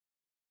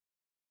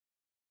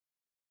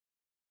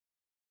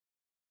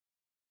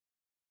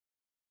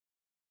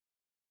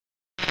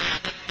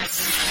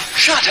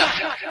Shut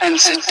up and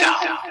sit down.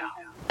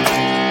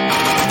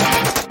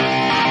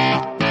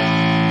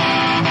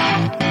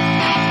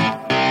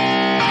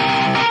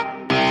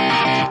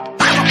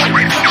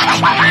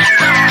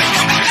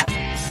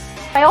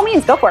 By all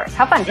means, go for it.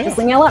 Have fun. Just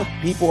leave me alone.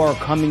 People are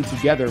coming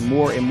together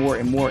more and more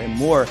and more and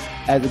more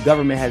as the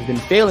government has been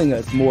failing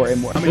us more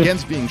and more. I'm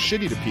against being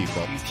shitty to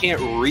people. You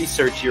can't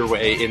research your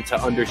way into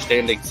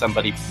understanding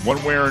somebody.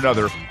 One way or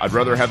another, I'd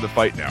rather have the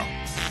fight now.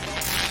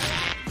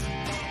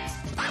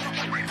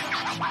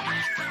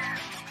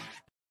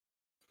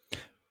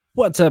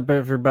 What's up,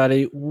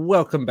 everybody?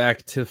 Welcome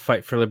back to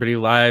Fight for Liberty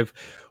Live.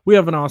 We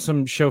have an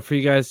awesome show for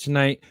you guys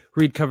tonight.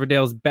 Reed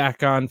Coverdale's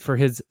back on for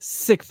his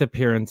 6th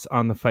appearance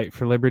on the Fight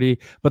for Liberty,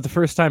 but the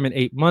first time in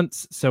 8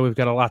 months, so we've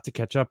got a lot to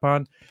catch up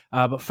on.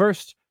 But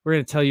first, we're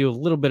going to tell you a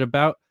little bit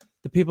about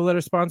the people that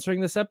are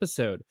sponsoring this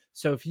episode.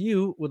 So if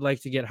you would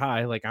like to get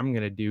high, like I'm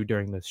going to do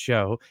during this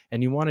show,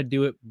 and you want to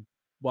do it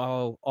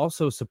while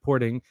also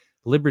supporting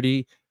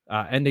liberty,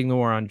 ending the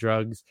war on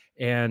drugs,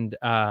 and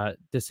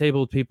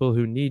disabled people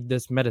who need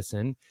this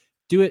medicine,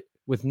 do it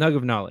with Nug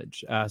of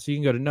Knowledge. So you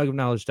can go to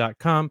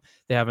nugofknowledge.com.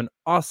 They have an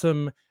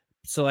awesome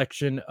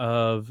selection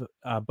of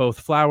both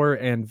flower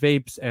and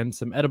vapes and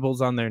some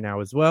edibles on there now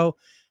as well.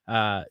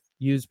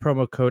 Use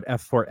promo code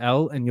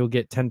F4L and you'll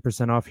get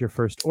 10% off your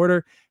first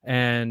order.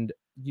 And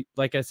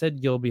like I said,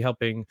 you'll be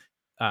helping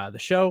the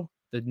show,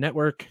 the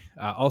network,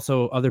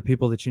 also other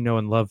people that you know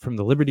and love from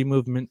the Liberty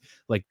Movement,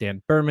 like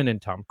Dan Berman and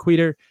Tom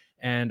Queter.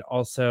 And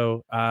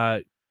also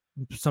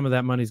some of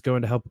that money is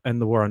going to help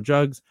end the war on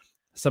drugs.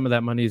 Some of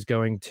that money is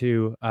going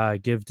to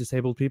give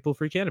disabled people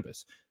free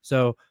cannabis.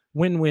 So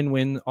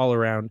win-win-win all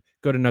around.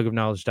 Go to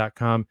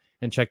nugofknowledge.com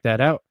and check that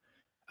out.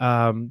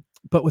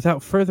 But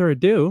without further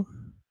ado,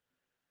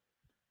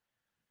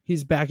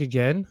 he's back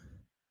again.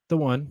 The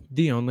one,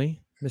 the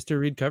only, Mr.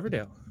 Reed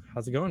Coverdale.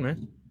 How's it going,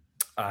 man?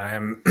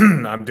 I'm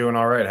doing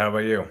all right. How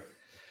about you?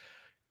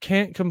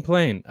 Can't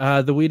complain.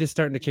 The weed is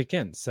starting to kick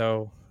in,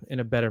 so in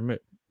a better mood.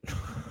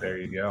 There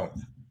you go.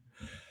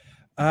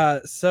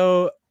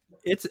 So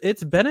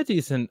it's been a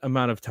decent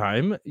amount of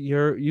time.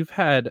 You've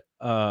had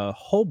a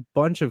whole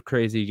bunch of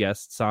crazy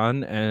guests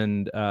on,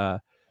 and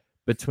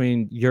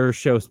between your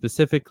show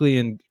specifically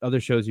and other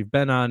shows you've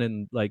been on,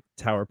 and like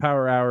Tower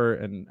Power Hour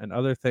and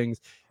other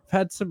things, I've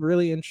had some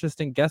really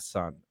interesting guests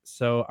on.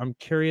 So I'm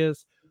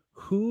curious,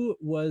 who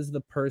was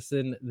the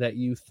person that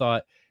you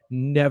thought,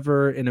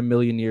 never in a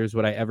million years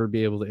would I ever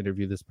be able to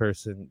interview this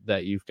person,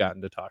 that you've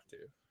gotten to talk to?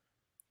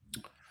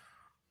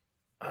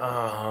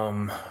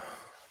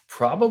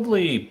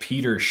 Probably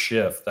Peter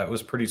Schiff. That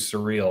was pretty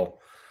surreal.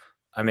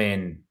 I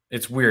mean,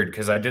 it's weird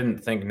because I didn't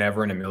think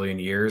never in a million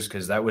years,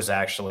 because that was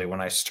actually when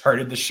I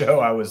started the show.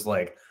 I was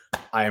like,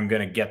 I am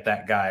going to get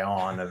that guy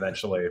on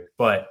eventually,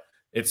 but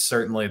it's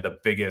certainly the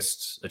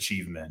biggest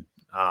achievement.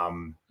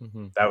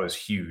 That was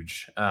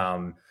huge.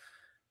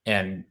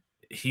 And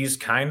he's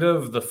kind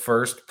of the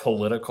first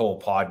political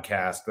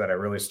podcast that I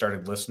really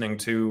started listening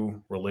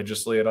to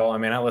religiously at all. I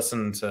mean, I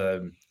listened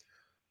to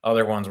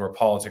other ones where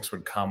politics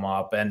would come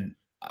up, and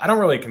I don't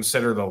really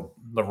consider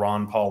the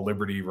Ron Paul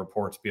Liberty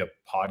Report to be a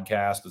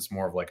podcast. It's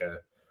more of like a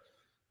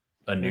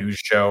news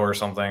show or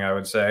something, I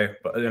would say.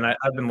 But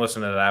I've been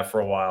listening to that for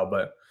a while.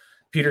 But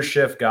Peter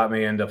Schiff got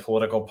me into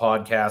political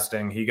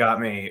podcasting. He got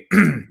me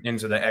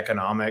into the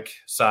economic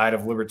side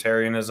of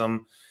libertarianism,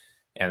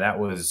 and that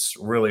was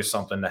really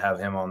something to have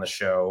him on the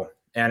show.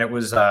 And it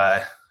was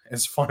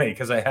it's funny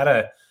because I had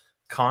a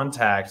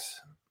contact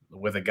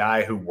with a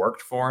guy who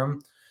worked for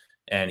him.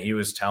 And he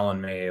was telling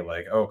me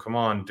like, "Oh, come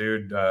on,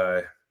 dude.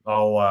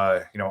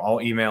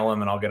 I'll email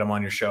him and I'll get him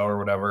on your show or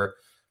whatever."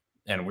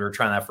 And we were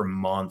trying that for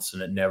months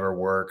and it never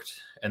worked.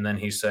 And then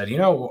he said,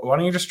 "Why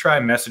don't you just try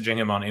messaging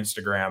him on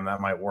Instagram? That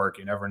might work.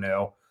 You never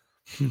know."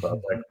 So I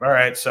was like, all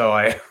right. So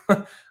I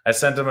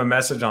sent him a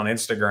message on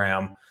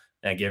Instagram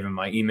and gave him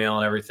my email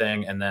and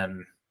everything. And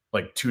then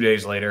like 2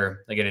 days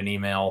later, I get an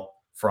email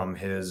from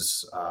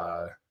his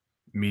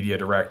media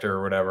director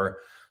or whatever,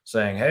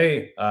 saying,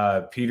 "Hey,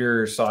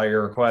 Peter saw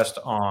your request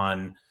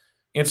on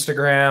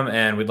Instagram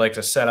and we'd like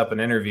to set up an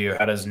interview.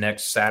 How does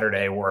next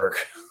Saturday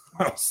work?"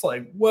 I was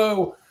like,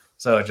 whoa.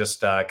 So it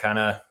just kind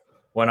of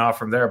went off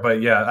from there. But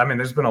yeah, I mean,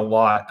 there's been a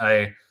lot.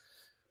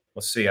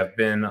 Let's see, I've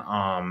been,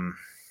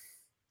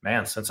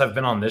 since I've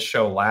been on this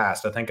show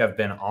last, I think I've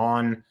been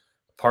on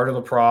Part of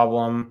the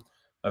Problem.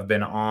 I've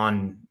been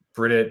on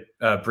Bridget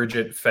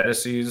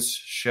Fettis's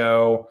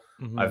show.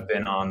 Mm-hmm. I've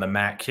been on the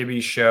Matt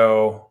Kibbe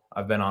show.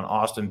 I've been on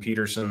Austin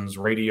Peterson's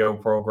radio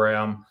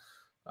program.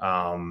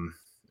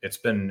 It's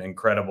been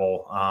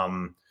incredible.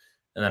 And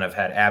then I've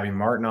had Abby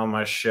Martin on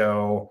my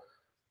show.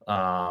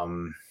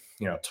 Tom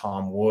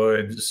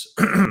Woods.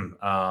 Who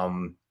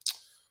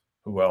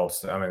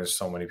else? I mean, there's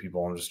so many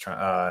people. I'm just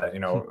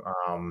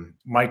trying,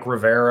 Mike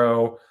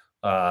Rivero,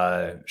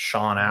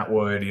 Sean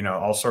Atwood,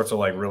 all sorts of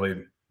like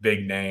really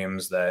big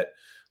names that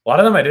a lot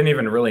of them I didn't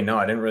even really know.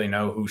 I didn't really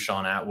know who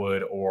Sean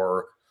Atwood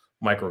or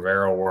Mike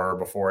Rivero were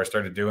before I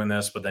started doing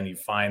this, but then you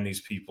find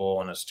these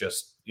people and it's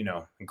just,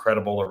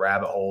 incredible the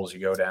rabbit holes you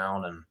go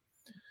down. And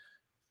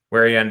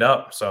where you end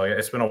up. So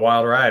it's been a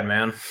wild ride,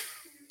 man.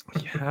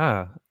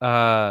 Yeah.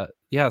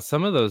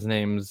 Some of those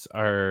names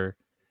are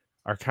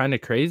kind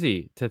of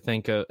crazy to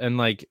think of, and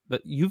like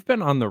you've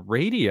been on the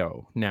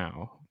radio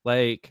now,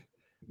 like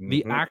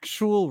the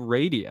actual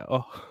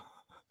radio.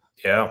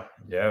 Yeah,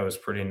 it was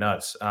pretty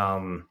nuts. I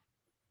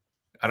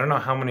don't know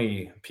how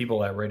many people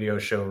that radio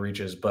show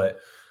reaches, but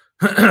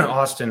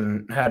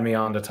Austin had me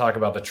on to talk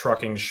about the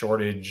trucking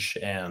shortage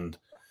and,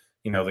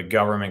 the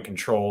government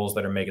controls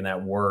that are making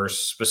that worse,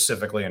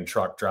 specifically in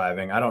truck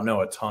driving. I don't know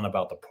a ton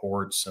about the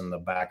ports and the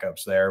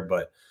backups there,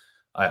 but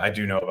I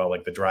do know about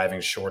like the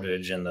driving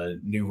shortage and the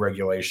new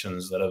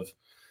regulations that have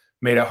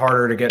made it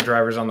harder to get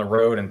drivers on the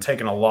road and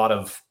taken a lot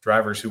of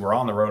drivers who were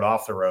on the road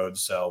off the road.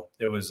 So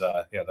it was,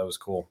 that was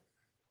cool.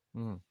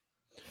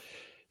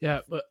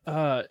 Yeah, but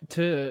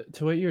to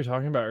what you were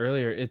talking about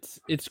earlier,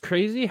 it's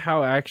crazy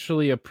how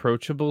actually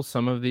approachable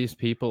some of these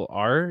people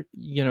are.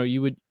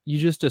 You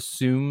just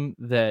assume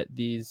that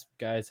these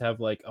guys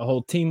have like a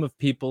whole team of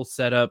people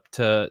set up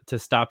to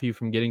stop you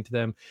from getting to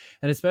them.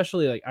 And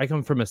especially like I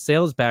come from a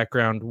sales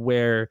background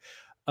where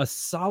a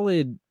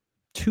solid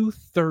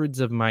 2/3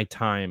 of my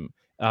time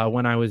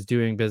when I was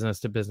doing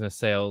business to business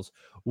sales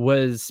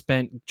was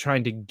spent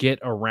trying to get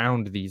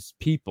around these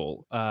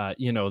people.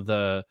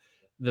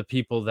 The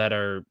people that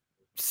are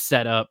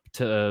set up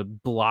to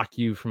block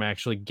you from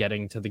actually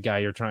getting to the guy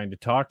you're trying to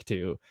talk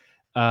to.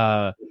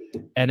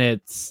 And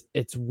it's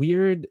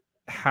weird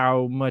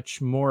how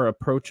much more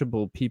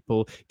approachable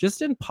people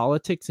just in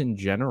politics in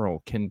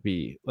general can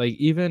be. Like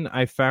even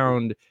I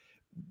found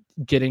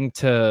getting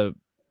to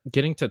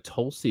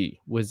Tulsi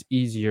was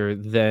easier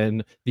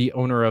than the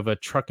owner of a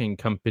trucking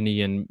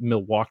company in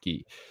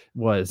Milwaukee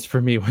was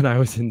for me when I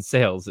was in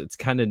sales. It's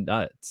kind of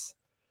nuts.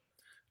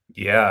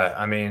 Yeah,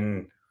 I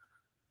mean,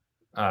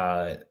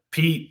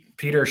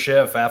 Peter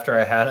Schiff, after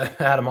I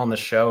had him on the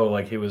show,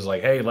 like he was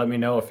like, "Hey, let me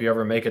know if you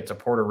ever make it to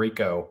Puerto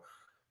Rico."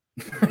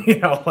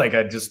 Like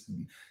I just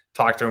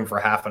talked to him for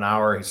half an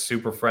hour. He's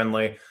super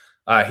friendly.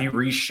 He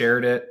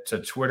reshared it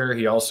to Twitter.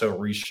 He also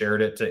reshared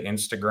it to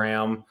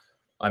Instagram.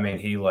 I mean,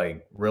 he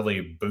like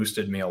really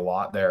boosted me a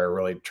lot there.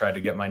 Really tried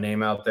to get my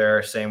name out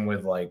there. Same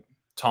with like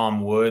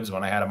Tom Woods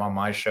when I had him on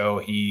my show.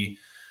 He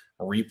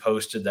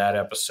reposted that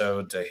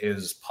episode to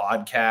his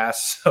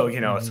podcast, so a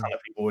ton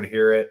of people would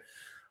hear it.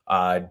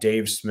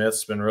 Dave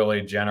Smith's been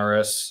really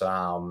generous.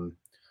 Everybody,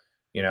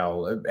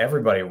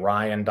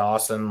 Ryan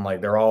Dawson,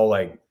 like they're all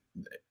like,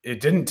 it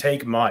didn't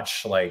take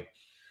much, like,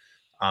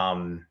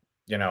 it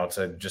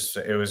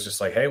was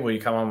just like, hey, will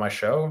you come on my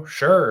show?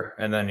 Sure.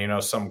 And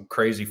then, some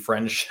crazy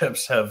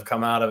friendships have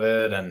come out of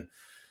it and,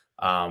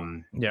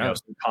 some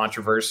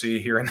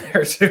controversy here and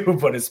there too,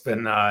 but it's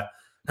been, all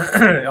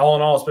in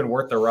all, it's been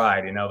worth the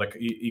ride.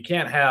 You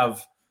can't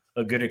have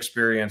a good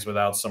experience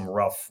without some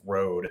rough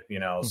road,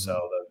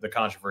 so the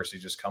controversy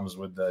just comes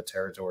with the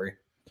territory.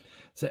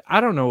 So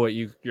I don't know what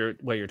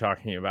you're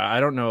talking about. I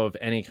don't know of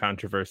any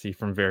controversy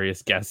from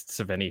various guests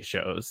of any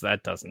shows.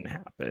 That doesn't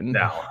happen.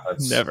 No,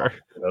 that's never.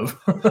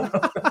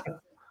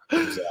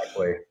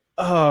 Exactly.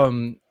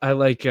 I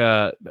like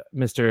Mr.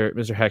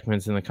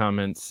 Heckman's in the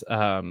comments.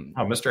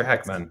 Mr.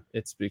 Heckman.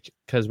 It's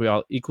because we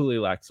all equally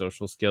lack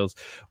social skills,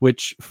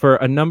 which for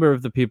a number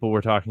of the people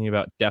we're talking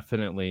about,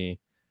 definitely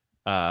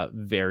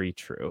very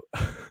true.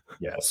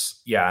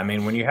 Yes. Yeah. I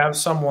mean, when you have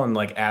someone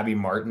like Abby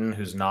Martin,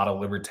 who's not a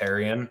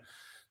libertarian,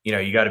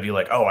 you got to be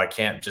like, oh, I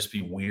can't just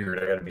be weird.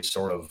 I got to be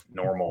sort of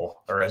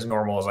normal or as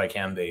normal as I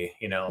can be,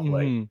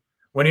 like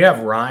when you have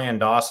Ryan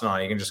Dawson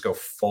on, you can just go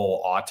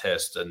full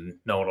autist and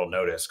no one will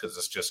notice because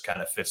this just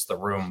kind of fits the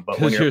room. But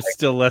when you're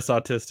still less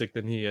autistic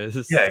than he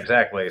is. Yeah,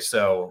 exactly.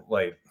 So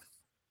like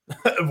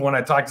when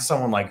I talk to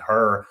someone like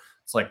her,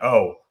 it's like,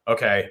 oh,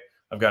 okay,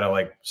 I've got to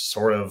like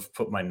sort of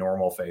put my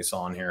normal face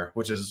on here,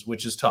 which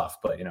is tough,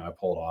 but I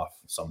pull it off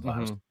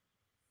sometimes.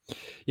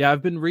 Yeah,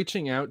 I've been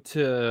reaching out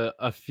to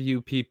a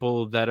few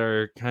people that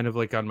are kind of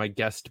like on my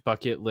guest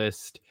bucket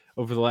list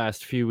over the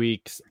last few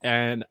weeks,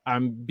 and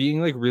I'm being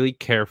like really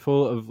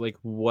careful of like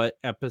what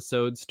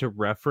episodes to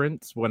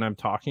reference when I'm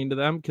talking to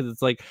them, because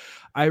it's like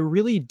I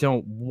really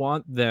don't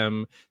want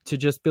them to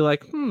just be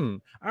like,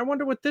 I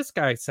wonder what this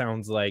guy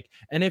sounds like.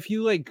 And if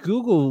you like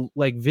Google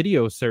like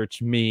video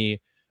search me,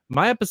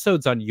 my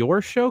episodes on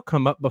your show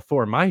come up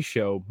before my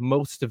show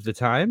most of the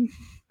time.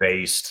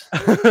 Based.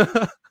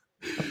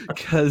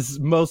 Because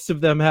most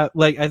of them have,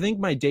 like, I think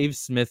my Dave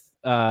Smith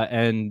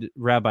and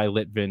Rabbi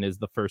Litvin is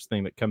the first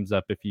thing that comes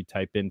up if you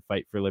type in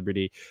Fight for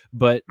Liberty.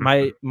 But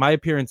my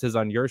appearances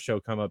on your show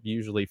come up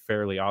usually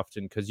fairly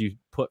often because you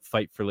put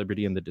Fight for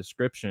Liberty in the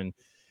description.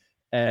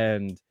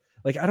 And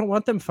like, I don't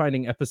want them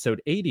finding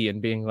episode 80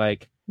 and being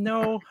like,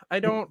 no,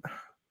 I don't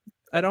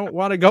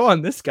want to go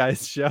on this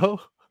guy's show.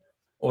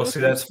 Well,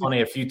 see, that's funny.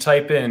 If you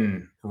type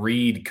in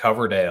Reed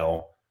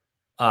Coverdale,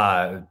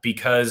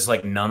 because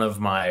like none of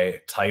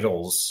my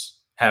titles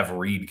have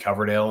Reed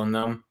Coverdale in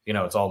them,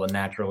 it's all the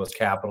naturalist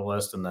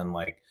capitalist and then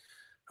like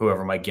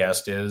whoever my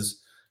guest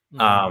is.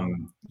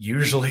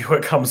 Usually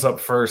what comes up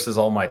first is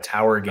all my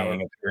Tower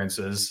Gang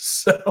appearances.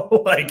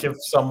 So like if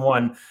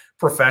someone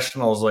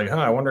professional is like,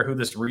 I wonder who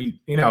this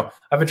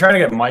I've been trying to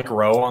get Mike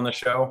Rowe on the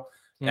show.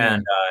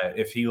 And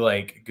if he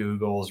like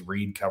Googles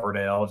Reed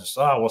Coverdale, just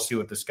we'll see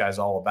what this guy's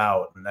all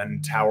about, and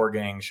then Tower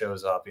Gang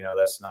shows up,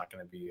 that's not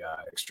going to be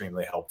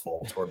extremely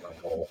helpful toward my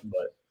goal.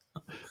 But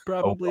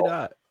probably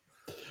not.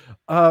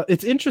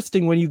 It's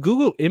interesting when you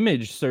Google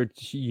image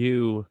search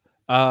a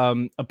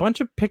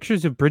bunch of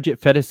pictures of Bridget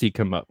Fetisi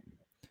come up.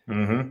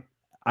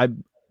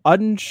 I'm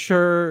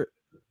unsure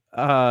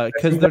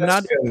because they're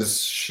not.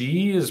 Because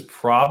she is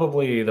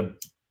probably the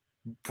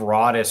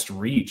broadest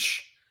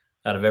reach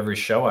out of every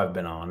show I've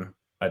been on.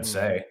 I'd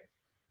say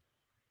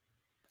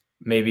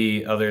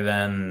maybe other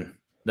than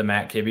the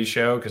Matt Kibbe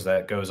show, because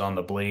that goes on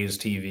the Blaze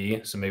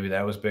TV, so maybe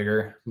that was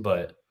bigger.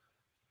 But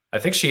I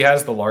think she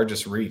has the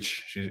largest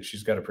reach.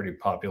 She's got a pretty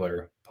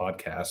popular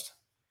podcast.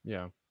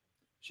 Yeah,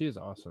 she is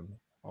awesome.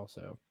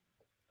 Also,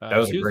 that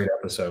was a great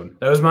episode.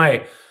 That was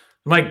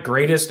my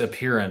greatest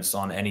appearance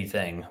on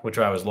anything, which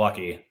I was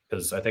lucky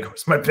because I think it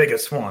was my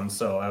biggest one.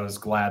 So I was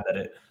glad that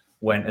it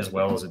went as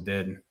well as it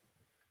did.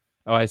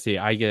 Oh, I see.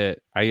 I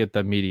get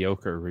the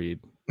mediocre read.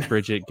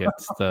 Bridget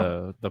gets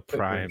the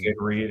prime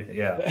read.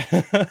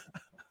 Yeah,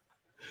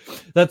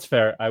 that's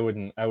fair. I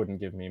wouldn't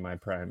give me my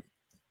prime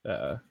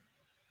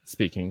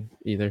speaking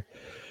either.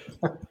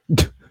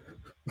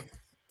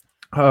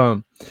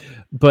 But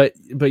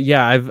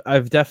yeah,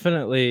 I've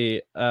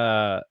definitely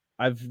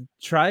I've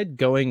tried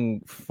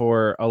going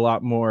for a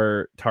lot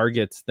more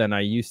targets than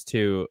I used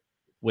to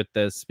with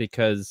this,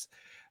 because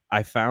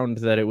I found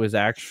that it was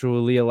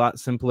actually a lot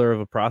simpler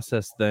of a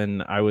process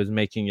than I was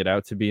making it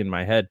out to be in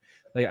my head.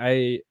 Like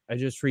I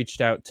just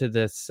reached out to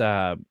this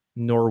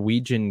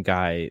Norwegian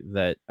guy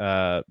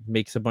that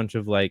makes a bunch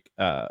of like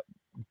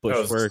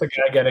bushwork. The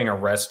guy getting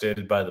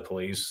arrested by the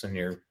police in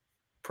your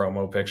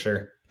promo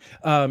picture?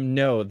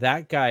 No,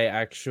 that guy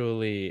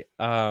actually.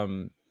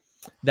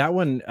 That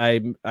one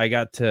I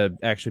got to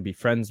actually be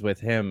friends with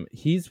him.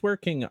 He's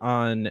working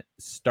on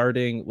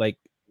starting like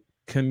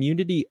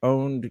community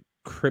owned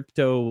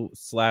crypto /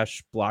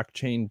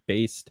 blockchain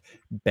based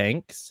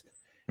banks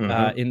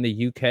in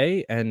the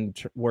UK,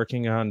 and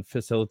working on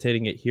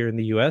facilitating it here in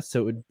the US.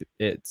 So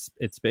it's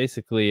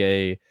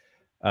basically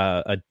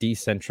a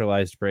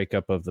decentralized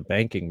breakup of the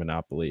banking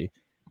monopoly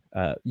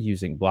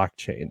using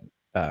blockchain.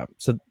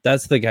 So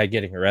that's the guy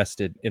getting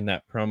arrested in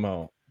that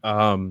promo.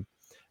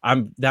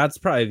 That's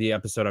probably the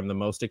episode I'm the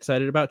most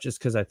excited about, just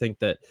because I think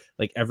that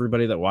like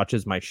everybody that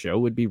watches my show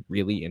would be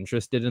really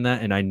interested in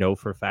that, and I know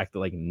for a fact that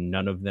like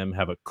none of them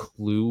have a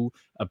clue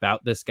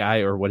about this guy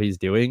or what he's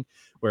doing,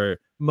 where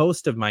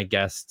most of my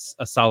guests,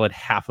 a solid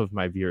half of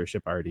my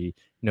viewership already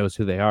knows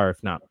who they are,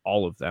 if not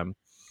all of them.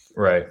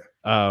 Right.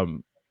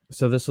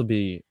 So that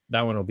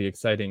one will be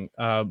exciting.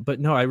 But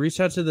no, I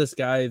reached out to this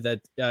guy that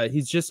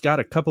he's just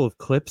got a couple of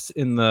clips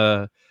in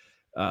the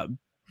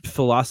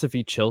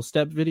philosophy chill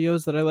step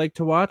videos that I like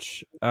to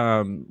watch,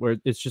 where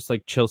it's just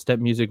like chill step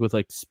music with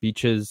like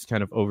speeches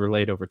kind of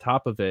overlaid over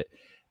top of it.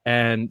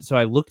 And so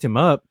I looked him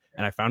up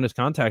and I found his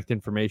contact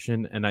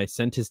information, and I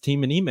sent his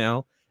team an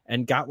email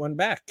and got one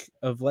back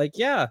of like,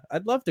 yeah,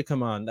 I'd love to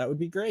come on. That would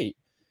be great.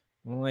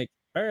 I'm like,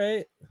 all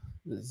right.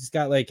 He's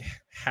got like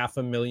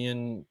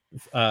 500,000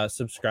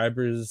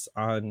 subscribers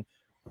on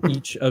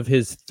each of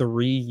his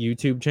 3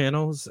 YouTube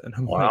channels. And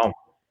I'm like,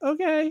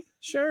 okay,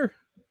 sure.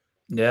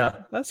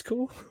 Yeah, that's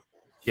cool.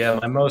 Yeah,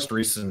 my most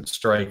recent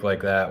strike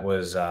like that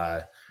was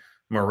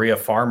Maria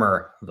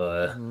Farmer,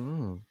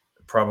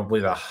 probably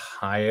the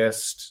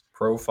highest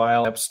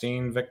profile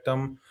Epstein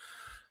victim.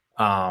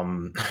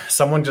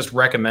 Someone just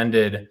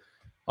recommended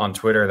on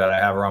Twitter that I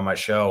have her on my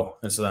show,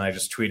 and so then I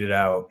just tweeted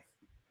out,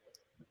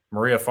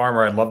 Maria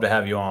Farmer, I'd love to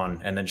have you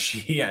on. And then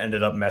she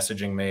ended up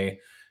messaging me.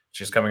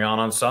 She's coming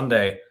on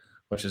Sunday,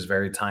 which is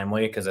very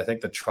timely because I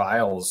think the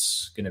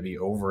trial's going to be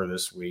over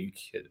this week.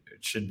 It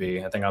should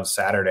be. I think on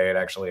Saturday it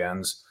actually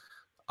ends.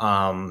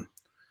 Yeah,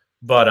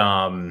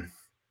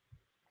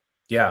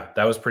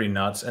 that was pretty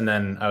nuts. And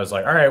then I was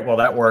like, all right, well,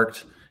 that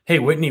worked. Hey,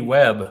 Whitney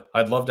Webb,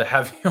 I'd love to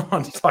have you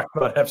on to talk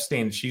about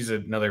Epstein. She's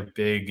another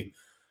big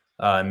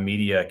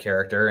media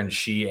character, and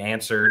she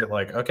answered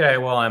like, okay,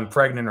 well, I'm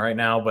pregnant right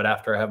now, but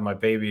after I have my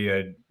baby,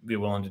 I'd be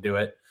willing to do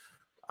it.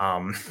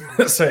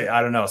 So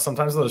I don't know,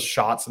 sometimes those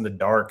shots in the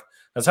dark,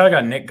 that's how I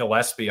got Nick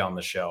Gillespie on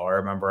the show. I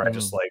remember I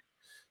just like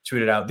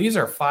tweeted out, these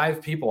are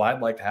 5 people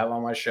I'd like to have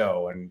on my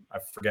show, and I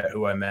forget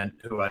who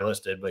I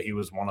listed, but he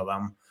was one of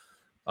them.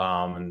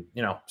 And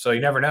so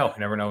you never know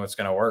what's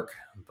going to work,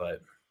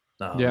 but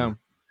yeah,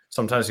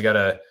 sometimes you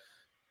gotta.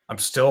 I'm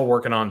still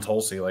working on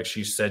Tulsi. Like,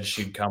 she said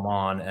she'd come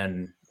on,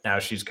 and now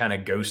she's kind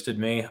of ghosted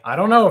me. I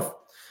don't know if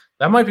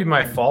that might be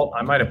my fault.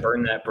 I might have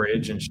burned that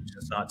bridge and she's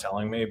just not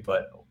telling me,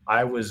 but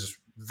I was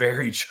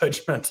very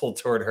judgmental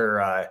toward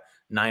her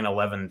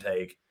 9/11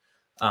 take.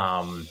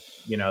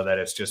 That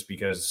it's just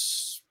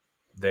because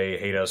they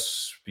hate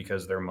us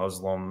because they're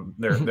Muslim.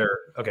 They're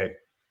okay.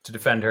 To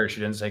defend her,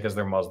 she didn't say because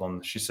they're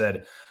Muslim. She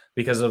said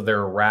because of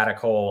their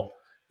radical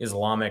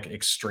Islamic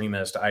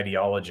extremist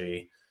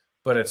ideology.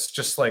 but it's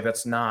just like,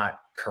 that's not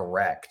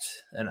correct.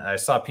 And I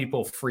saw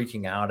people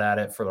freaking out at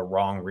it for the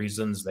wrong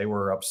reasons. They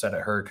were upset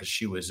at her because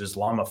she was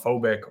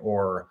Islamophobic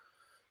or,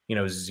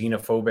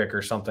 xenophobic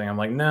or something. I'm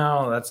like,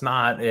 no, that's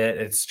not it.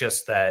 It's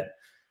just that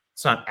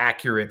it's not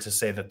accurate to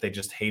say that they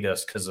just hate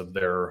us because of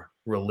their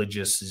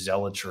religious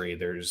zealotry.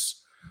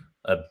 There's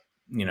a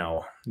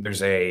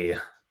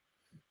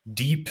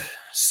deep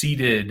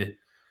seated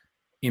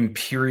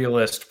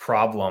imperialist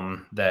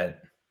problem that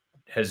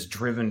has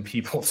driven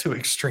people to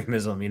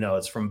extremism.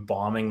 It's from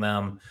bombing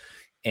them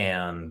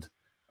and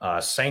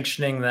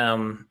sanctioning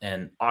them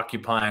and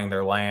occupying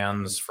their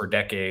lands for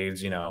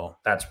decades.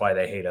 That's why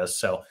they hate us.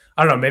 So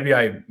I don't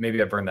know.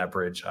 Maybe I burned that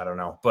bridge. I don't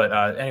know.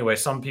 But anyway,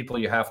 some people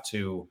you have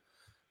to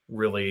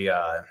really,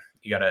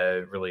 you got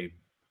to really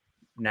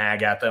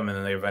nag at them and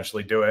then they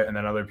eventually do it. And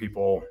then other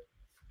people,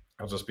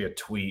 it'll just be a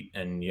tweet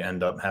and you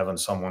end up having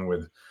someone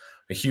with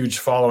a huge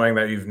following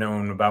that you've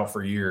known about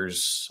for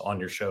years on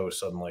your show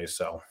suddenly.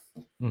 So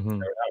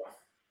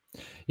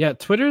yeah,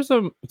 Twitter's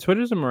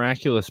a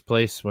miraculous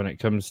place when it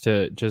comes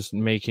to just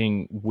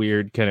making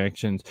weird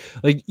connections.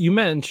 Like you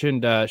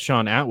mentioned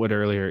Sean Atwood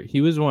earlier.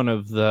 He was one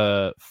of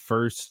the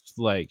first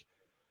like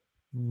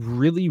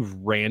really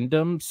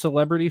random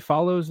celebrity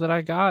follows that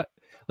I got.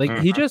 Like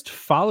he just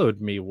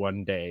followed me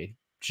one day.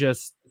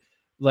 Just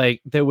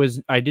like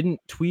I didn't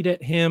tweet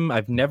at him. I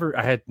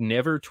had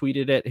never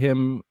tweeted at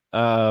him.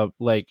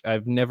 Like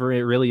I've never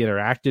really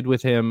interacted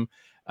with him.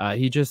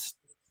 He just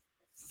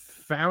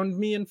found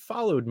me and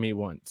followed me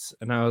once.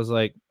 And I was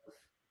like,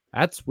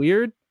 that's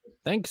weird.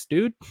 Thanks,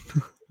 dude.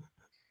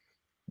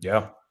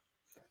 Yeah.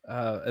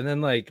 And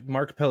then like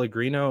Mark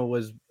Pellegrino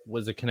was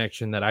a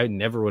connection that I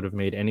never would have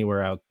made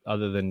anywhere out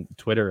other than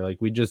Twitter. Like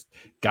we just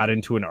got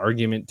into an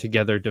argument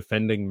together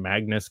defending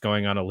Magnus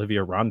going on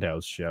Olivia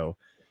Rondell's show.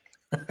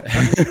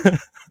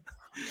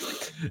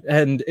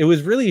 And it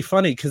was really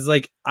funny because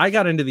like I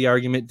got into the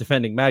argument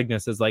defending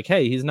Magnus as like,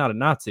 hey, he's not a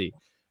Nazi.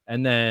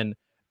 And then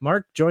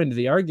Mark joined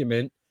the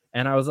argument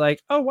and I was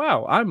like, oh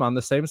wow, I'm on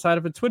the same side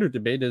of a Twitter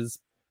debate as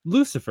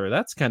Lucifer.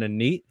 That's kind of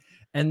neat.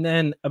 And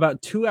then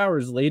about 2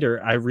 hours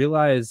later, I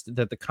realized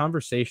that the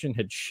conversation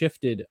had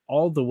shifted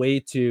all the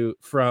way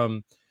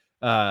from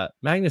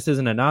Magnus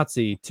isn't a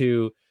Nazi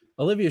to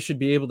Olivia should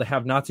be able to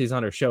have Nazis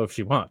on her show if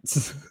she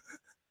wants.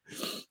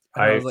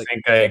 I think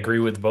I agree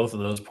with both of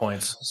those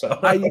points. So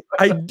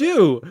I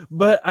do,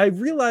 but I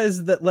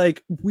realized that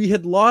like we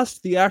had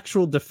lost the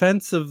actual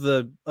defense of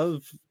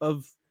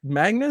of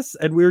Magnus,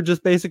 and we were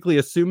just basically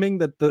assuming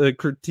that the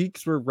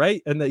critiques were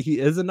right and that he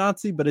is a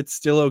Nazi, but it's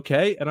still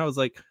okay. And I was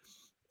like,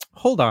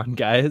 hold on,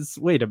 guys,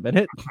 wait a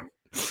minute.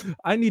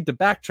 I need to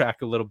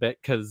backtrack a little bit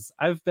because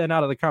I've been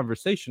out of the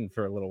conversation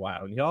for a little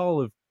while, and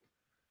y'all have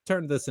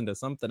turned this into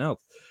something else.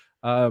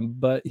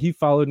 But he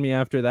followed me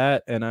after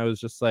that, and I was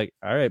just like,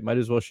 all right, might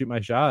as well shoot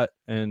my shot,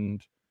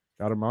 and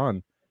got him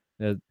on.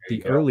 The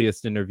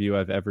earliest interview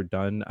I've ever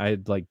done, I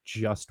had like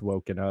just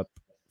woken up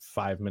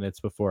 5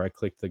 minutes before I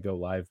clicked the go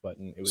live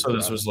button. So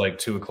this was like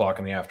 2:00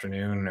 in the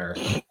afternoon, or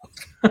it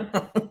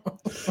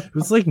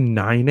was like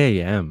 9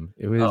 a.m.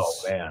 It was.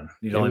 Oh man,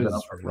 you'd only been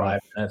up for 5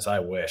 minutes. I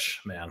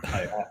wish, man.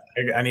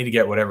 I need to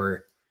get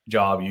whatever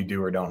job you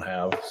do or don't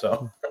have.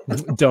 So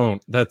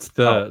don't. That's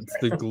the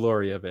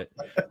glory of it.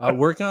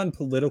 Work on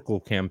political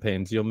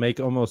campaigns. You'll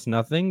make almost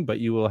nothing, but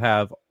you will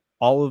have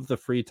all of the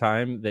free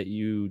time that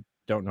you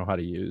don't know how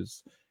to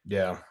use.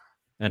 Yeah.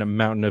 And a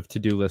mountain of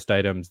to-do list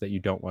items that you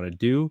don't want to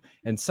do.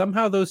 And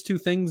somehow those two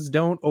things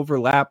don't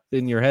overlap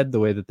in your head the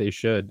way that they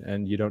should.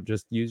 And you don't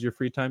just use your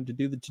free time to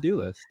do the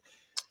to-do list.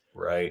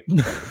 Right.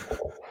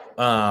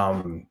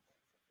 I'm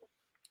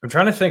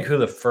trying to think who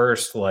the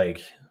first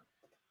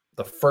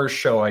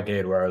show I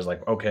did where I was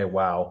like, okay,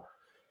 wow.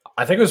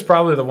 I think it was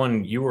probably the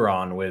one you were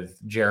on with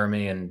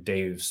Jeremy and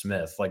Dave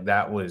Smith. Like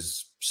that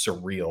was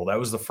surreal. That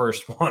was the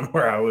first one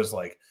where I was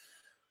like,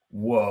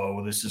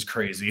 whoa, this is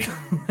crazy.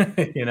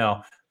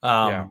 Yeah.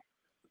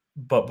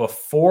 But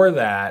before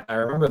that, I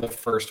remember the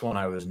first one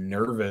I was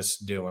nervous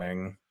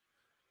doing.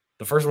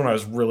 The first one I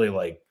was really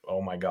like,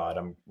 oh my God,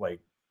 I'm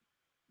like,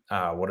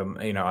 I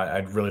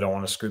really don't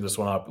want to screw this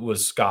one up. It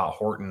was Scott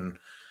Horton.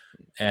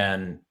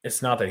 And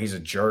it's not that he's a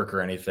jerk or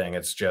anything.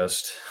 It's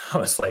just, I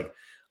was like,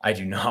 I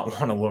do not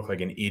want to look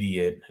like an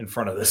idiot in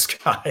front of this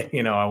guy.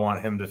 I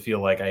want him to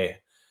feel like I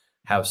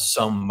have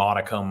some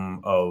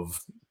modicum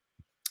of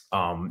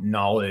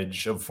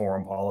knowledge of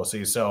foreign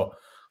policy. So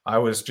I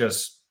was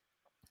just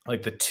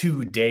like the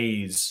 2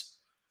 days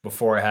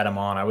before I had him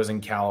on, I was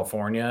in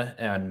California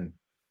and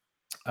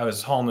I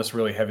was hauling this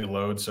really heavy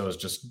load. So I was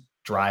just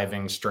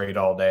driving straight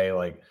all day.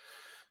 Like,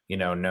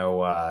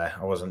 I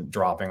wasn't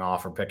dropping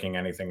off or picking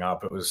anything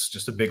up. It was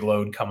just a big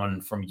load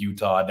coming from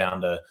Utah down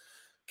to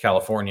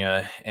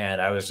California.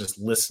 And I was just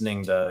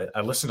listened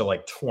to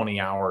like 20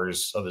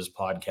 hours of his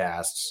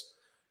podcasts.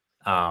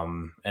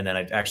 And then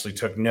I actually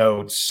took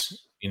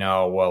notes,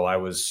 while I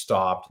was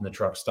stopped in the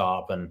truck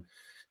stop, and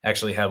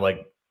actually had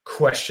like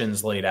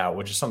questions laid out,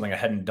 which is something I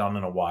hadn't done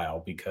in a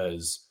while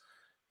because,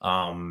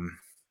 I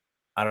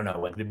don't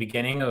know, like the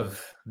beginning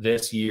of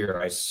this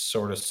year, I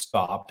sort of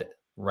stopped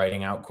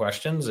writing out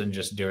questions and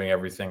just doing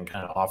everything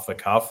kind of off the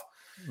cuff.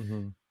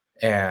 Mm-hmm.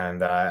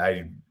 And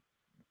I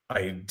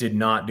did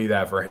not do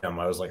that for him.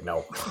 I was like,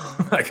 no,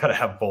 I gotta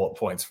have bullet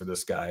points for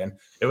this guy. And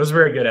it was a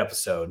very good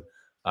episode.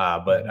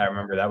 But I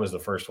remember that was the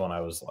first one I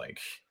was like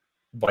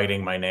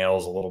biting my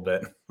nails a little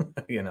bit,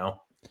 you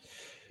know?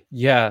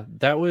 Yeah,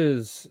 that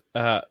was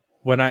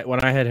when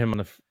I had him on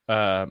the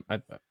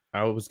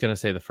I was gonna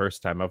say the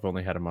first time. I've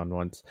only had him on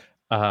once.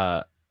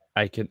 I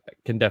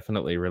can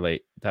definitely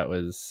relate. That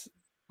was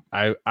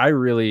I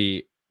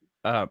really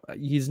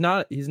he's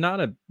not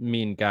a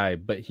mean guy,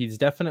 but he's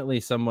definitely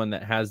someone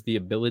that has the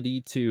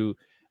ability to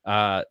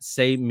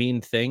say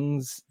mean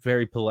things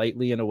very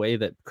politely in a way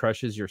that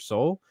crushes your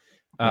soul.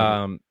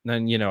 And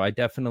you know, I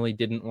definitely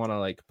didn't want to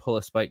like pull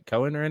a Spike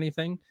Cohen or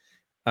anything.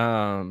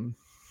 And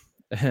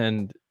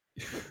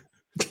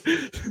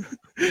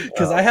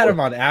because I had him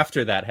on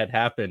after that had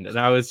happened, and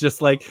I was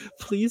just like,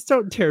 please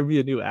don't tear me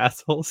a new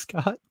asshole,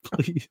 Scott,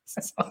 please.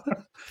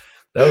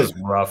 That was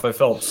rough. I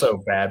felt so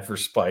bad for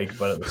Spike,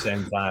 but at the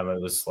same time, it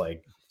was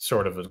like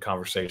sort of a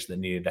conversation that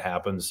needed to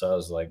happen. So I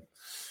was like,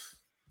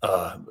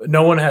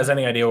 no one has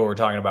any idea what we're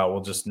talking about.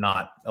 We'll just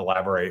not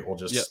elaborate. We'll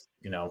just,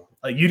 you know,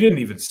 like you didn't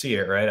even see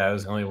it, right? I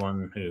was the only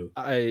one who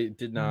I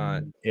did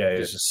not. Yeah, it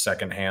was just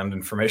secondhand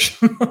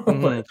information.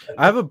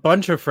 I have a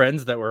bunch of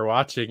friends that were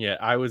watching it.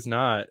 I was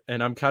not,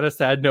 and I'm kind of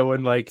sad no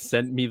one like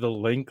sent me the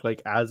link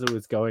like as it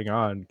was going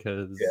on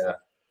because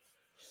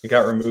it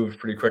got removed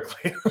pretty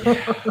quickly.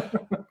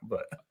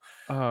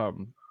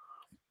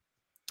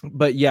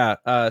 But yeah,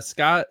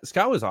 Scott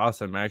was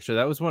awesome. Actually,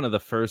 that was one of the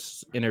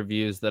first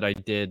interviews that I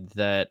did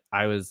that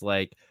I was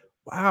like,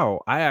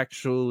 wow, I'm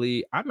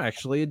actually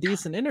a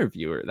decent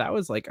interviewer. That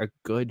was like a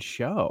good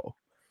show.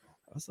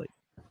 I was like,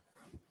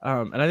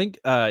 and I think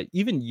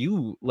even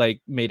you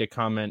like made a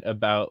comment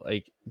about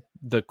like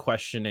the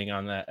questioning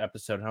on that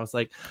episode. And I was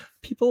like,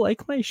 people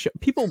like my show.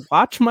 People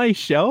watch my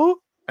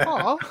show.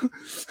 Aw.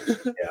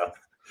 Yeah.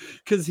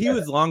 Because he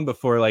was long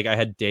before like I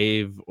had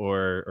Dave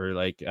or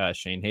like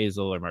Shane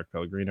Hazel or Mark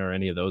Pellegrino or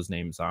any of those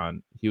names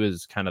on. He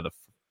was kind of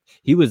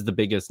he was the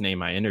biggest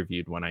name I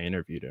interviewed when I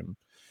interviewed him.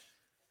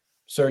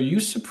 So are you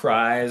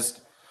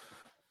surprised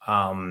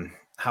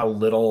how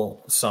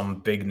little some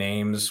big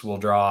names will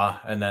draw,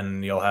 and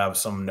then you'll have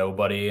some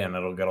nobody and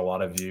it'll get a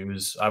lot of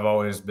views? I've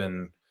always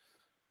been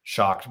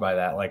shocked by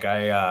that. Like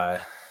I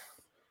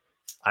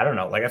don't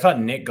know. Like I thought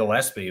Nick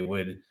Gillespie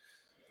would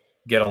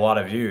get a lot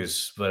of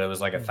views, but it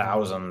was like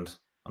 1,000,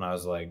 and I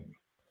was like,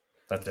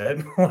 that's it.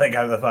 Like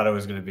I thought it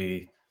was going to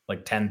be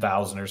like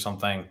 10,000 or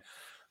something.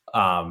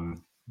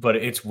 But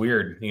it's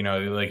weird, you know,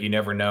 like you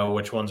never know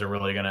which ones are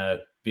really going to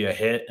be a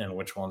hit and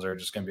which ones are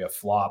just going to be a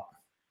flop.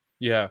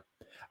 Yeah.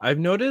 I've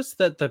noticed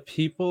that the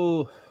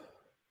people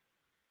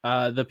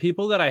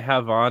that I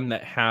have on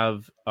that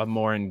have a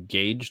more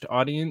engaged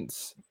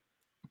audience,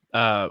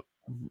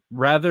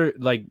 rather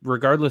like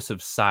regardless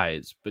of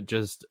size, but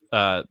just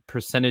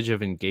percentage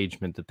of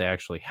engagement that they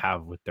actually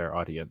have with their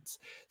audience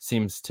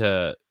seems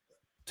to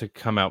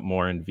come out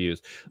more in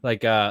views.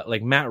 Like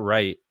Matt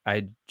Wright,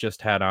 I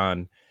just had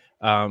on,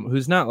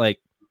 who's not like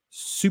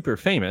super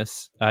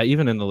famous,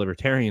 even in the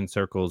libertarian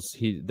circles.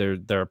 There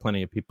are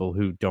plenty of people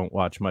who don't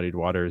watch Muddied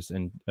Waters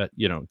and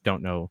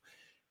don't know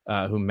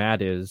who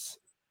Matt is,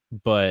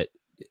 but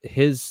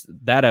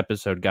that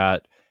episode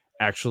got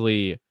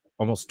actually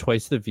almost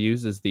twice the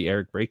views as the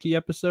Eric Brakey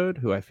episode,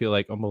 who I feel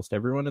like almost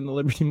everyone in the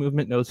Liberty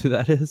movement knows who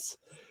that is.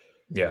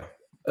 Yeah.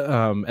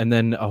 And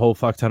then a whole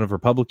fuck ton of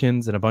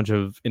Republicans and a bunch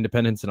of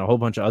independents and a whole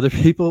bunch of other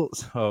people.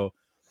 So,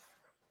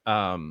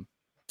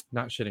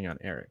 not shitting on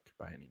Eric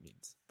by any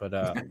means, but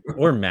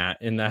or Matt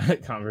in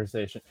that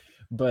conversation.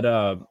 But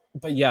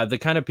yeah, the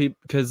kind of people,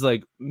 because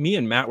like me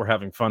and Matt were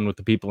having fun with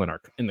the people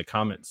in the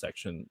comment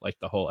section, like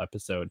the whole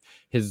episode.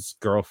 His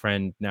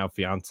girlfriend, now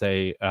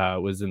fiance,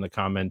 was in the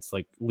comments,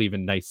 like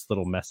leaving nice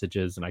little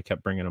messages, and I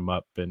kept bringing them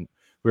up, and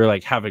we were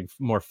like having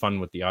more fun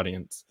with the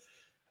audience.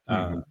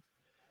 I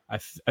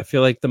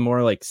feel like the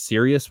more like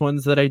serious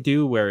ones that I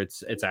do, where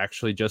it's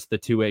actually just the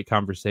two-way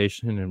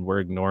conversation and we're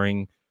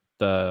ignoring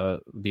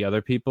the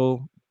other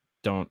people,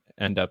 don't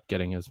end up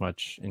getting as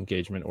much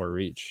engagement or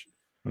reach.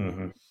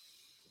 Mm-hmm.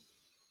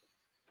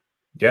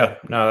 Yeah,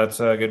 no, that's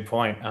a good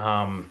point.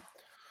 Although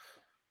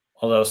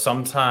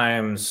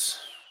sometimes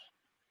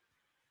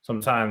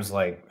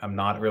like I'm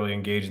not really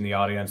engaged in the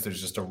audience. There's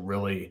just a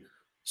really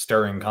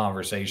stirring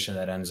conversation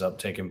that ends up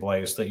taking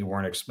place that you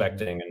weren't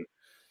expecting, and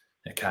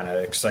it kind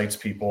of excites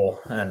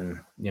people. And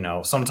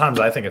sometimes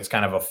I think it's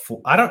kind of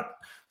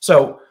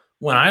so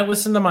when I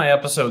listen to my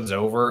episodes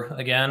over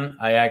again,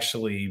 I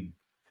actually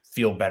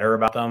feel better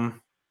about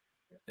them.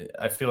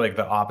 I feel like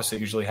the opposite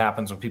usually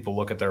happens when people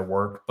look at their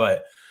work,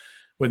 but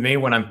with me,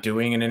 when I'm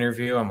doing an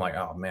interview, I'm like,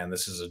 oh man,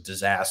 this is a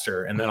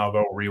disaster. And then I'll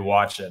go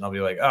rewatch it and I'll be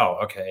like, oh,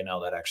 okay,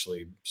 now that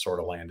actually sort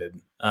of landed.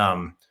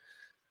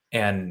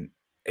 And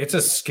it's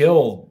a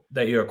skill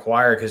that you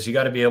acquire because you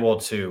got to be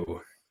able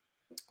to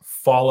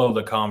follow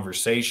the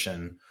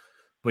conversation,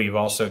 but you've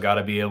also got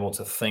to be able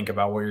to think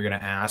about what you're going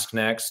to ask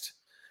next.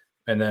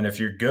 And then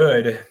if you're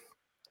good,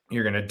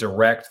 you're going to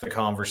direct the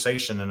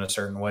conversation in a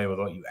certain way with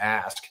what you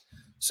ask.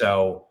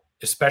 So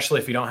especially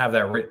if you don't have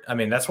that I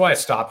mean, that's why I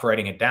stopped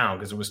writing it down,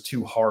 because it was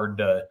too hard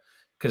to,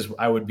 because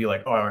I would be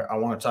like, oh, I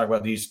want to talk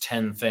about these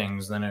 10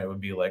 things. Then it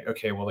would be like,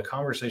 okay, well, the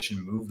conversation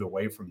moved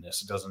away from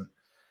this. It doesn't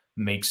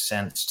make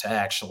sense to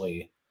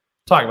actually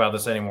talk about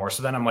this anymore.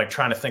 So then I'm like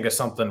trying to think of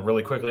something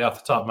really quickly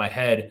off the top of my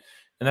head.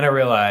 And then I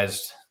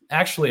realized,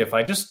 actually, if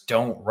I just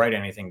don't write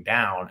anything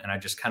down and I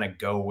just kind of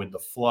go with the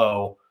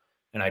flow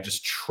and I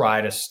just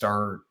try to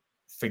start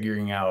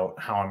figuring out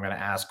how I'm going to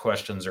ask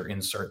questions or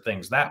insert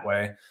things that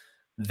way,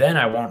 then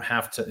I won't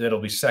have to, it'll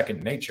be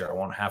second nature. I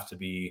won't have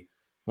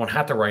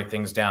to write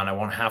things down. I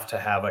won't have to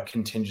have a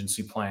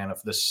contingency plan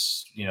if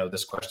this,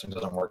 this question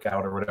doesn't work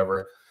out or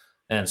whatever.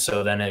 And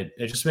so then it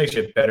just makes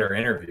you a better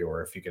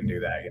interviewer if you can do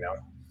that,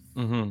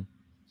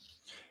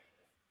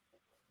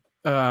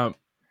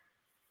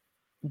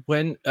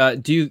 When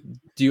do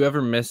you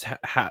ever miss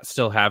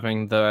still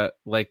having the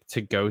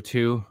to go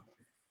to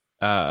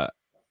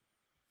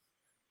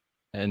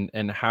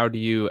and how do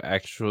you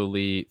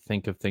actually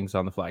think of things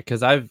on the fly?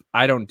 Because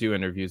I don't do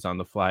interviews on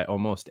the fly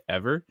almost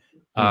ever.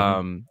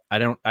 I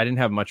didn't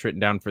have much written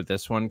down for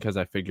this one because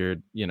I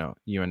figured you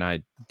and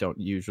I don't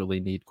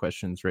usually need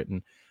questions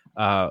written,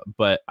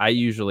 but I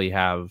usually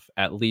have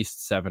at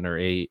least 7 or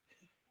 8.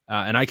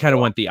 And I kind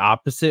of went the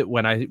opposite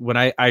when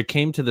I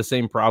came to the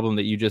same problem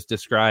that you just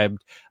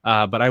described,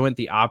 but I went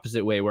the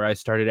opposite way where I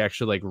started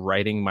actually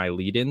writing my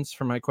lead-ins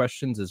for my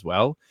questions as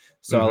well.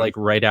 So I'll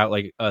write out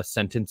a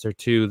sentence or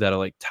two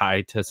that'll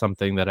tie to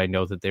something that I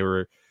know that they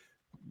were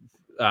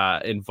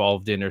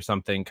involved in, or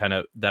something kind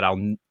of that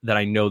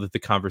I know that the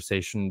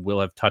conversation will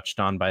have touched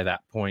on by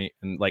that point.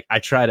 And I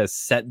try to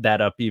set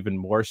that up even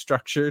more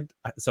structured.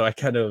 So I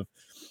kind of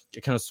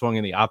swung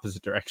in the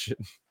opposite direction.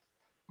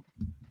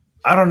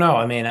 I don't know.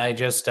 I mean, I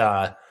just,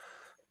 I've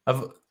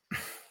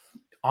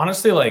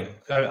honestly,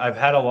 I've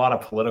had a lot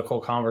of political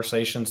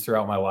conversations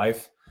throughout my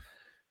life.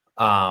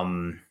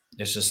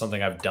 It's just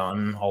something I've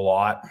done a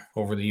lot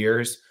over the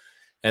years.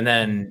 And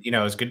then,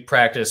 it's good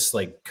practice,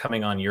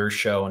 coming on your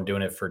show and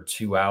doing it for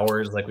 2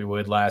 hours, like we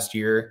would last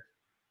year,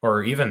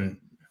 or even,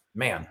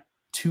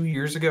 2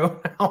 years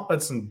ago now.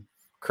 That's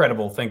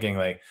incredible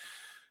thinking,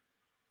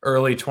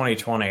 early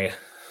 2020,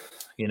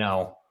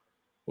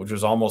 which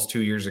was almost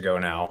 2 years ago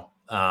now.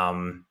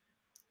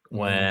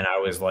 When I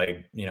was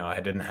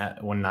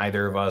when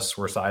neither of us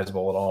were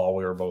sizable at all,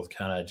 we were both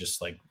kind of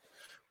just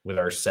with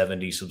our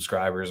 70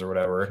 subscribers or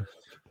whatever.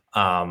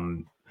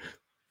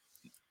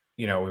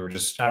 We were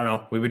just, I don't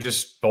know, we would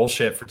just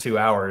bullshit for 2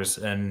 hours.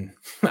 And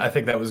I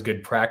think that was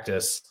good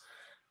practice.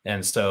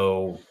 And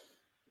so,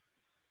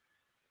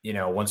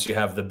 once you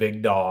have the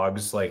big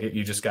dogs,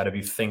 you just got to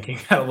be thinking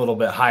at a little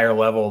bit higher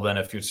level than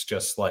if it's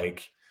just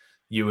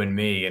you and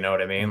me, you know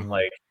what I mean?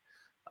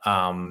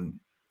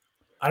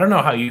 I don't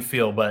know how you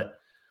feel, but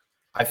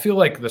I feel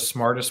like the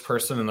smartest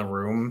person in the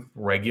room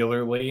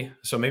regularly.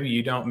 So maybe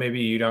you don't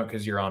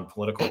because you're on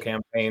political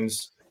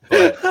campaigns.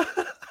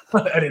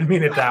 But I didn't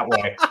mean it that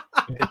way.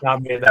 I did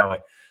not mean it that way.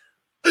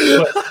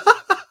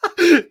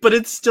 But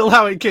it's still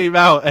how it came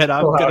out, and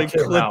I'm going to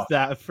clip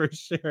that for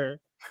sure.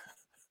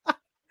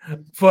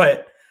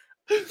 But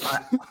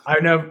I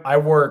know I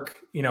work,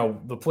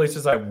 the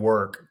places I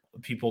work,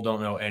 people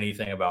don't know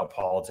anything about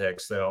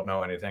politics. They don't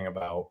know anything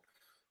about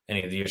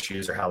any of the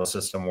issues or how the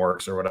system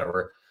works or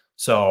whatever.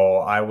 So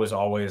I was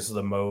always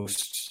the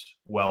most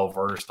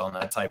well-versed on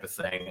that type of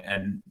thing.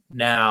 And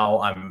now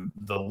I'm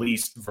the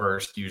least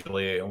versed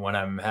usually when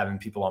I'm having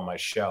people on my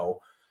show.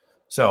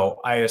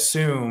 So I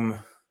assume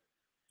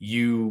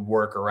you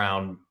work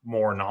around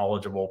more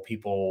knowledgeable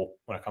people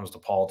when it comes to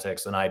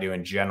politics than I do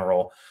in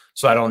general.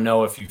 So I don't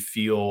know if you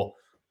feel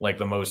like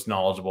the most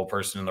knowledgeable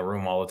person in the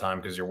room all the time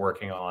because you're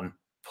working on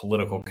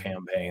political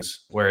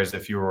campaigns. Whereas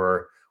if you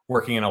were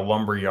working in a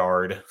lumber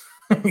yard,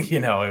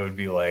 it would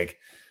be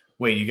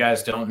wait, you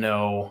guys don't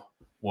know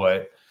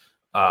what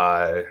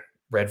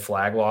red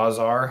flag laws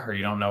are, or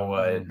you don't know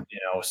what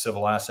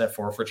civil asset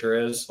forfeiture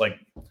is?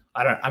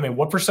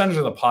 What percentage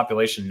of the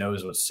population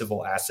knows what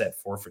civil asset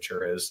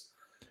forfeiture is?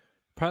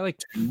 Probably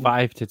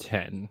 5 to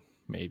 10,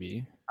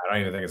 maybe. I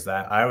don't even think it's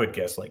that. I would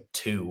guess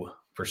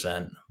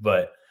 2%,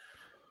 but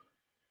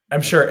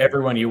I'm sure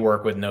everyone you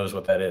work with knows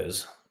what that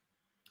is.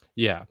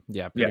 Yeah,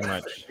 pretty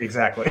much.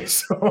 Exactly.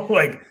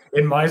 So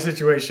in my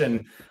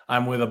situation,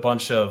 I'm with a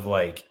bunch of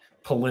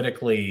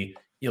politically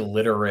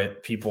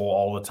illiterate people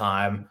all the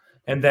time.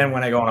 And then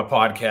when I go on a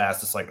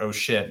podcast, it's oh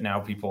shit, now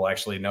people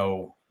actually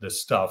know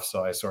this stuff.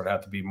 So I sort of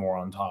have to be more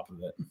on top of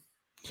it.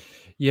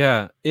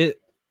 Yeah,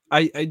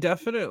 I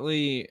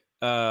definitely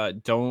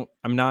I'm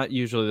not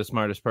usually the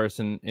smartest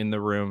person in the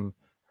room.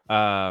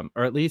 Or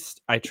at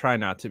least I try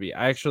not to be.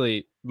 I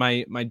actually,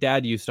 my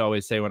dad used to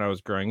always say when I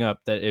was growing up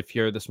that if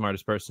you're the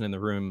smartest person in the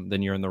room,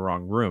 then you're in the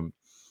wrong room.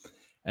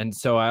 And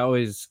so I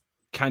always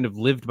kind of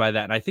lived by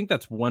that. And I think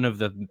that's one of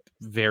the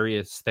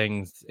various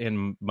things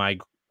in my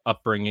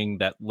upbringing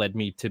that led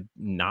me to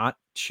not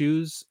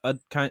choose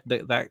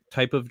that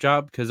type of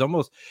job, because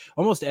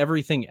almost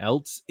everything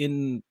else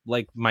in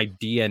my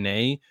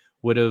DNA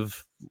would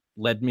have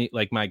led me,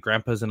 like my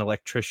grandpa's an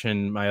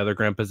electrician, my other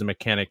grandpa's a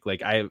mechanic.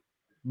 Like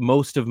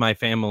most of my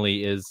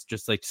family is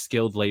just like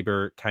skilled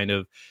labor, kind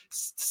of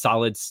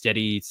solid,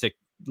 steady,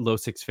 low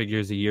six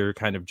figures a year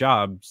kind of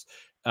jobs.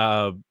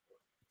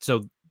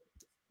 So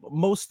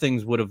most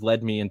things would have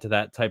led me into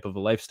that type of a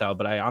lifestyle,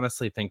 but I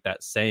honestly think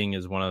that saying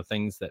is one of the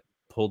things that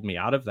pulled me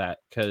out of that,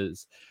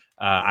 because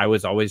I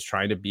was always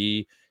trying to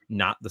be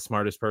not the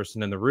smartest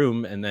person in the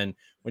room, and then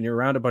when you're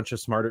around a bunch of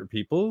smarter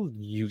people,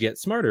 you get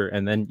smarter,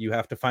 and then you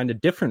have to find a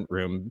different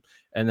room,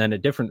 and then a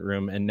different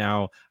room, and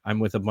now I'm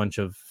with a bunch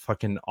of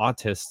fucking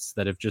autists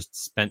that have just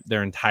spent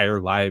their entire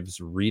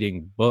lives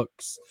reading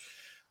books.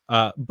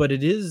 But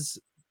it is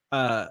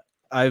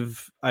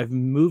I've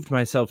moved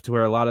myself to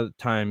where a lot of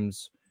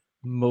times,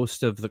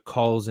 most of the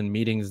calls and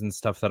meetings and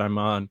stuff that I'm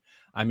on,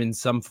 I'm in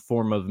some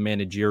form of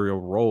managerial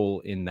role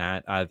in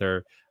that,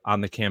 either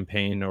on the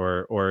campaign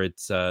or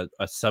it's a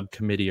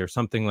subcommittee or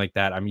something like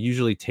that. I'm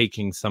usually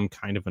taking some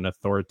kind of an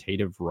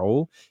authoritative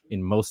role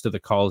in most of the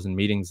calls and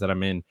meetings that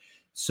I'm in.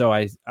 So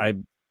I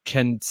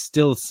can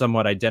still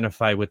somewhat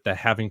identify with the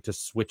having to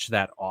switch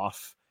that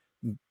off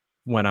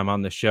when I'm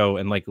on the show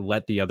and like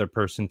let the other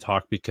person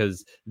talk,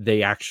 because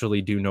they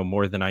actually do know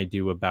more than I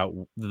do about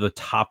the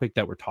topic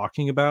that we're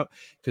talking about.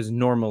 Because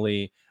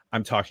normally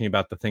I'm talking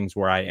about the things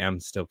where I am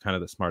still kind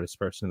of the smartest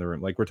person in the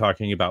room. Like we're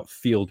talking about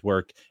field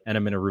work and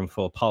I'm in a room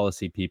full of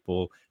policy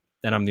people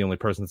and I'm the only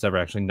person that's ever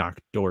actually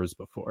knocked doors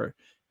before.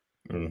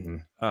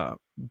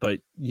 But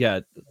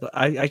yeah,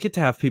 I get to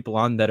have people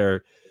on that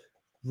are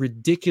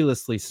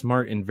ridiculously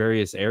smart in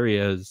various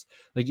areas.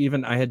 Like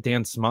even I had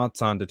Dan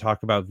Smots on to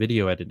talk about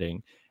video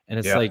editing, and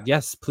it's like,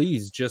 yes,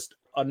 please just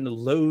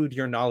unload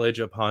your knowledge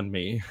upon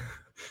me.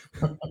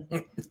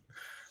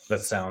 That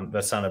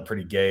sounded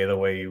pretty gay the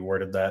way you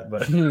worded that,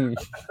 but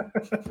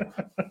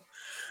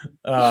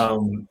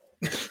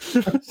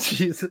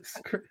Jesus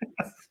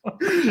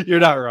Christ.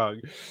 You're not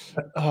wrong.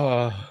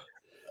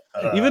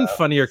 Even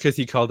funnier because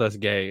he called us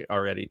gay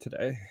already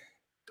today.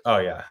 Oh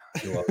yeah,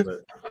 he loves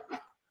it.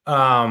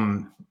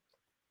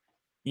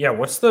 Yeah,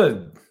 what's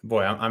the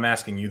boy? I'm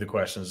asking you the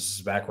questions. This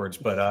is backwards,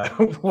 but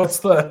what's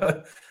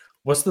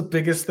the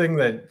biggest thing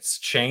that's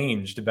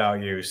changed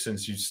about you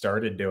since you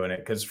started doing it?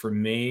 Because for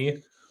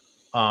me,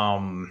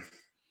 I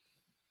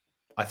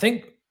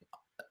think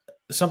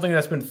something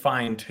that's been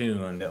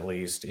fine-tuned, at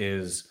least,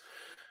 is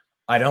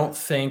I don't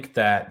think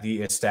that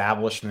the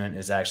establishment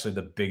is actually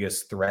the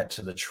biggest threat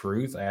to the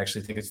truth. I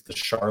actually think it's the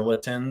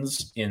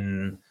charlatans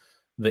in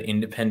the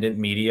independent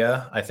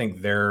media. I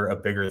think they're a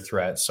bigger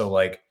threat. So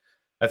like,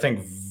 I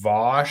think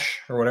Vaush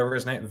or whatever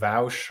his name,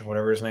 Vaush,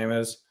 whatever his name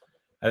is,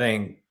 I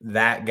think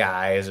that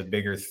guy is a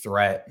bigger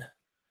threat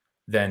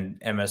than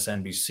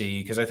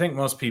MSNBC, because I think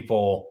most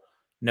people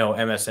know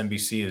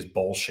MSNBC is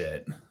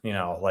bullshit. You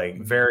know,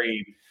 like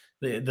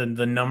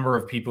the number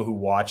of people who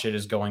watch it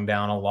is going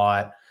down a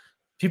lot.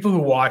 People who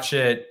watch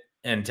it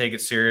and take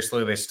it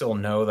seriously, they still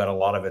know that a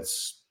lot of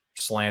it's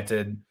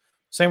slanted.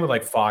 Same with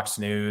like Fox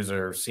News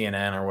or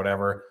CNN or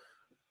whatever.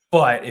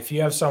 But if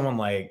you have someone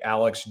like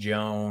Alex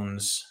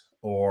Jones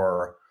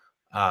or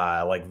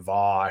like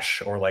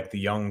Vaush or like the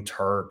Young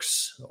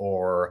Turks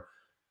or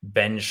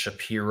Ben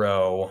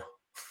Shapiro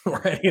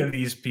or any of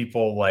these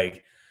people,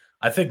 like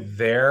I think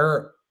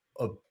they're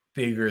a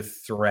bigger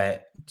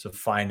threat to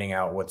finding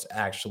out what's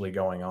actually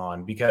going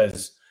on,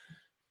 because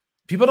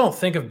people don't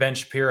think of Ben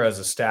Shapiro as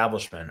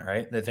establishment,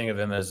 right? They think of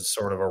him as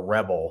sort of a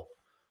rebel,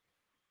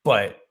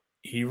 but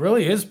he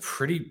really is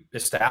pretty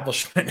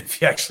establishment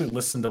if you actually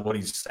listen to what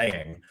he's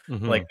saying.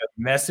 Mm-hmm. Like the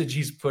message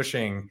he's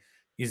pushing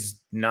is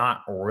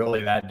not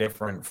really that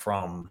different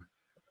from,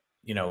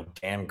 you know,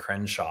 Dan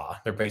Crenshaw.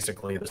 They're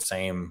basically the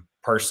same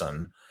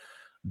person,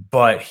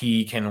 but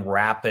he can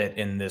wrap it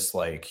in this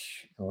like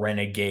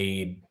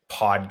renegade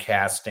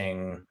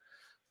podcasting,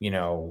 you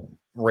know,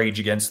 Rage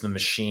Against the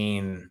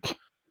Machine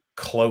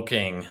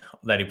cloaking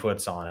that he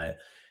puts on it.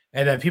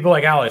 And then people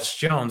like Alex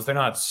Jones, they're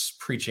not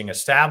preaching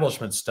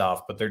establishment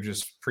stuff, but they're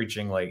just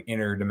preaching like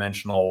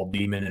interdimensional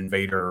demon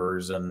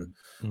invaders. And,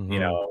 you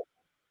know,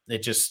 it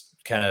just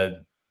kind of,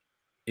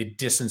 it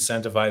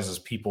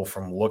disincentivizes people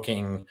from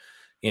looking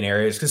in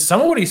areas, because some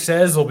of what he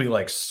says will be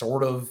like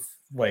sort of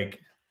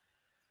like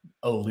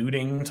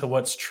alluding to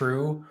what's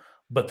true,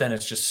 but then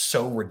it's just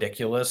so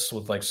ridiculous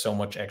with like so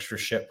much extra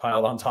shit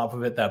piled on top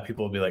of it that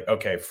people will be like,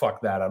 okay,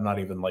 fuck that. I'm not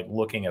even like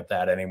looking at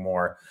that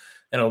anymore.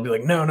 And it'll be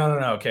like, no.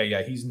 Okay.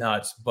 Yeah, he's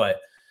nuts. But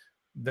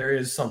there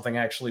is something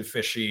actually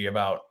fishy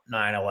about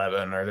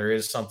 9/11, or there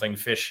is something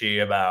fishy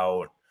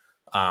about,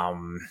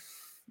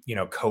 you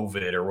know,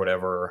 COVID or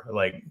whatever.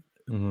 Like,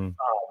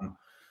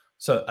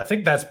 so I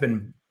think that's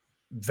been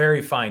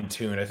very fine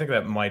tuned. I think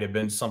that might've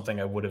been something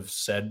I would have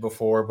said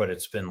before, but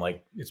it's been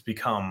like, it's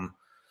become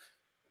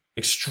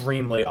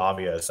extremely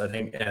obvious, I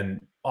think.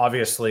 And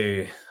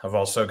obviously I've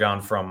also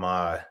gone from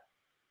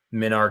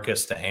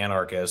minarchist to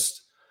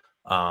anarchist,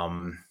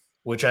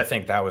 which I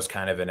think that was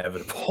kind of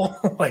inevitable.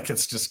 Like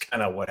it's just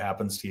kind of what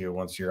happens to you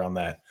once you're on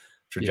that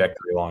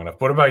trajectory long enough.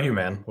 What about you,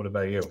 man? What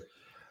about you?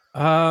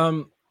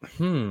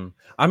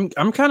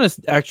 I'm kind of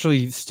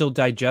actually still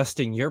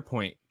digesting your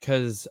point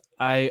because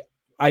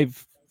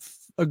I've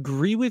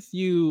agree with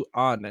you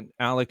on an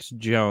Alex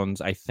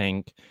Jones, I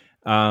think,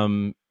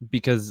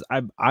 because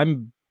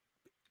I'm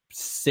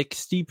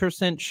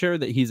 60% sure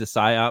that he's a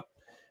psyop.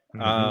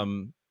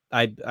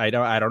 I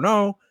don't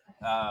know.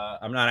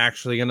 I'm not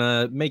actually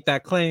gonna make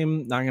that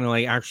claim, not gonna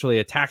like actually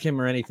attack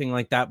him or anything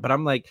like that, but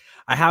I'm like,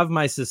 I have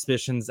my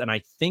suspicions and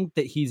I think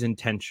that he's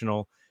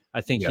intentional.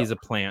 I think he's a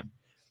plant.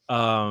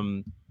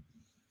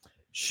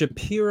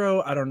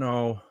 Shapiro, I don't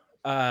know.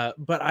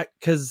 But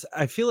because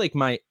I feel like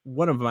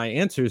one of my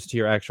answers to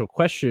your actual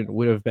question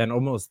would have been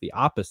almost the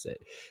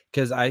opposite,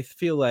 because I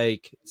feel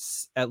like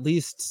at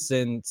least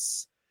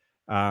since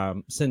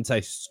I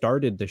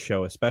started the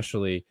show,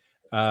 especially,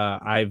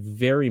 I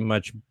very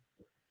much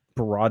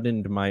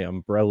broadened my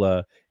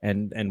umbrella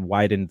and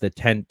widened the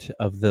tent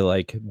of the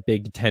like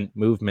big tent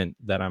movement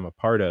that I'm a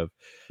part of.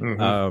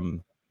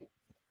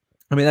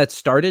 I mean, that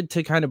started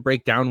to kind of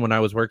break down when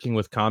I was working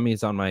with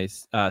commies on my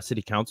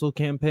city council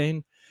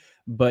campaign,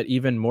 but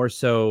even more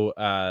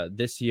so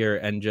this year.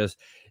 And just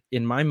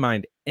in my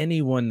mind,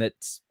 anyone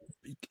that's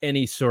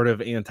any sort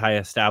of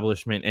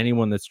anti-establishment,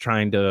 anyone that's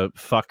trying to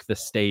fuck the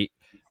state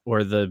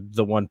or the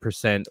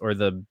 1% or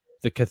the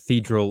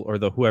cathedral or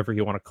the whoever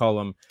you want to call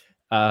them,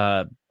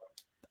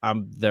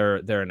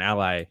 they're an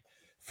ally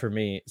for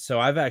me. So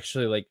I've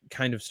actually like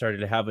kind of started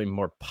to have a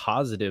more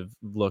positive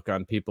look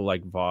on people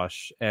like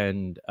Vosh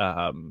and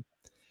but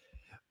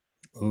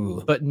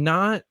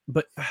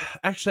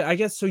actually I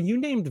guess so. You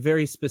named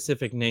very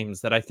specific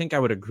names that I think I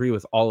would agree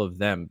with all of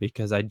them,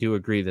 because I do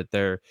agree that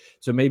they're,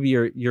 so maybe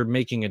you're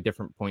making a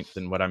different point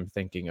than what I'm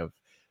thinking of,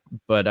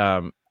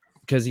 but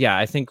because yeah,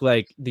 I think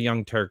like the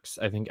Young Turks,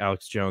 I think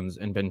Alex Jones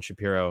and Ben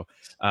Shapiro,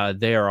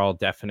 they are all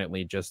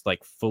definitely just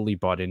like fully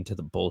bought into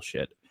the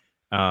bullshit.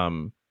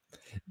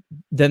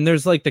 Then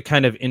there's like the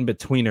kind of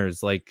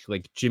in-betweeners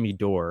like Jimmy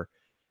Dore,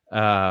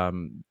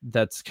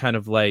 that's kind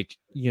of like,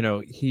 you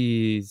know,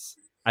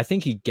 I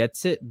think he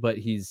gets it, but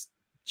he's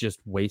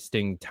just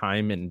wasting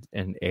time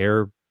and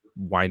air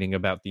whining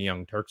about the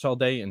Young Turks all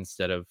day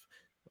instead of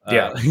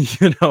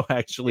you know,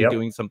 actually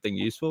doing something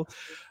useful.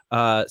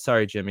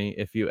 Sorry, Jimmy,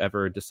 if you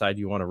ever decide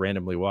you want to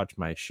randomly watch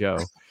my show.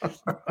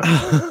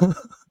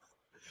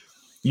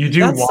 You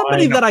do. That's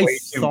somebody that I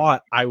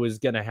thought I was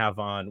gonna have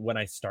on when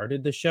I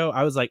started the show.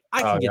 I was like,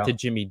 I can get to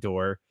Jimmy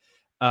Dore,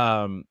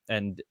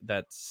 and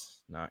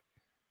that's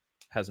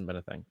hasn't been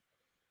a thing.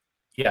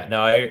 Yeah,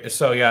 no.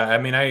 I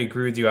mean, I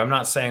agree with you. I'm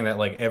not saying that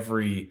like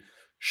every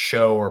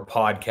show or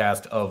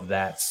podcast of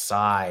that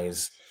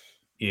size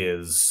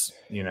is,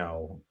 you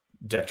know,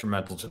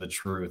 detrimental to the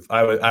truth.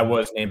 I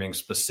was naming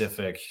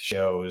specific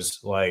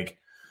shows like,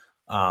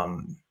 I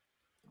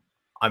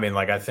mean,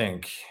 like I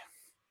think,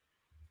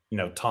 you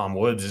know, Tom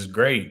Woods is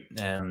great,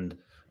 and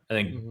I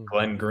think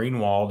Glenn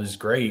Greenwald is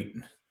great.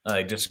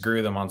 I disagree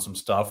with him on some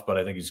stuff, but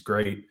I think he's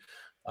great.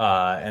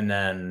 And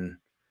then,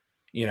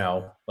 you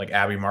know, like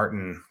Abby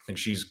Martin, I think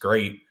she's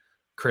great.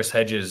 Chris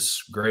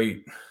Hedges,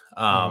 great.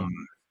 You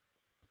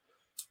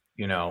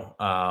know,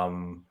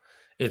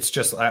 it's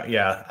just,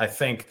 I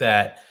think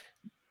that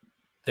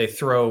they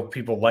throw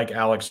people like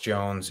Alex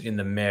Jones in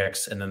the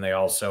mix, and then they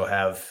also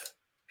have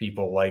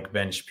people like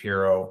Ben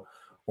Shapiro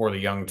or the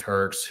Young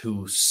Turks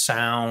who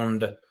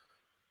sound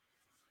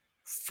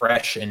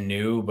fresh and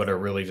new, but are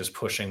really just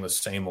pushing the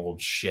same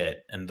old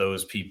shit. And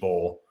those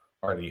people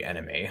are the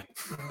enemy.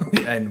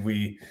 And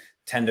we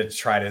tend to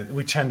try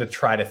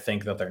to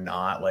think that they're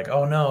not, like,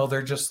 oh no,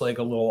 they're just like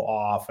a little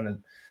off.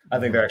 And I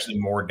think they're actually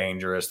more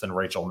dangerous than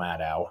Rachel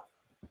Maddow.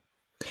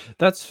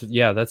 That's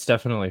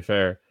definitely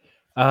fair.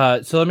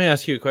 So let me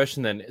ask you a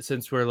question then,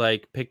 since we're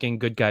like picking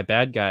good guy,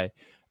 bad guy.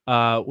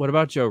 What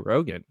about Joe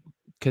Rogan?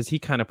 Because he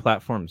kind of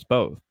platforms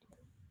both.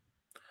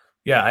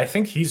 Yeah, I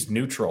think he's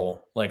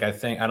neutral. Like, I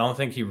don't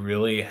think he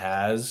really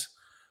has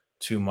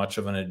too much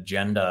of an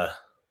agenda,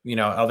 you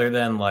know, other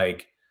than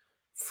like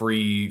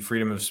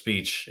freedom of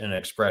speech and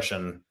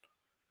expression.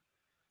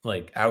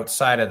 Like,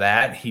 outside of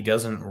that, he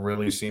doesn't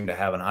really seem to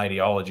have an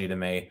ideology to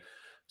me.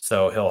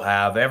 So he'll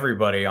have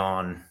everybody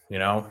on, you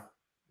know,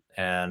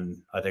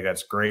 and I think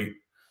that's great.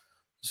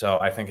 So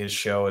I think his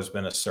show has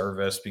been a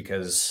service,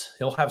 because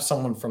he'll have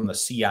someone from the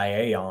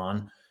CIA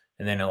on,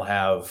 and then he'll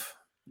have,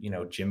 you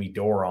know, Jimmy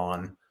Dore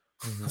on.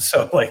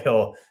 So like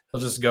he'll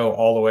just go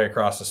all the way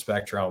across the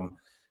spectrum,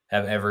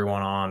 have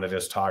everyone on to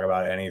just talk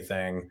about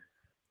anything.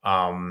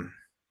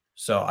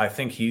 So I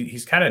think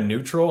he's kind of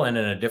neutral and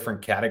in a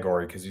different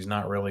category, because he's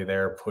not really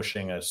there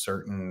pushing a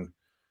certain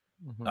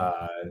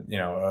you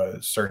know,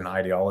 a certain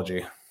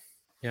ideology.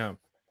 Yeah.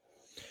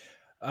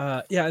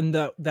 And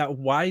that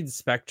wide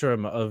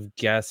spectrum of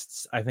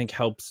guests, I think,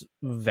 helps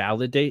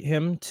validate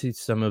him to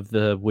some of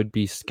the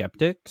would-be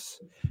skeptics.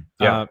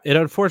 It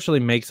unfortunately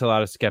makes a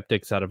lot of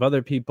skeptics out of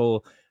other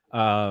people,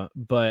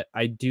 but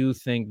I do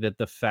think that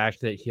the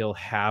fact that he'll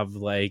have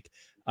like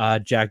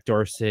Jack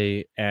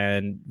Dorsey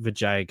and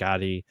Vijay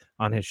Gandhi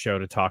on his show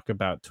to talk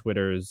about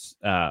Twitter's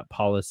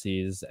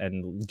policies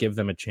and give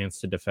them a chance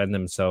to defend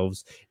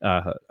themselves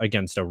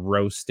against a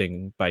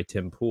roasting by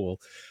Tim Pool.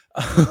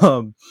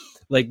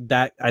 Like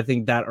that, I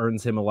think that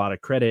earns him a lot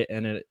of credit,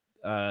 and it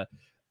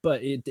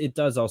but it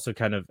does also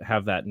kind of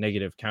have that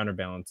negative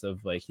counterbalance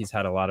of like he's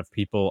had a lot of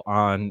people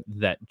on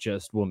that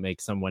just will make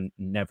someone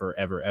never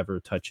ever ever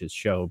touch his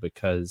show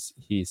because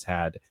he's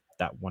had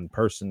that one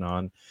person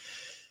on.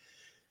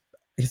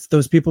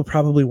 Those people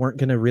probably weren't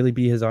going to really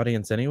be his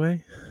audience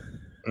anyway.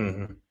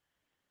 Mm-hmm.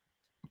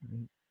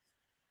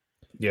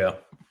 Yeah.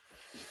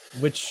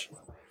 Which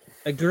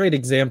a great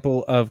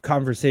example of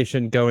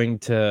conversation going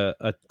to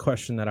a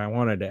question that I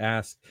wanted to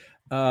ask.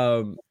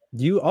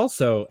 You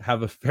also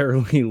have a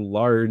fairly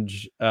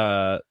large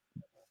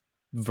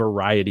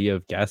variety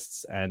of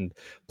guests, and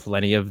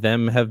plenty of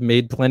them have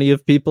made plenty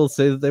of people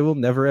say that they will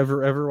never,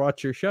 ever, ever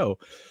watch your show.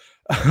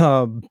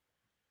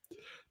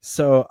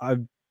 So are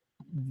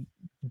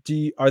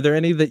there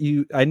any that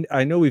you?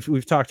 I know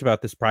we've talked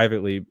about this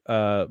privately,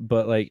 but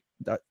like,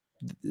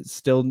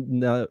 still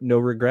no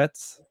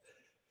regrets.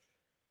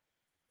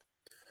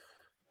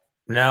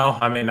 No,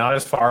 I mean, not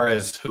as far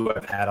as who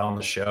I've had on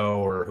the show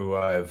or who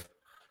I've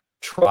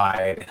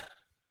tried.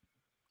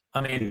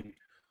 I mean,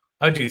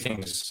 I do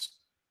things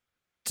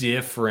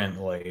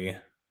differently,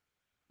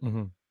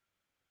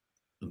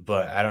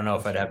 but I don't know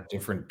if I'd have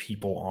different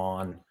people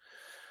on.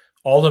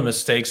 All the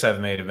mistakes I've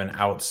made have been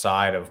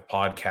outside of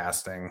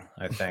podcasting,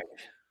 I think.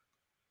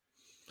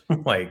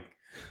 Like,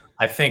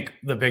 I think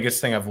the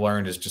biggest thing I've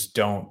learned is just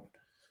don't,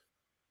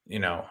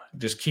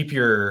 just keep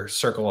your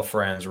circle of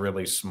friends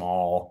really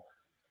small.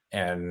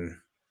 And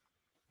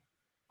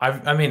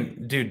I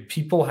mean, dude,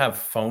 people have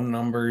phone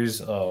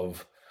numbers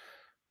of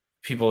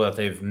people that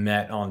they've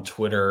met on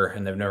Twitter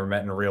and they've never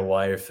met in real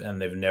life,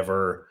 and they've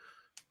never,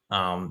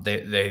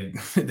 they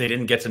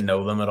didn't get to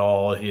know them at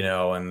all,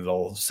 and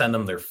they'll send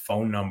them their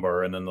phone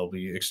number, and then they'll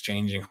be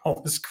exchanging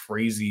all this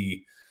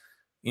crazy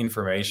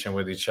information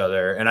with each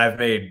other. And I've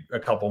made a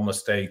couple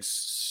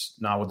mistakes,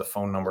 not with the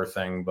phone number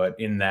thing, but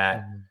in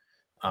that,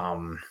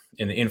 in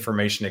the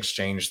information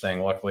exchange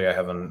thing. Luckily, I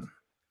haven't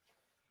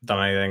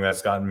done anything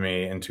that's gotten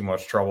me in too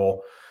much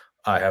trouble.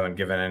 I haven't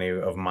given any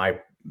of my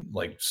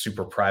like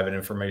super private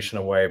information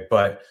away,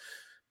 but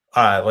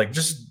like,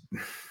 just,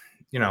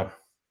 you're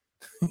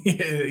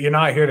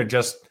not here to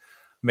just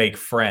make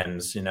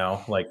friends,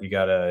 like you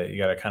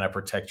gotta kind of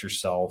protect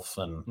yourself,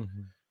 and you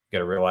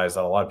gotta realize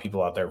that a lot of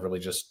people out there really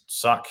just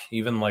suck.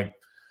 Even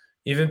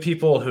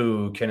people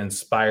who can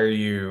inspire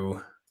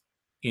you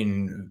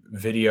in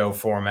video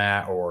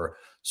format or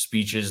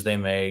speeches they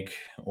make,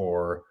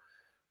 or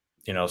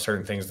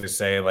certain things they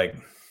say, like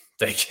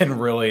they can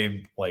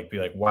really like be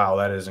like, wow,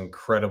 that is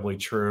incredibly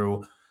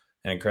true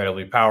and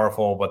incredibly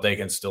powerful, but they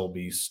can still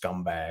be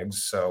scumbags.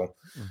 So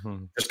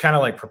just kind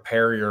of like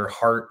prepare your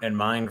heart and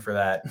mind for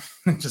that.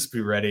 Just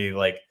be ready.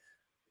 Like,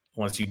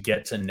 once you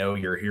get to know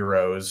your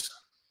heroes,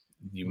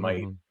 you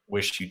might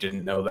wish you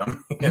didn't know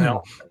them,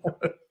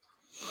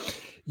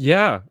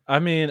 Yeah, I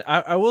mean,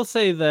 I will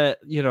say that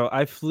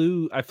I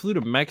flew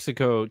to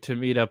Mexico to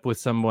meet up with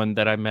someone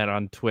that I met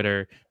on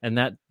Twitter, and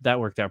that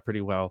worked out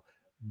pretty well.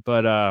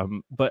 But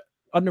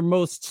under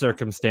most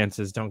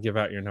circumstances, don't give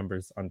out your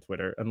numbers on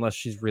Twitter unless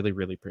she's really,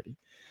 really pretty.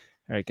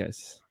 All right,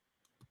 guys.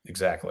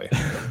 Exactly.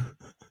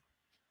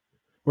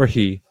 Or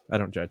he. I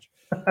don't judge.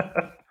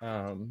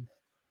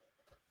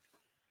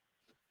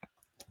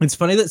 It's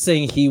funny that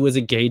saying he was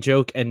a gay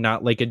joke and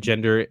not like a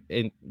gender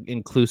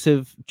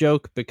inclusive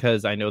joke,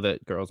 because I know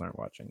that girls aren't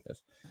watching this.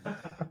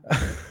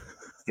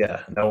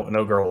 Yeah,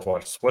 no girls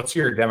watch. What's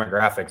your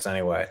demographics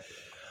anyway?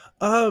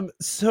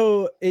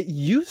 So it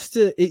used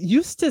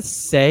to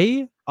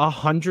say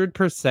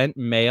 100%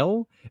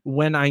 male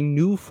when I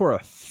knew for a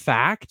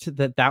fact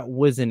that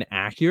was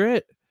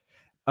inaccurate.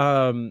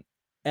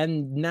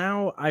 And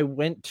now I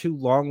went too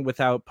long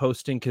without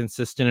posting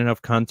consistent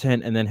enough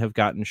content, and then have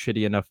gotten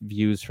shitty enough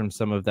views from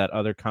some of that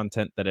other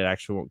content that it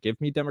actually won't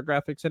give me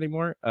demographics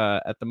anymore.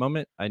 At the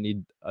moment, I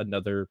need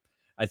another.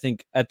 I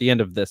think at the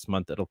end of this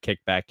month it'll kick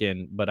back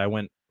in, but I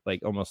went like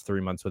almost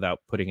 3 months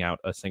without putting out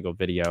a single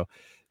video,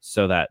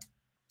 so that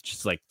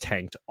just like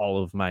tanked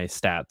all of my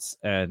stats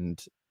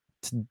and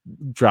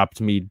dropped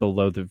me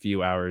below the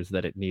view hours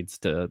that it needs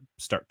to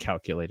start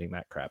calculating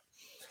that crap.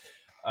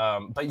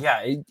 But yeah,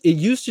 it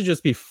used to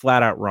just be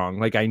flat out wrong.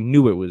 Like I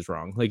knew it was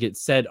wrong. Like it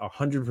said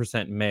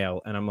 100%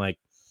 male, and I'm like,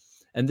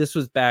 and this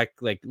was back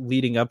like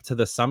leading up to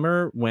the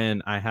summer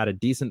when I had a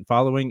decent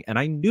following, and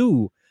I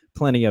knew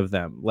plenty of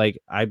them. Like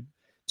I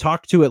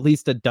talked to at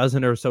least a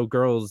dozen or so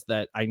girls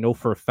that I know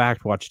for a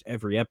fact watched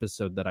every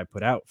episode that I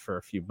put out for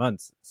a few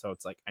months. So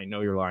it's like, I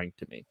know you're lying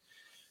to me.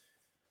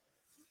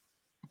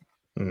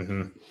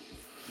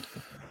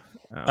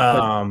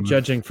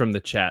 Judging from the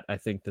chat, I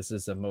think this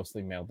is a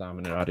mostly male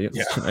dominant audience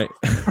tonight.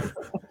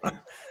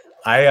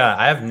 I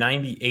have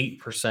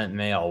 98%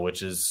 male,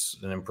 which is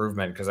an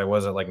improvement because I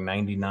was at like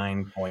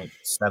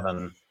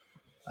 99.7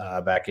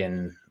 back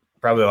in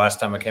probably the last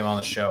time I came on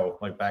the show.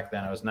 Like back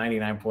then, I was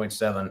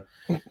 99.7.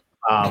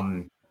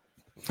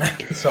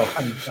 So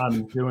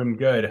I'm doing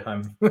good.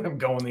 I'm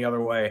going the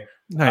other way.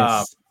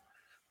 Nice.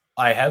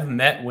 I have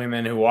met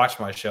women who watch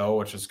my show,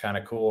 which is kind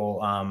of cool.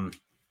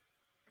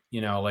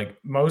 Like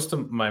most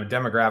of my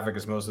demographic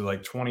is mostly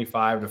like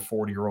 25 to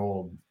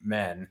 40-year-old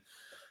men.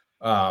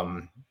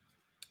 But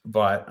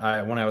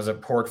when I was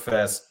at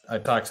Porkfest, I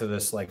talked to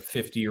this like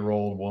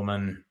 50-year-old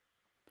woman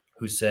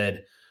who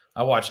said,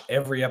 I watch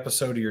every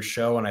episode of your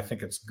show and I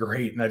think it's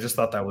great. And I just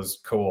thought that was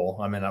cool.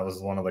 I mean, that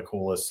was one of the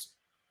coolest,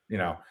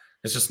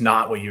 it's just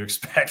not what you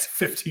expect.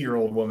 A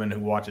 50-year-old woman who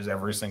watches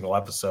every single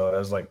episode. I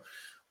was like,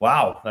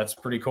 wow, that's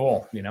pretty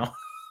cool.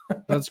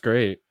 That's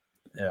great.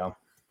 Yeah.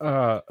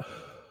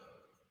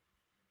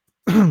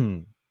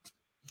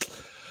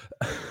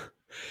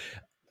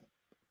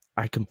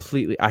 I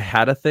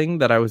had a thing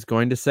that I was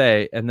going to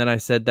say, and then I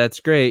said that's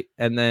great,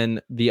 and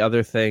then the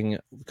other thing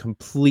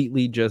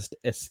completely just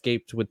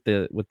escaped with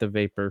the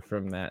vapor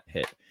from that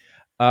hit.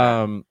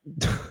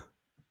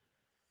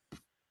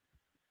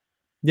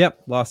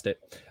 Yep, lost it.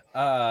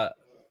 I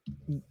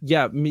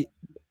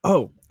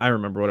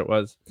remember what it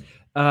was.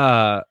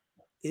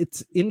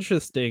 It's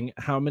interesting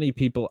how many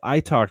people I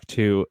talk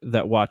to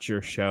that watch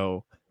your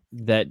show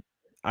that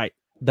I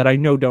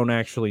know don't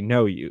actually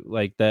know you,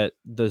 like that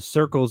the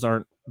circles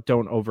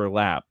don't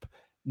overlap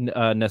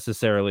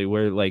necessarily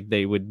where like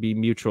they would be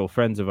mutual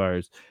friends of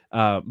ours,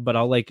 but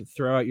I'll like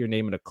throw out your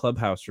name in a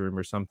clubhouse room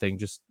or something,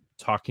 just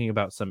talking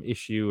about some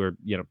issue or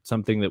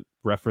something that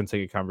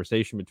referencing a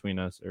conversation between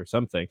us or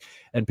something,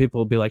 and people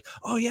will be like,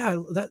 oh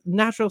yeah, that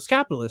Naturalist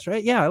Capitalist,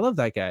 right? Yeah, I love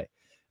that guy.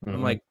 Mm-hmm.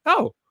 I'm like,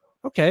 oh,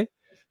 okay,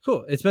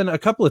 cool. It's been a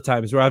couple of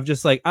times where I've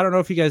just like, I don't know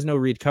if you guys know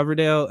Reed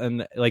Coverdale,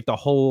 and like the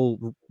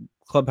whole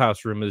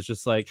clubhouse room is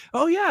just like,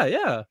 oh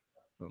yeah.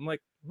 I'm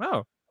like,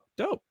 wow,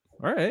 dope.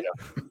 All right. Yeah.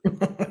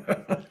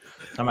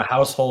 I'm a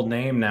household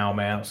name now,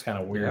 man. It's kind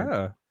of weird.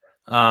 Yeah.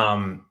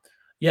 How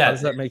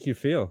does that make you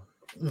feel?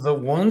 The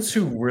ones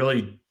who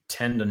really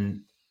tend to,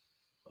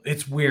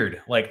 it's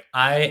weird. Like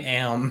I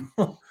am,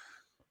 I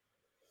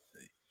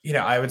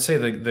would say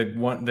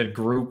the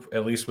group,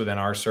 at least within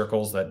our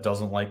circles, that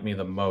doesn't like me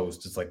the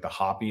most is like the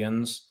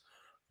Hoppians,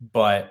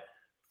 but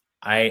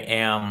I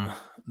am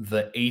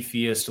the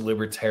atheist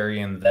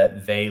libertarian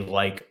that they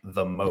like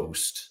the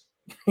most.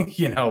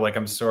 Like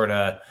I'm sort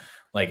of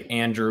like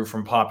Andrew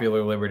from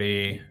Popular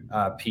Liberty,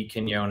 Pete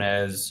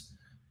Quinones,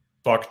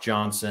 Buck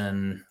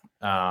Johnson,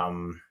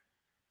 Though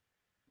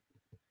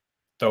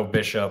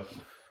Bishop,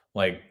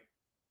 like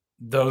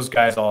those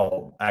guys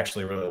all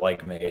actually really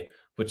like me,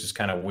 which is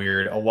kind of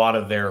weird. A lot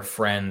of their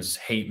friends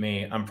hate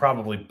me. I'm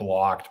probably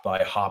blocked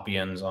by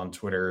Hoppians on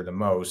Twitter the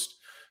most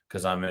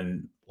because I'm a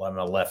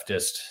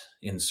leftist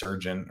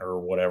insurgent or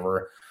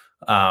whatever.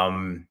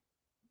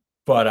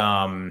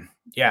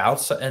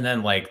 Outside, and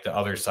then like the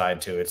other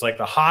side too. It's like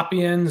the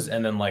Hoppians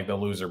and then like the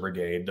Loser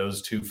Brigade.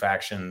 Those two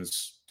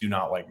factions do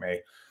not like me,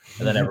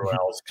 and then everyone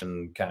else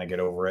can kind of get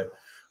over it.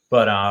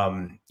 But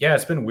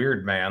it's been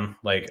weird, man.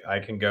 Like I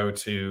can go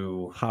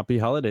to Happy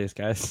holidays,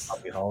 guys.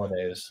 Happy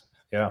holidays.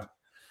 Yeah.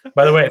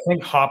 By the way, I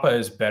think Hoppa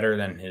is better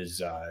than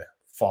his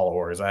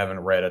followers. I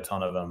haven't read a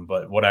ton of them,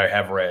 but what I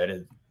have read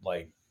is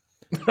like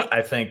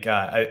I think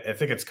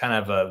it's kind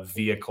of a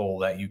vehicle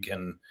that you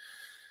can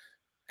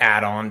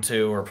add on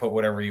to or put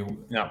whatever you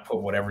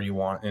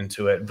want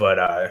into it. But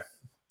I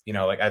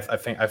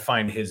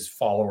find his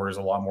followers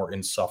a lot more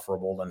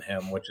insufferable than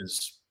him, which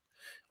is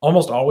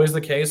almost always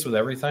the case with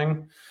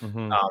everything.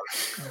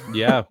 Mm-hmm.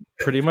 Yeah,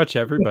 pretty much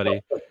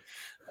everybody.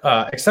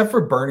 Except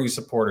for Bernie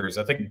supporters.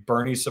 I think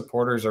Bernie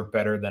supporters are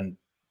better than,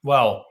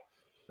 well,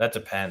 that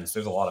depends.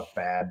 There's a lot of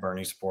bad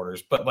Bernie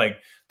supporters, but like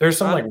there's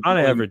some on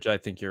average, I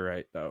think you're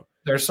right though.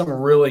 There's some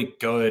really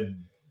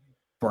good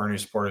Bernie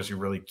supporters who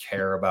really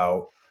care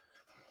about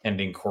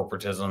ending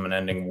corporatism and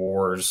ending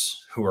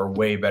wars who are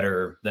way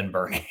better than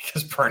Bernie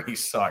because Bernie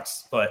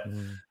sucks. But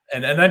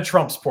and then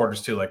Trump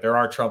supporters too. Like there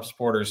are Trump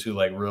supporters who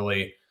like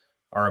really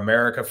are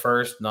America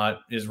first,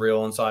 not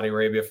Israel and Saudi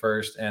Arabia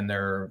first, and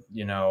they're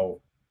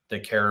they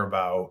care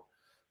about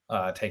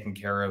taking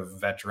care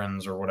of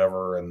veterans or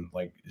whatever, and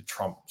like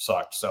Trump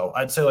sucked. So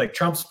I'd say like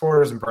Trump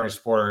supporters and Bernie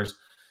supporters,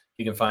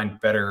 you can find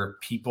better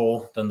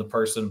people than the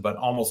person, but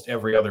almost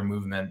every other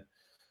movement,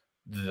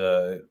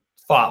 the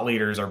thought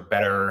leaders are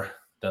better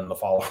than the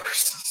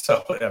followers.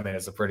 So I mean,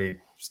 it's a pretty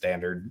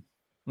standard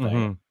thing.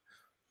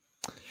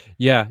 Mm-hmm.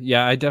 Yeah,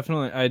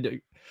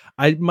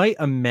 I might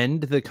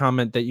amend the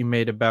comment that you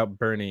made about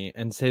Bernie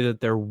and say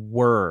that there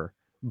were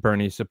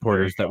Bernie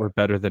supporters that were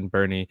better than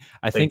Bernie.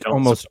 I think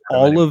almost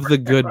all of the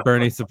good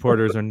Bernie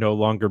supporters are no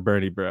longer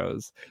Bernie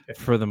bros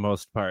for the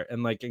most part,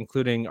 and like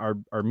including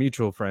our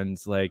mutual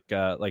friends like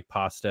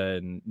Pasta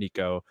and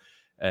Nico,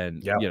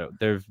 and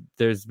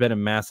there's been a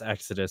mass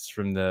exodus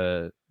from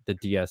the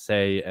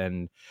DSA,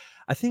 and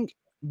I think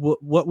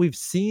what we've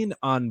seen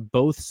on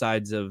both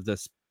sides of the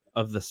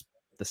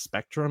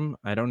spectrum,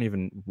 I don't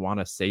even want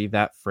to say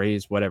that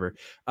phrase, whatever.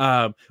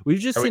 We've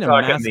just seen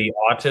the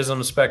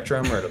autism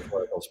spectrum or the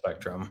political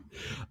spectrum?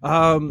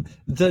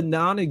 The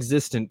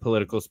non-existent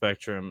political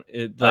spectrum.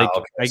 So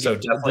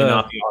definitely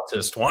not the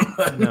autist one.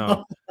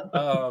 No.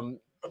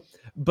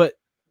 But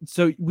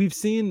so we've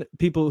seen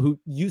people who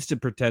used to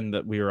pretend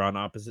that we were on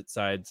opposite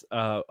sides.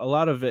 A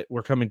lot of it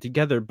we're coming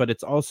together, but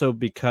it's also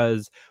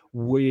because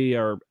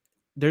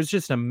there's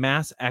just a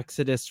mass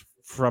exodus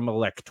from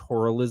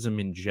electoralism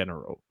in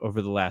general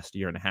over the last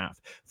year and a half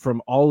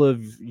from all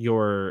of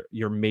your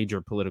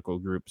major political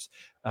groups.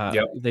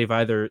 They've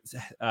either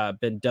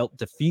been dealt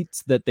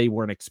defeats that they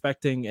weren't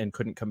expecting and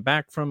couldn't come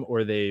back from,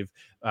 or they've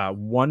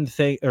won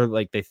thing, or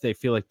like they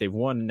feel like they've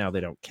won and now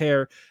they don't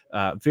care.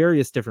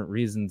 Various different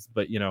reasons,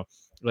 but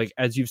like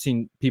as you've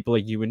seen people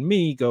like you and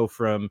me go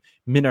from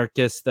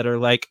minarchists that are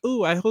like,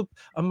 "Ooh, I hope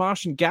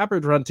Amash and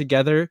Gabbard run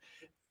together,"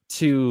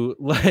 to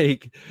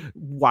like,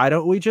 "Why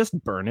don't we just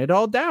burn it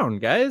all down,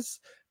 guys?"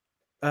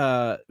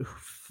 Like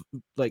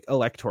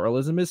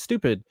electoralism is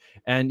stupid,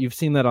 and you've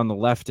seen that on the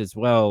left as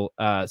well.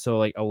 So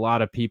like a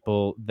lot of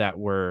people that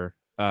were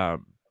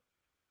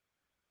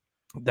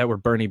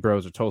Bernie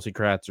Bros or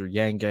Tulsi-crats or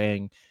Yang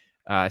Gang.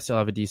 I still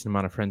have a decent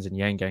amount of friends in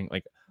Yang Gang.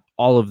 Like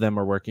all of them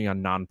are working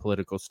on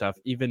non-political stuff.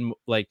 Even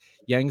like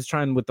Yang's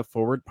trying with the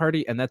Forward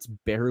Party, and that's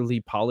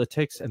barely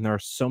politics. And there are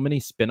so many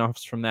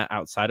spin-offs from that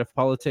outside of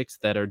politics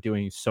that are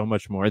doing so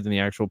much more than the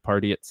actual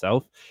party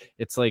itself.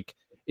 It's like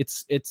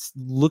it's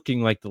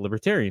looking like the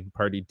Libertarian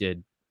Party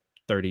did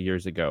 30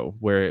 years ago,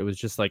 where it was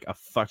just like a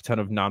fuck ton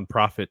of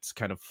nonprofits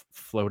kind of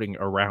floating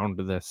around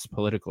this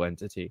political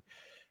entity.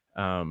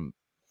 But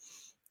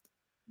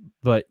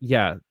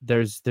yeah,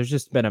 there's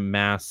just been a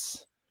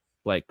mass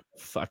like,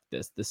 fuck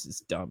this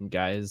is dumb,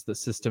 guys, the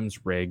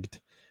system's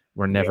rigged,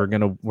 we're never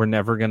gonna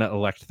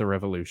elect the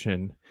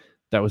revolution.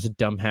 That was a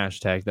dumb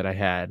hashtag that I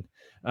had.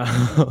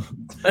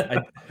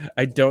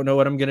 I don't know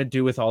what I'm gonna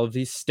do with all of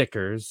these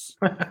stickers.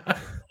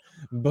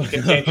 But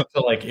to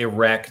like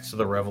erect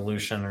the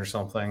revolution or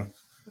something,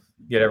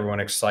 get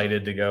everyone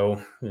excited to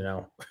go,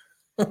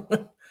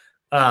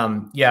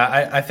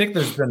 I think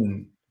there's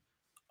been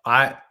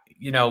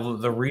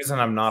the reason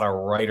I'm not a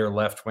right or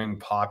left wing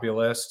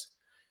populist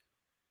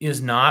is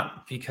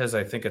not because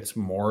I think it's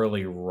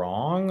morally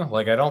wrong.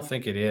 Like, I don't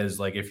think it is.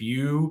 Like, if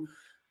you're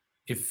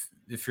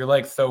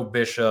like Tho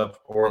Bishop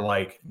or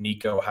like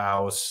Nico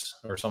House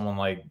or someone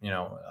like,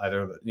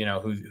 either,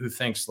 who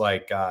thinks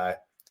like, or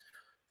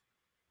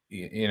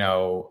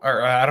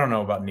I don't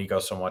know about Nico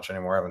so much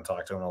anymore. I haven't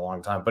talked to him in a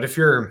long time, but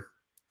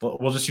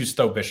we'll just use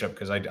Tho Bishop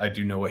because I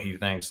do know what he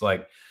thinks.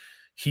 Like,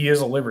 he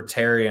is a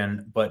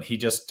libertarian, but he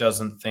just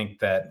doesn't think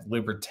that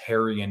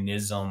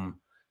libertarianism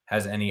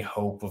has any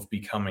hope of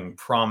becoming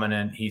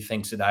prominent. He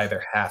thinks it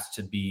either has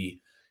to be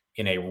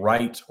in a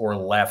right or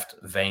left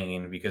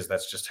vein because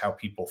that's just how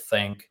people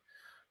think.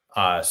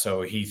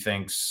 So he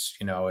thinks,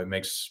 it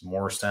makes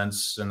more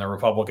sense in the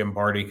Republican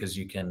Party because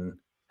you can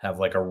have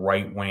like a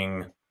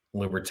right-wing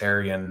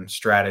libertarian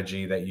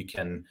strategy that you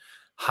can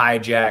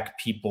hijack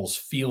people's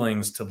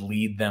feelings to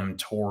lead them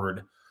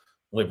toward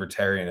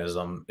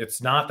libertarianism.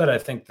 It's not that I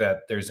think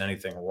that there's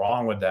anything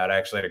wrong with that. I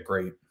actually had a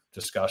great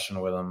discussion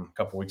with him a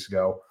couple weeks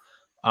ago.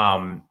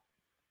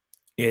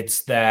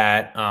 It's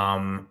that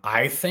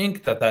I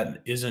think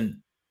that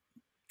isn't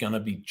gonna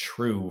be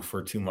true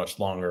for too much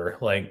longer.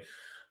 Like,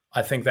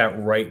 I think that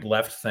right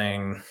left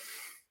thing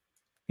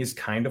is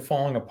kind of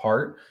falling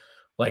apart.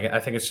 Like, I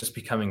think it's just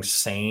becoming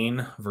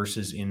sane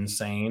versus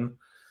insane.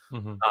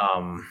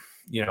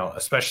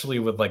 Especially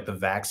with like the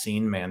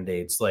vaccine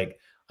mandates. Like,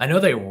 I know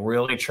they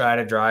really try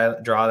to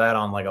draw that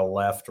on like a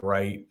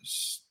left-right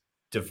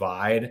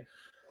divide.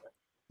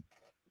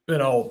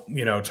 And I'll,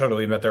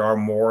 totally admit there are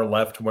more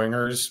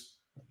left-wingers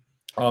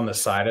on the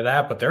side of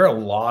that, but there are a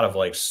lot of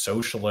like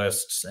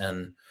socialists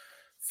and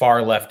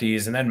far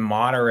lefties and then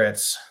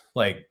moderates.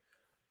 Like,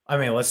 I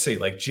mean, let's see,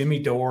 like Jimmy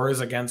Dore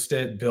is against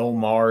it. Bill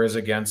Maher is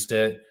against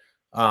it.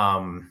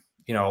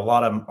 A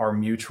lot of our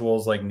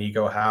mutuals like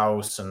Nico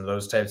House and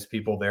those types of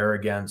people, they're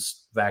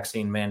against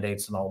vaccine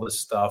mandates and all this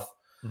stuff.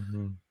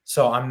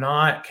 So I'm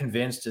not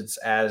convinced it's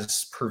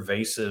as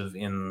pervasive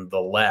in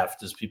the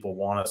left as people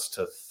want us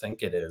to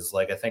think it is.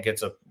 Like, I think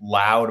it's a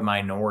loud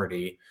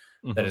minority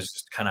that has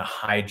just kind of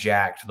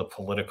hijacked the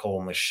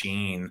political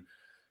machine.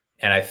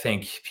 And I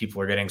think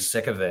people are getting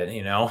sick of it,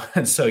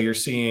 And so you're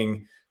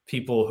seeing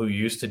people who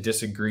used to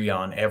disagree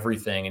on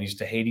everything and used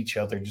to hate each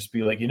other just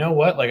be like, you know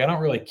what? Like, I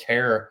don't really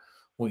care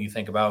what you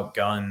think about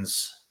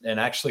guns. And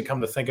actually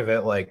come to think of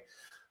it, like,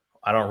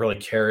 I don't really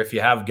care if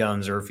you have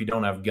guns or if you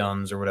don't have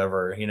guns or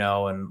whatever,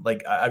 and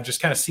like, I've just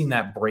kind of seen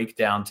that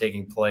breakdown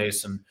taking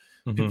place and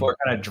people are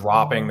kind of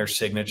dropping their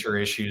signature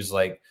issues.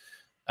 Like,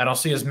 I don't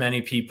see as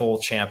many people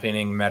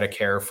championing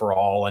Medicare for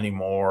all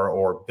anymore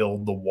or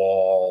build the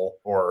wall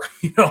or,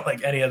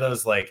 like any of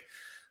those like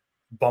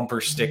bumper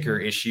sticker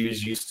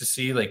issues you used to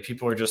see. Like,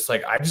 people are just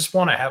like, I just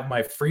want to have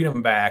my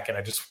freedom back. And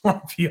I just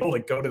want to be able to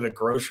go to the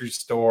grocery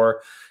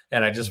store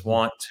and I just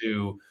want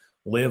to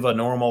live a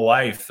normal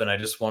life and I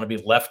just want to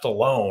be left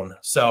alone.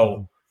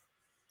 So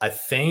I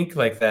think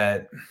like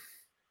that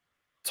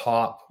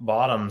top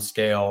bottom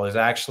scale is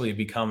actually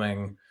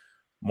becoming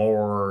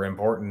more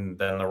important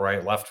than the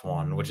right left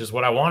one, which is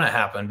what I want to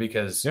happen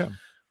because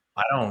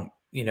I don't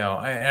and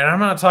I'm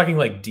not talking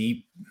like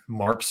deep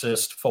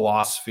Marxist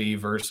philosophy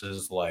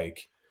versus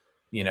like,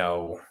 you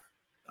know,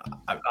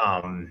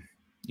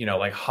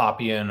 like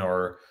Hoppian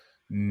or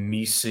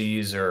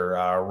Mises or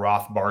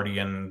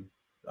Rothbardian,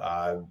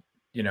 uh,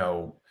 you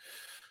know,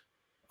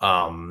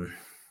 um,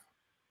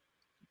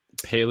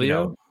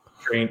 Paleo.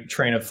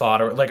 train of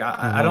thought, or like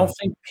I Mhm. don't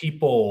think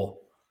people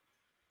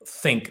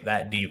think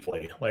that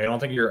deeply. Like I don't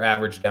think your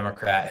average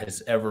Democrat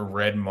has ever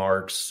read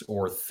Marx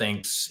or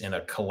thinks in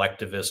a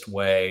collectivist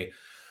way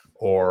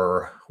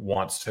or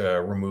wants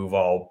to remove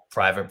all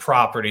private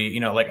property.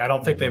 Like I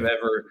don't think they've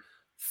ever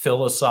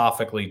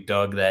philosophically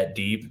dug that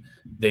deep.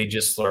 They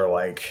just are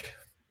like,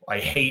 I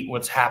hate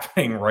what's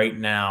happening right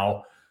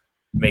now.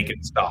 Make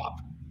it stop.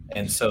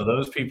 And so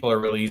those people are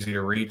really easy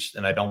to reach.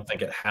 And I don't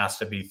think it has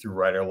to be through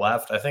right or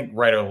left. I think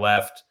right or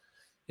left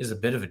is a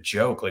bit of a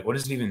joke. Like, what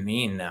does it even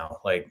mean now?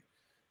 Like,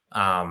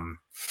 um,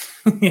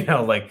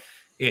 like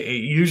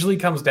it usually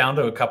comes down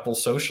to a couple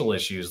social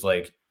issues.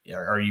 Like,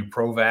 are you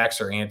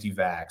pro-vax or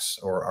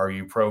anti-vax, or are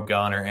you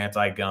pro-gun or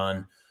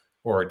anti-gun,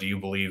 or do you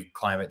believe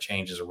climate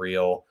change is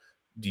real?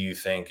 Do you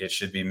think it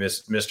should be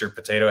Mr.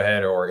 Potato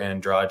Head or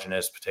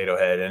androgynous potato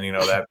head?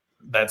 And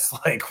that's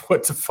like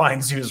what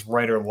defines you as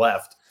right or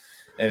left.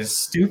 And it's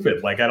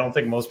stupid. Like I don't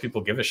think most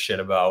people give a shit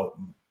about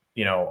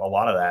a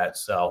lot of that.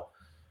 So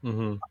I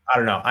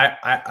don't know.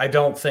 I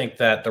don't think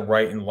that the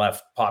right and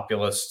left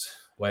populist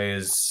way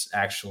is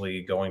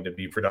actually going to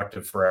be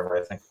productive forever.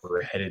 I think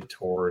we're headed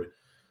toward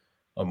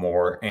a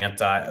more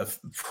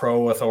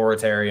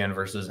pro-authoritarian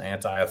versus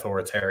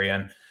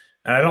anti-authoritarian.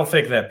 And I don't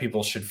think that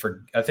people should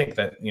I think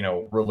that,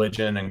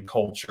 religion and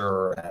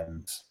culture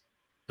and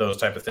those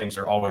type of things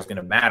are always going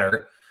to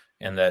matter,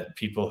 and that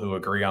people who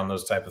agree on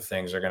those type of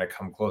things are going to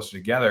come closer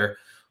together.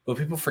 But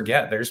people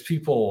forget there's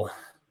people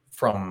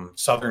from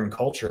Southern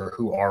culture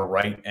who are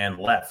right and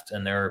left,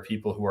 and there are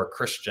people who are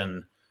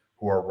Christian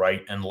who are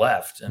right and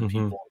left, and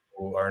people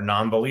who are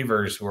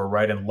non-believers who are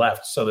right and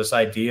left. So this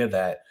idea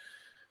that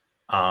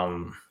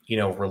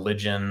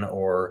religion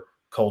or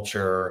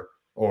culture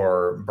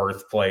or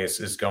birthplace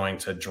is going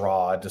to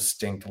draw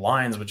distinct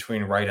lines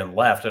between right and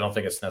left, I don't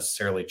think it's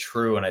necessarily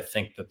true. And I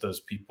think that those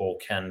people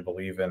can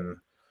believe in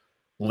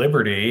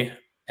liberty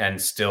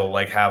and still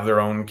like have their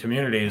own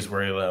communities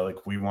where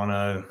like we want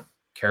to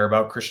care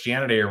about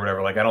Christianity or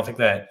whatever. Like I don't think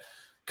that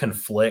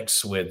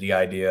conflicts with the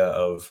idea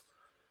of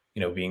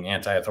being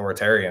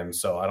anti-authoritarian.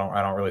 So I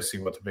don't really see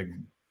what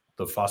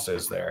the fuss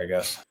is there, I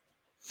guess.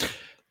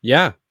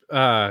 Yeah.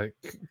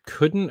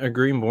 Couldn't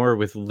agree more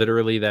with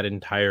literally that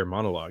entire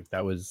monologue.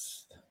 That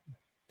was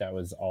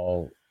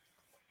all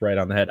right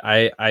on the head.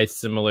 I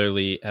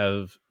similarly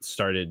have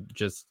started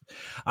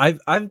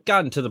I've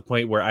gotten to the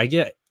point where I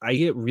get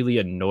really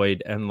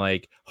annoyed and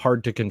like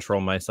hard to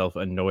control myself,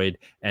 annoyed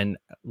and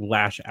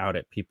lash out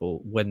at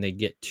people when they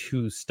get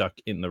too stuck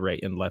in the right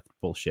and left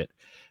bullshit.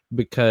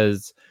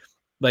 Because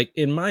like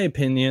in my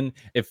opinion,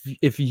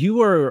 if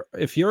you're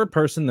a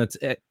person that's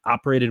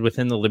operated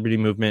within the liberty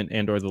movement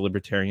and or the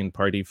Libertarian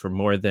Party for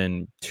more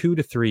than 2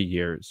 to 3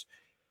 years,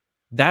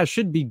 that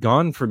should be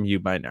gone from you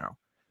by now.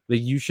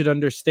 Like you should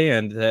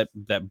understand that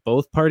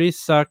both parties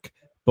suck,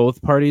 both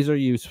parties are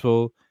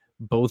useful,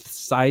 both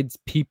sides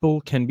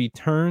people can be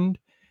turned,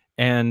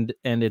 and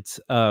it's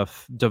a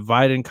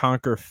divide and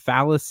conquer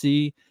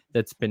fallacy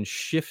that's been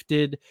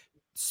shifted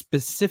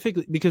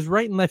specifically because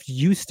right and left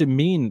used to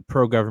mean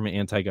pro-government,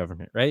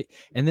 anti-government, right?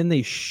 And then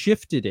they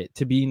shifted it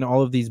to being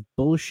all of these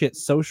bullshit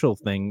social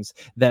things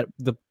that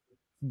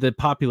the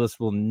populace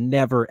will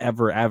never,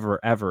 ever, ever,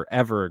 ever,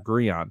 ever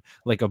agree on,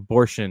 like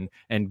abortion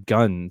and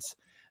guns.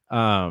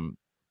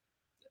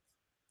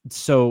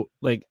 So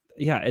like,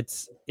 yeah,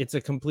 it's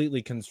a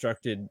completely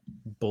constructed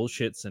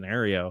bullshit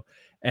scenario.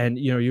 And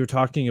you're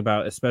talking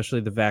about especially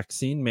the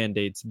vaccine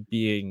mandates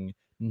being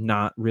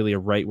not really a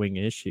right-wing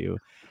issue.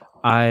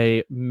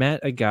 I met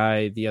a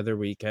guy the other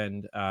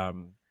weekend.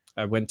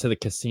 I went to the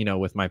casino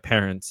with my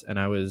parents and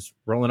I was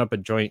rolling up a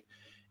joint,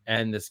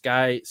 and this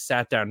guy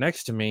sat down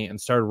next to me and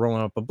started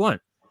rolling up a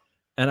blunt.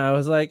 And I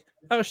was like,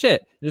 oh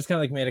shit. I just kind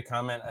of like made a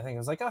comment. I think I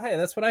was like, oh, hey,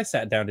 that's what I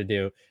sat down to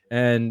do.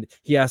 And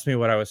he asked me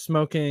what I was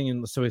smoking.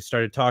 And so we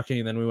started talking,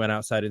 and then we went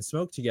outside and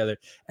smoked together.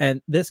 And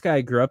this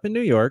guy grew up in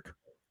New York,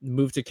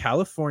 moved to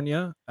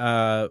California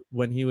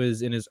when he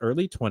was in his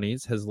early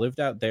 20s, has lived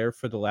out there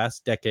for the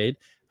last decade,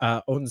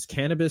 owns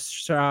cannabis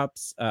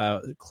shops,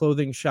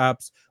 clothing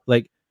shops,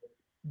 like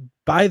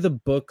by the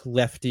book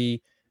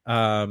lefty,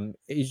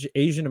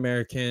 Asian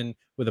American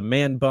with a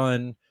man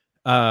bun,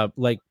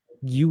 like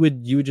you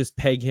would just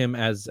peg him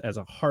as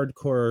a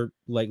hardcore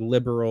like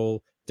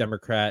liberal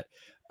Democrat.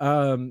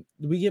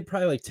 we get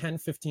probably like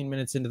 10-15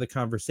 minutes into the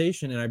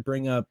conversation, and I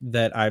bring up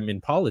that I'm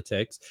in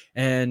politics,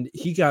 and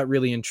he got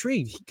really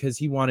intrigued because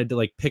he wanted to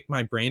like pick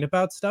my brain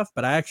about stuff,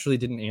 but I actually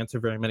didn't answer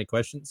very many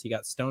questions. He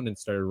got stoned and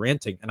started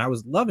ranting, and I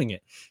was loving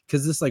it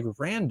because this like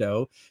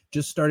rando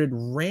just started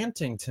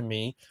ranting to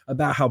me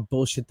about how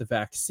bullshit the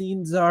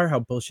vaccines are, how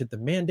bullshit the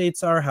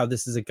mandates are, how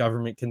this is a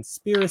government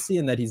conspiracy,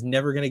 and that he's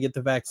never going to get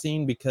the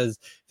vaccine because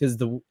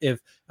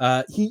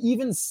he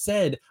even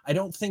said, I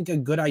don't think a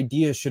good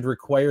idea should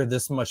require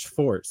this much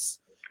force.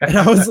 And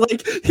I was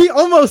like, he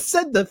almost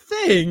said the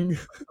thing.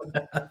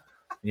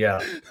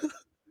 Yeah.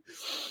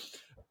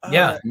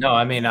 No,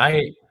 I mean,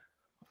 I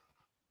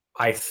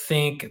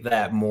think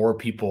that more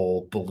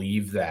people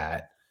believe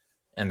that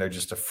and they're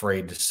just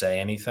afraid to say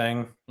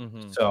anything.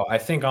 Mm-hmm. So I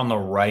think on the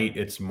right,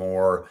 it's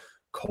more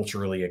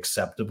culturally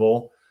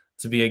acceptable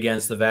to be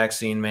against the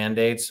vaccine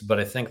mandates. But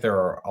I think there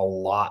are a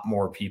lot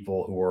more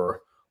people who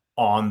are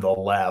on the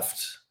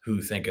left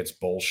who think it's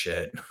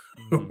bullshit,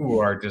 who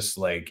are just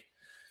like,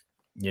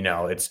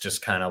 it's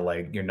just kind of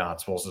like, you're not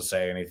supposed to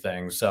say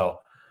anything. So,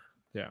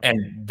 yeah.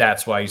 And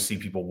that's why you see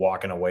people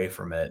walking away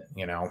from it,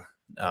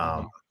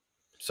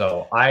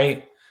 So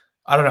I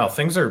don't know,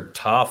 things are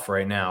tough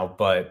right now,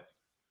 but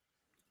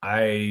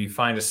I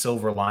find a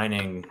silver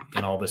lining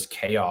in all this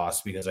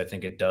chaos because I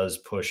think it does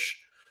push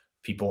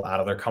people out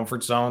of their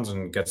comfort zones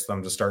and gets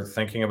them to start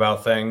thinking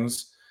about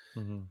things,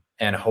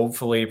 and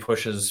hopefully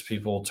pushes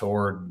people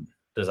toward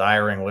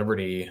desiring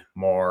liberty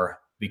more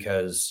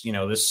because,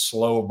 this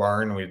slow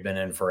burn we've been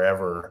in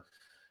forever,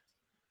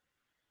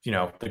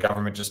 the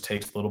government just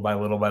takes little by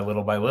little by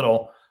little by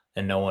little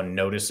and no one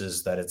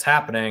notices that it's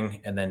happening.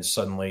 And then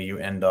suddenly you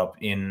end up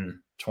in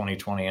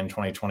 2020 and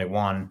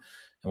 2021 and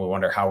we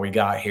wonder how we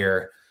got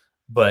here.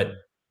 But,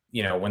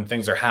 when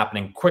things are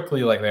happening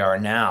quickly like they are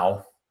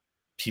now,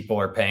 people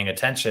are paying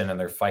attention and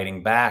they're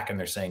fighting back and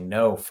they're saying,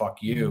 no,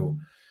 fuck you.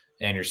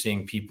 And you're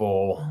seeing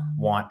people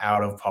want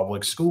out of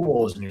public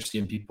schools and you're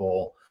seeing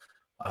people,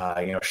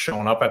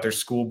 showing up at their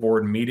school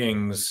board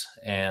meetings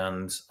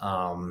and,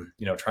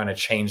 trying to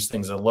change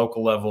things at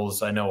local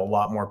levels. I know a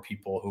lot more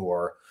people who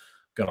are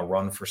going to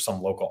run for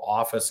some local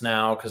office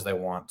now because they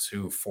want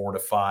to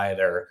fortify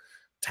their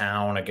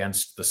town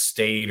against the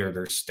state or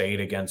their state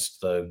against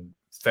the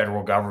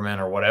federal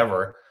government or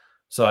whatever.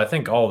 So I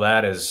think all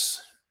that is,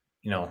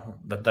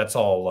 that's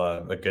all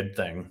a good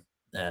thing.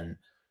 And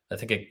I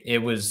think it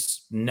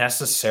was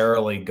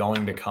necessarily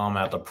going to come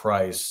at the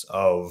price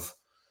of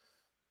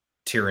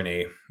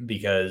tyranny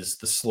because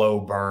the slow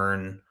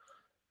burn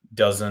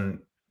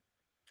doesn't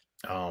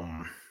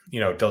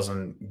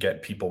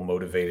get people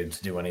motivated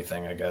to do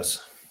anything, I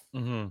guess.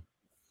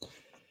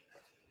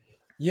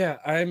 Yeah,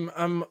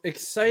 I'm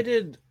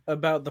excited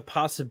about the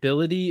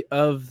possibility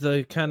of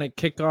the kind of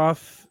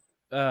kickoff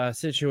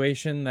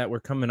situation that we're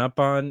coming up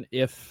on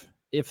if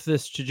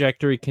this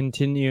trajectory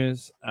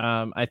continues.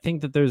 I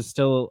think that there's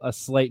still a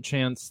slight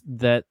chance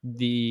that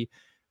the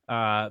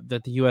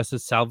US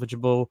is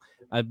salvageable.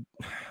 I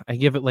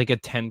give it like a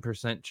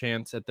 10%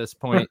 chance at this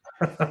point.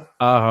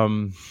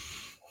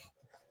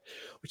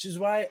 Which is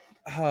why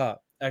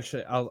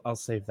actually I'll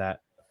save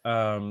that.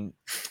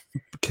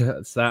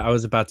 Because I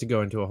was about to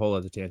go into a whole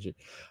other tangent.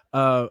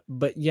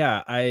 But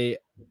yeah, it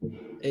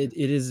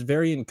is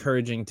very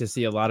encouraging to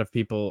see a lot of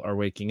people are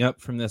waking up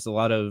from this, a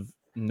lot of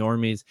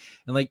normies,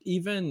 and like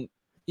even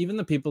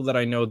the people that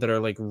I know that are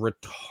like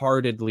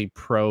retardedly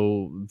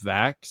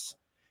pro-vax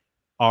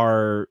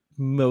are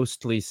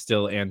mostly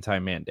still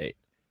anti-mandate.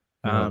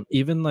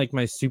 Even like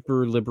my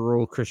super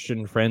liberal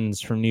Christian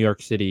friends from New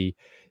York City,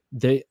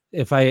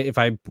 if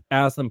I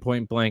ask them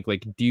point blank,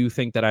 like, do you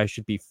think that I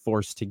should be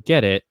forced to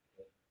get it?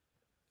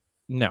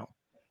 No.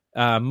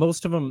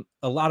 Most of them,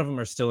 a lot of them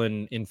are still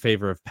in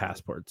favor of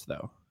passports,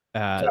 though.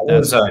 That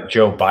was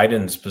Joe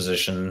Biden's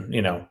position,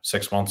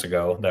 6 months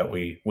ago, that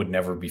we would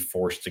never be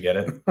forced to get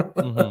it.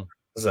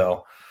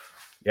 So,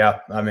 yeah,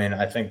 I mean,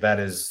 I think that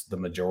is the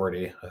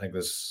majority. I think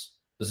this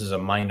is a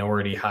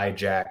minority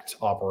hijacked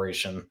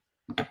operation.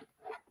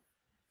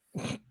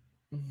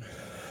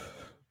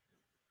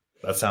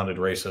 That sounded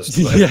racist.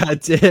 Yeah,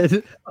 it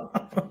did.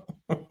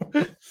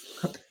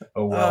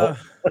 Oh, well.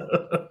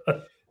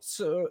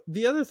 So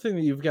the other thing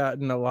that you've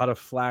gotten a lot of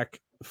flack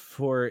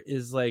for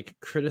is like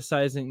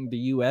criticizing the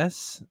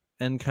US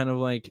and kind of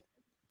like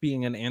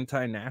being an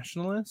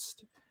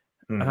anti-nationalist.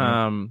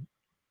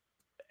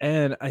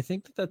 And I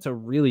think that that's a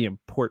really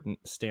important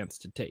stance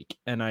to take.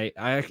 And I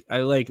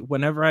like,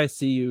 whenever I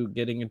see you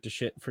getting into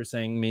shit for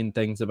saying mean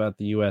things about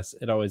the US,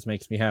 it always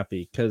makes me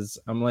happy because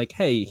I'm like,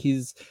 hey,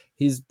 he's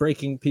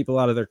breaking people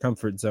out of their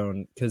comfort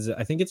zone, because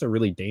I think it's a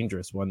really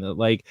dangerous one, that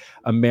like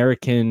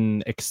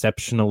American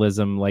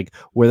exceptionalism, like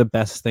we're the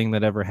best thing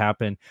that ever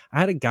happened. I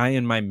had a guy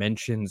in my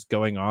mentions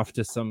going off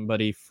to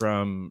somebody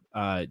from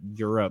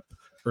Europe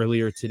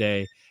earlier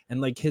today,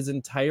 and like his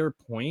entire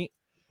point,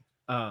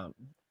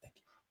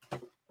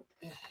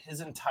 his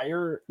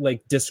entire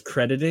like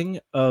discrediting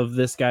of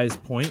this guy's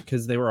point,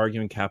 because they were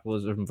arguing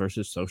capitalism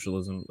versus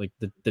socialism, like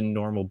the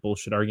normal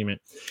bullshit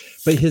argument.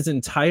 But his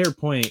entire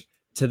point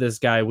to this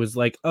guy was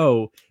like,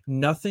 oh,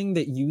 nothing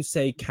that you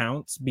say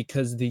counts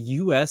because the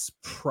US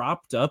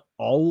propped up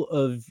all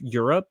of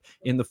Europe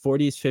in the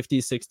 40s, 50s,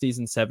 60s,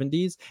 and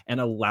 70s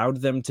and allowed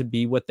them to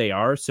be what they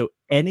are. So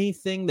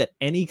anything that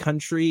any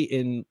country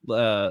in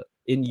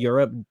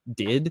Europe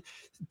did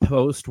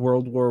post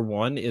World War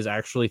I is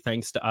actually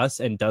thanks to us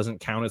and doesn't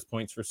count as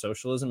points for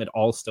socialism. It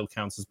all still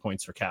counts as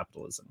points for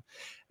capitalism.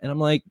 And I'm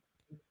like,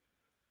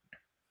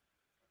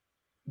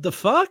 the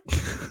fuck?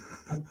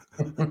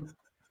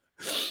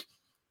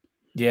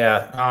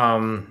 Yeah.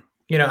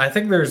 I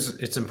think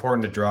it's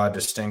important to draw a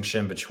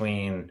distinction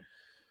between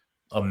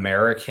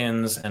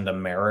Americans and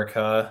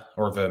America,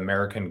 or the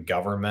American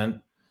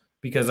government,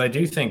 because I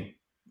do think,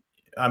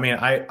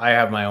 I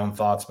have my own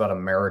thoughts about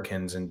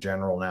Americans in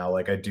general now.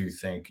 Like, I do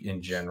think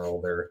in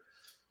general they're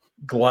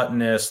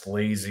gluttonous,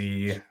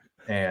 lazy,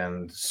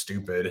 and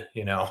stupid,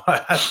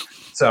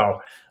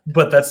 So,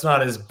 but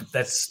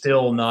that's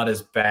still not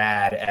as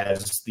bad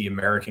as the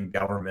American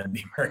government.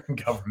 The American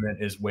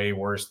government is way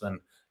worse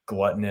than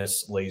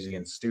gluttonous, lazy,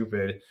 and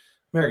stupid.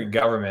 American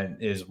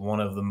government is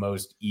one of the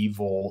most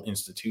evil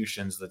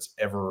institutions that's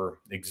ever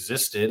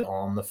existed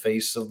on the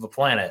face of the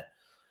planet.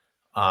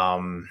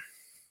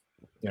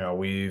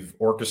 We've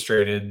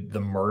orchestrated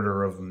the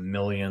murder of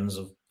millions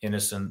of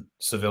innocent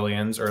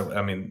civilians,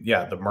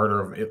 the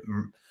murder of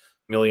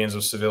millions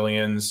of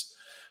civilians,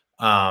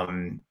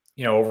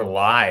 over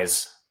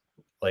lies,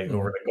 like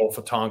over the Gulf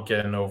of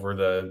Tonkin, over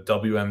the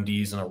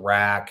WMDs in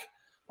Iraq,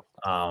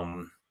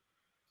 over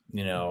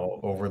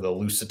the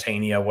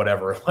Lusitania,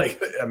 whatever.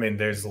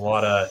 There's a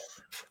lot of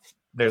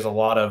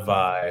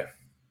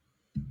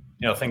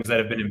things that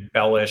have been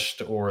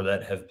embellished or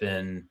that have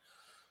been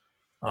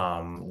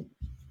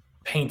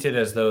painted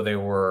as though they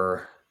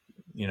were,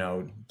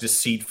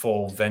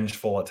 deceitful,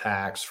 vengeful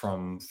attacks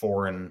from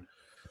foreign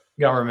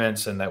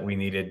governments, and that we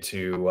needed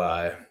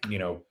to,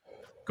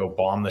 go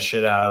bomb the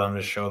shit out of them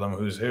to show them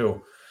who's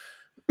who.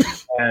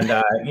 And,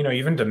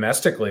 even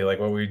domestically, like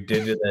what we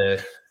did to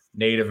the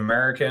Native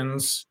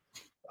Americans,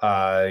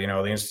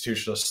 the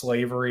institution of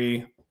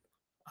slavery,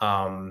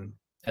 and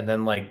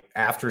then like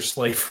after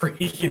slavery,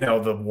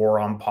 the war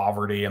on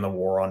poverty and the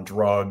war on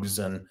drugs.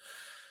 And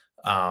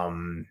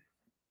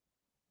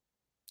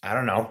I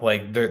don't know,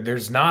 like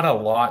there's not a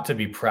lot to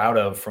be proud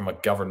of from a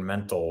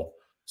governmental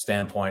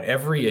standpoint.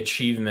 Every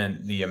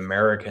achievement the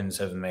Americans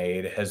have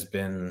made has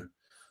been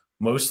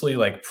mostly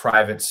like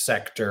private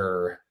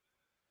sector,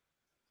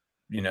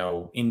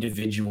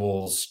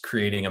 individuals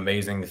creating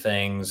amazing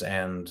things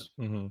and,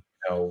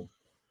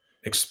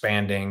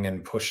 expanding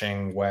and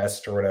pushing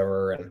west or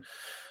whatever. And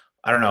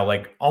I don't know,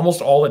 like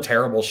almost all the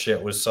terrible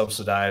shit was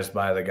subsidized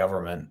by the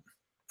government,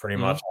 pretty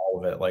much all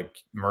of it, like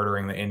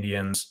murdering the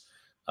Indians,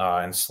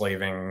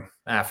 enslaving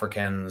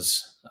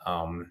Africans,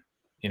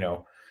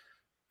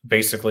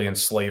 basically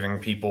enslaving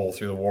people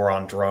through the war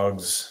on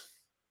drugs.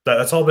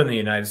 That's all been the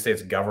United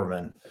States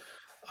government.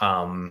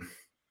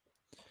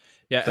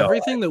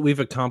 Everything that we've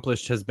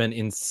accomplished has been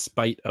in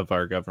spite of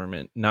our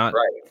government, not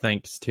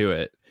thanks to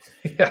it.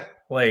 Yeah,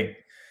 we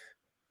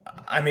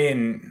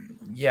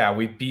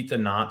beat the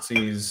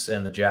Nazis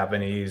and the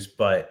Japanese,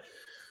 but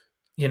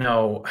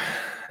you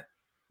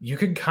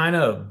could kind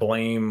of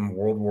blame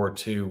World War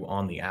II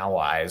on the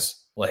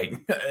Allies.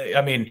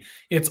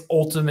 It's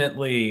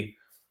ultimately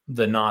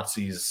the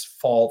Nazis'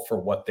 fault for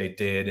what they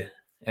did,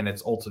 and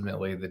it's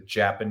ultimately the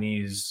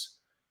Japanese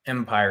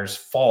Empire's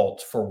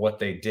fault for what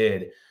they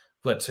did.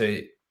 But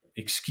to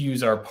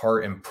excuse our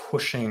part in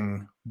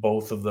pushing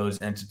both of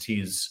those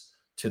entities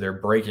to their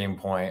breaking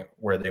point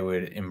where they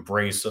would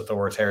embrace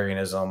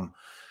authoritarianism,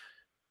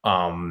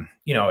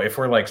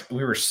 if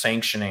we were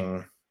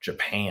sanctioning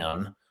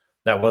Japan,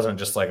 that wasn't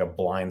just like a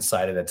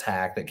blindsided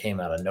attack that came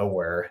out of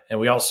nowhere. And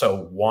we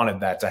also wanted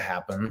that to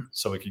happen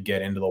so we could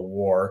get into the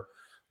war.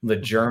 The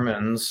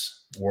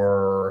Germans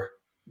were,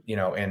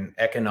 in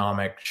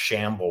economic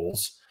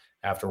shambles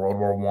after World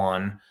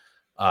War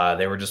I.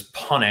 They were just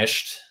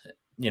punished,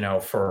 they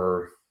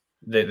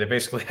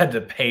basically had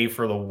to pay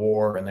for the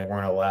war, and they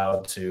weren't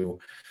allowed to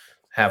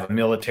have a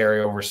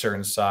military over a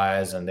certain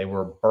size, and they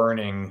were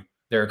burning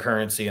their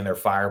currency in their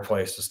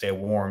fireplace to stay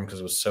warm because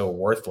it was so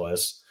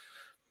worthless.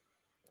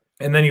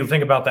 And then you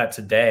think about that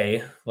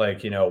today, why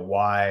did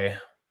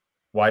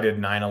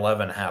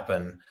 9/11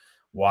 happen?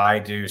 Why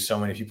do so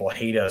many people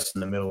hate us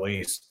in the Middle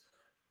East?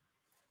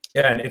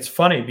 Yeah, and it's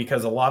funny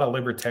because a lot of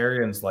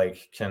libertarians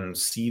can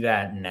see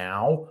that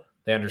now.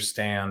 They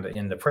understand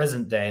in the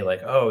present day,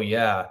 oh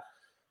yeah,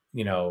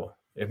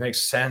 it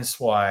makes sense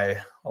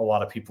why a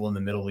lot of people in the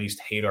Middle East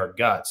hate our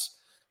guts.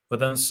 But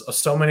then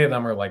so many of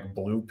them are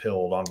blue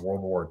pilled on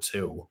World War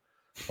II.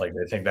 They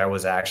think that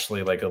was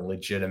actually a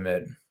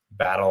legitimate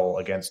battle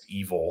against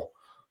evil.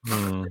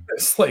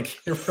 It's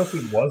it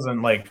really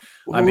wasn't.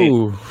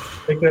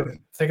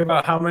 Think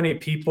about how many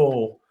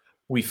people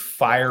we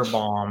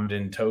firebombed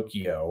in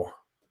Tokyo,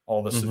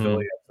 all the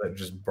civilians that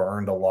just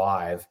burned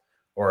alive.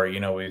 Or,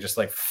 we just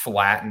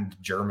flattened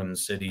German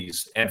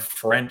cities, and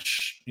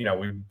French, we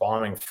were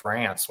bombing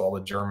France while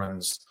the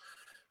Germans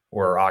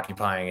were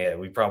occupying it.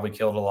 We probably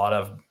killed a lot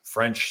of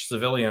French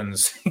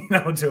civilians,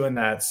 doing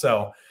that.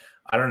 So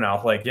I don't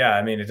know. Like, yeah,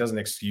 I mean, it doesn't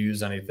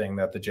excuse anything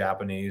that the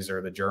Japanese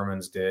or the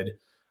Germans did,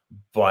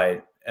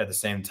 but at the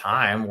same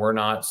time, we're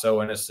not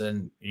so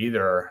innocent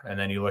either. And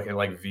then you look at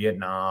like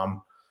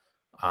Vietnam,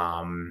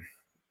 all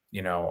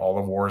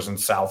the wars in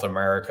South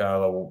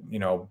America,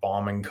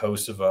 bombing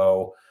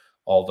Kosovo,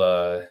 all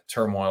the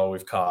turmoil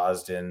we've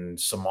caused in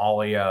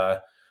Somalia.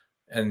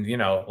 And,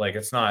 like,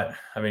 it's not,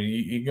 I mean,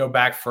 you go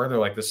back further,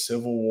 like the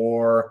Civil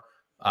War,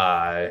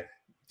 like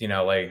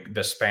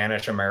the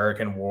Spanish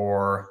American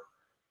War.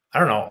 I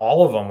don't know,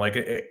 all of them.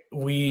 Like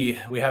we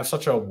have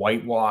such a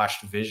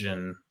whitewashed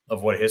vision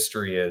of what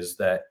history is,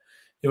 that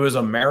it was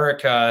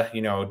America,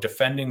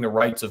 defending the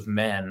rights of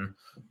men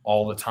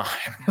all the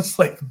time. It's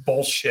like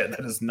bullshit.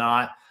 That is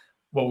not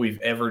what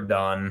we've ever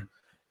done.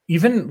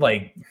 Even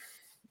like,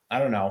 I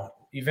don't know,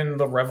 even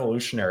the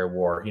Revolutionary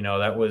War,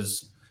 that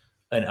was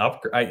an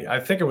upgrade.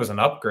 I think it was an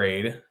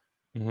upgrade,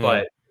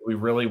 but we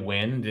really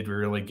win? Did we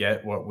really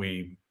get what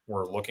we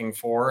were looking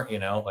for? I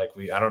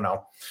don't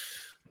know.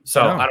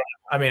 So No.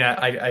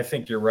 I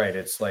think you're right.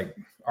 It's like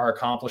our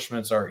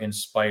accomplishments are in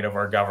spite of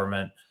our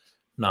government,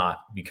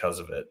 not because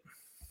of it.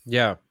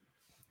 Yeah.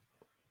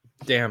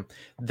 Damn.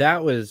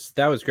 That was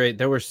great.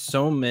 There were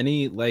so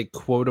many like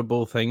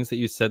quotable things that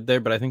you said there,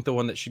 but I think the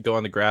one that should go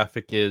on the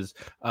graphic is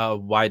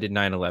why did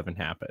 9/11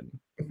 happen?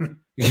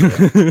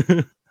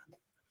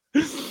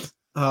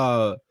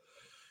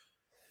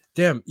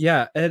 Damn.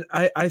 Yeah. And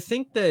I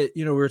think that,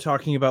 we were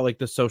talking about like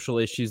the social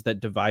issues that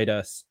divide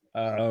us.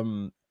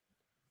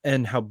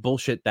 And how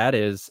bullshit that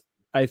is.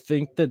 I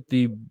think that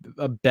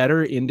a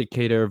better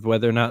indicator of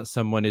whether or not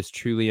someone is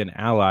truly an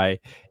ally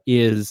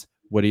is,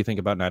 what do you think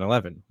about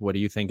 9/11? What do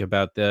you think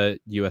about the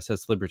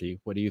USS Liberty?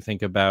 What do you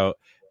think about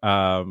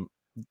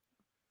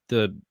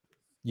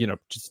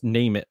just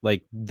name it,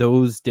 like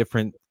those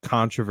different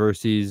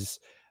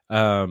controversies,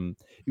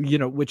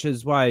 which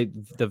is why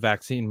the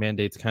vaccine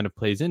mandates kind of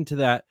plays into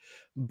that.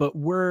 But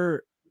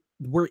we're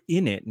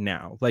in it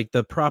now. Like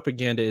the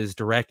propaganda is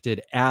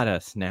directed at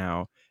us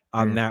now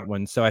on that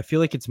one. So I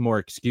feel like it's more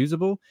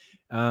excusable.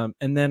 And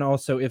then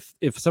also if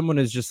someone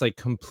is just like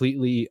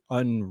completely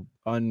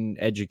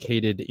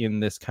uneducated in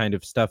this kind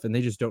of stuff and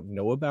they just don't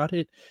know about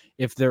it,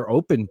 if they're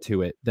open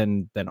to it,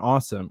 then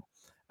awesome.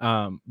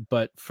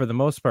 But for the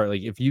most part,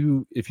 like if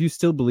you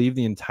still believe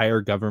the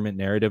entire government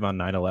narrative on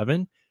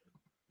 9/11,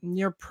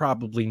 you're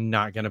probably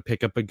not going to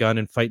pick up a gun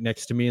and fight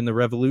next to me in the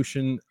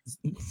revolution.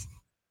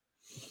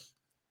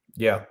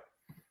 Yeah.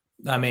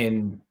 I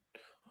mean,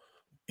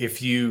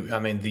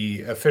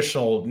 the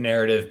official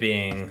narrative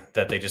being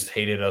that they just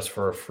hated us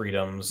for our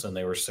freedoms and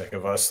they were sick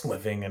of us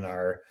living in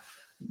our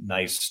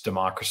nice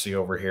democracy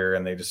over here,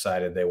 and they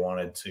decided they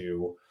wanted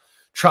to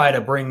try to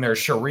bring their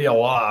Sharia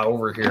law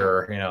over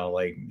here,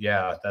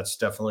 yeah, that's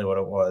definitely what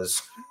it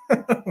was.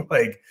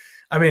 Like,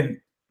 I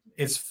mean,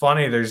 it's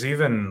funny. There's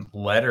even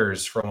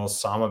letters from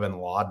Osama bin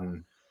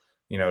Laden,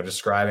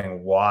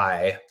 describing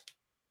why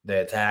they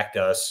attacked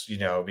us,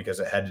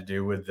 because it had to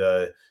do with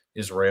the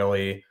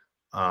Israeli,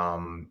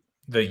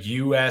 the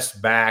U.S.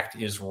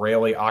 backed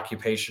Israeli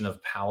occupation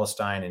of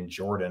Palestine and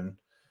Jordan.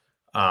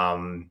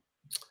 And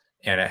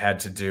it had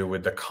to do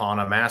with the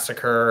Qana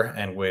massacre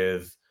and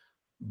with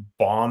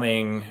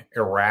bombing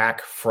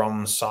Iraq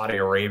from Saudi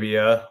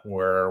Arabia,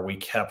 where we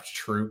kept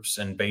troops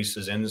and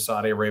bases in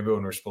Saudi Arabia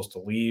when we were supposed to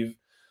leave.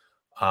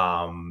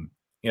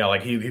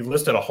 Like he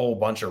listed a whole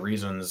bunch of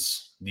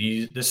reasons.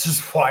 This is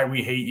why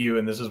we hate you,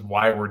 and this is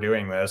why we're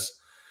doing this.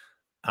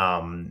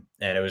 And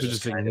it was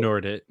just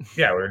ignored it.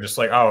 Yeah, we were just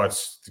like, oh,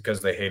 it's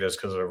because they hate us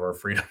because of our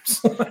freedoms.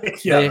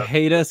 They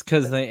hate us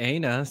because they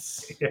ain't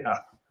us. Yeah,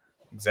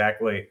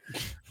 exactly.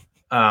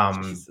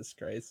 Jesus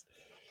Christ.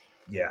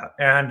 Yeah,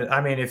 and I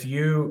mean, if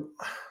you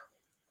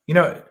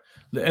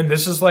and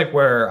this is like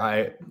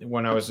where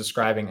when I was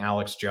describing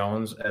Alex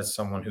Jones as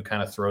someone who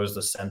kind of throws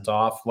the scent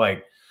off,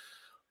 like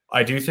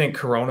I do think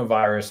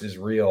coronavirus is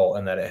real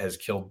and that it has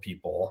killed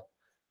people.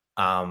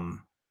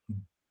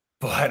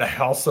 But I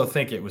also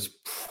think it was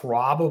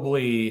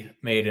probably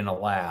made in a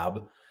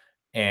lab.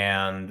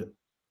 And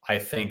I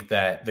think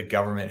that the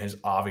government has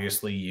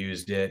obviously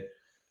used it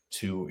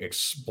to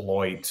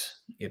exploit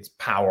its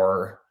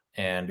power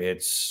and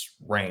its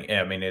rank.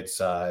 I mean, it's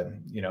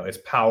its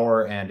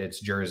power and its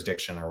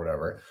jurisdiction or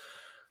whatever.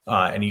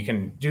 And you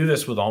can do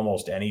this with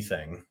almost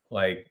anything.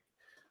 Like,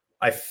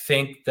 I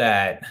think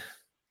that,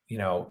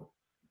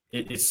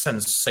 it's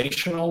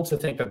sensational to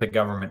think that the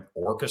government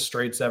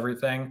orchestrates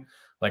everything.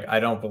 Like, I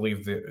don't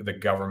believe the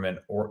government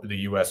or the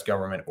U.S.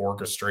 government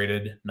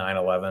orchestrated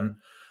 9/11.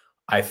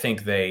 I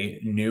think they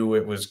knew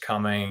it was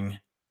coming,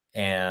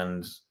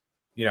 and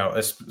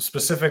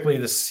specifically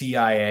the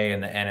CIA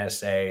and the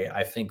NSA.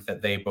 I think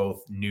that they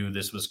both knew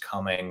this was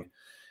coming,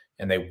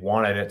 and they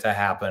wanted it to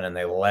happen, and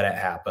they let it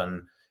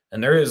happen.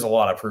 And there is a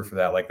lot of proof of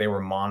that. Like, they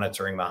were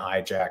monitoring the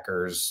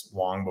hijackers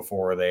long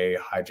before they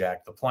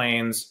hijacked the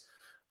planes,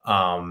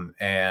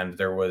 and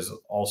there was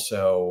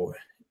also.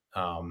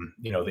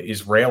 The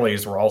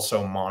Israelis were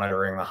also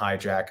monitoring the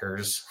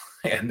hijackers,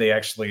 and they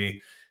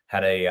actually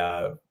had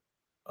a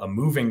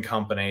moving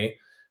company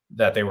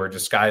that they were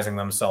disguising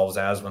themselves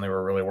as when they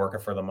were really working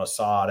for the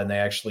Mossad, and they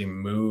actually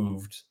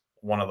moved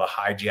one of the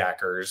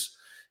hijackers,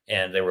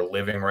 and they were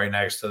living right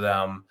next to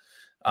them.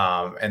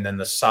 And then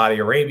the Saudi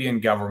Arabian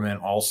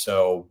government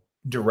also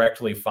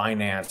directly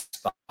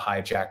financed the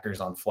hijackers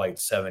on Flight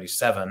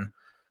 77.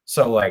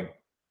 So, like,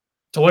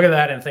 to look at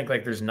that and think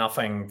like there's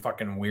nothing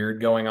fucking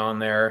weird going on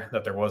there,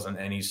 that there wasn't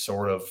any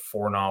sort of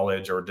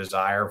foreknowledge or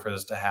desire for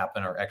this to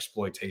happen or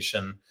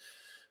exploitation,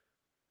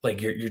 like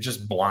you're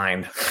just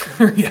blind.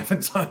 You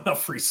haven't done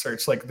enough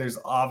research. Like, there's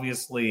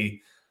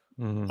obviously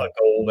a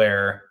goal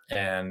there,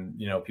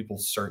 and people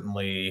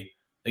certainly,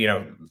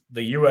 the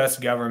U.S.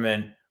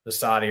 government, the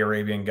Saudi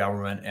Arabian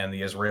government, and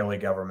the Israeli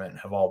government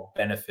have all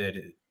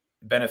benefited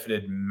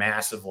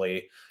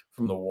massively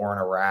from the war in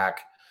Iraq.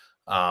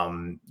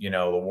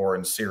 The war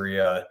in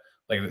Syria.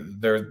 Like,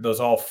 those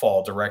all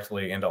fall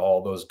directly into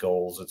all those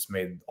goals. It's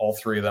made all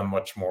three of them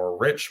much more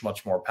rich,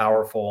 much more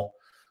powerful.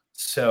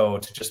 So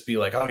to just be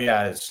like, oh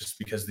yeah, it's just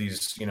because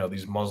these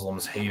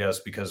Muslims hate us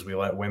because we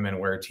let women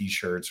wear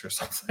t-shirts or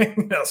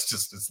something.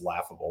 It's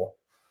laughable.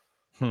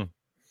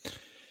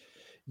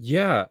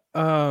 Yeah.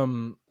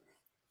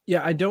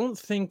 Yeah, I don't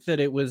think that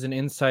it was an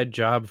inside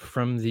job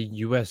from the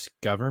US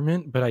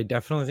government, but I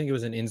definitely think it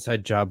was an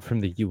inside job from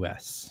the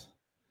US.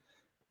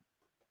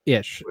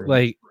 Ish.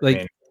 Like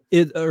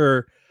it,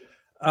 or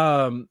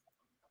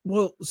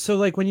well, so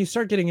like when you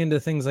start getting into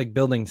things like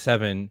Building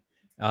 7,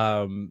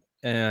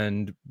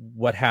 and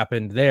what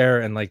happened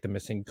there, and like the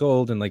missing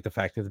gold, and like the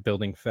fact that the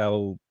building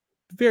fell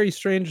very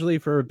strangely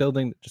for a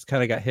building that just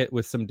kind of got hit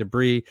with some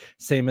debris,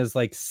 same as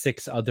like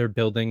 6 other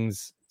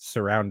buildings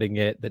surrounding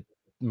it that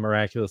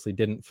miraculously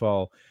didn't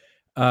fall.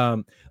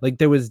 Like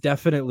there was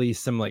definitely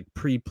some like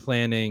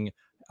pre-planning,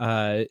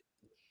 at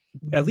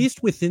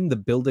least within the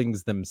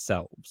buildings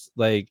themselves.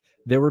 Like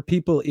there were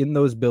people in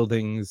those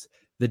buildings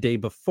the day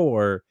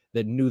before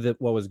that knew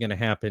that what was going to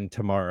happen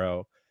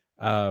tomorrow,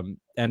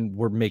 and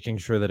were making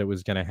sure that it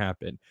was going to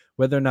happen.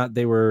 Whether or not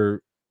they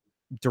were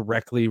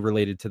directly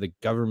related to the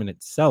government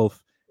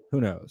itself,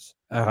 who knows?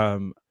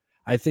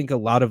 I think a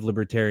lot of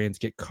libertarians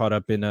get caught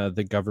up in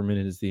the government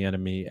is the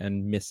enemy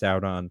and miss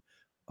out on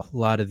a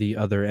lot of the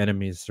other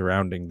enemies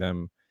surrounding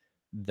them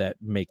that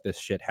make this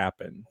shit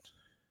happen.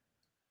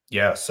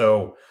 Yeah.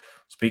 So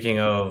speaking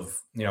of,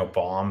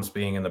 bombs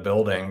being in the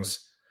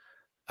buildings,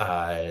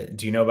 do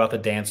you know about the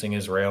dancing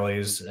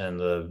Israelis and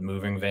the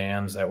moving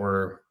vans that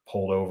were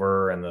pulled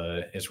over and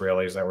the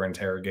Israelis that were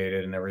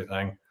interrogated and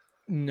everything?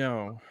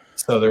 No.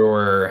 So there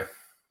were,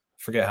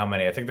 forget how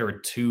many, I think there were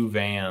 2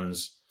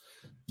 vans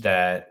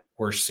that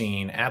were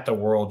seen at the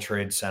World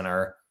Trade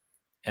Center.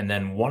 And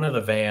then one of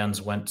the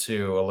vans went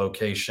to a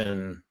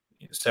location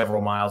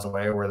several miles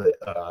away where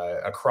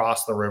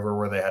across the river,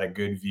 where they had a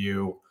good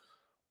view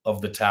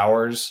of the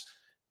towers,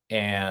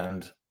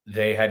 and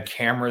they had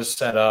cameras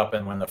set up.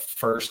 And when the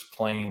first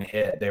plane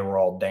hit, they were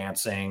all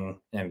dancing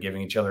and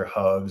giving each other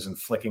hugs and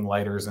flicking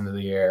lighters into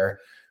the air.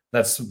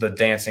 That's the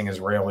dancing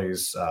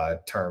Israelis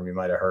term you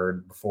might have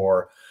heard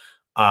before.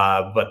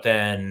 But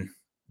then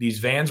these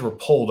vans were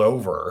pulled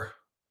over,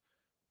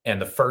 and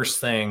the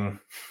first thing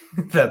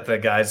that the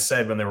guys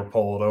said when they were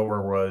pulled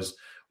over was,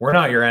 "We're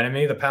not your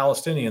enemy. The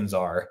Palestinians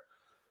are."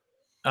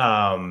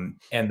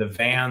 And the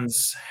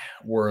vans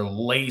were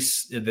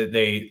laced.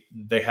 They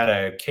had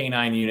a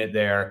K9 unit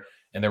there,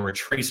 and there were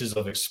traces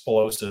of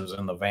explosives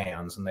in the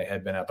vans, and they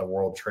had been at the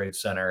World Trade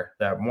Center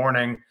that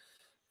morning.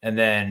 And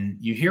then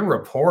you hear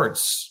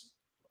reports,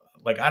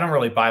 like, I don't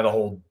really buy the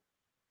whole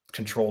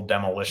controlled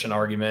demolition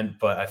argument,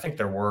 but I think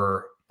there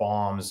were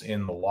bombs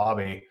in the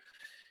lobby.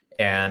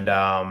 And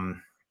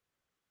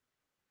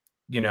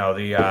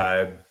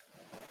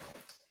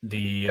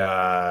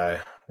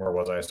where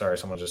was I? Sorry,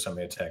 someone just sent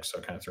me a text, so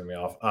it kind of threw me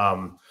off.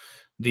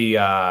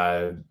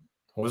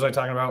 What was I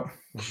talking about?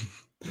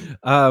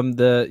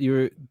 You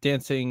were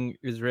dancing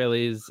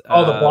Israelis. The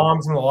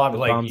bombs in the lobby.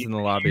 Bombs in the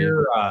lobby.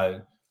 Hear,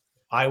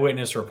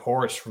 eyewitness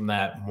reports from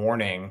that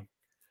morning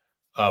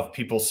of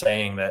people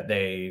saying that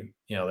they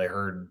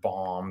heard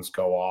bombs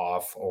go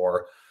off,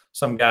 or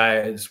some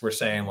guys were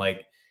saying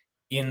like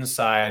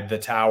inside the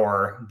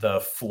tower,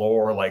 the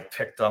floor like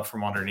picked up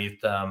from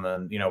underneath them,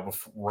 and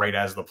right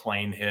as the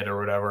plane hit or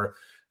whatever.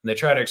 And they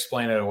try to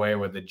explain it away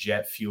with the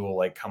jet fuel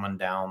like coming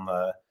down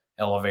the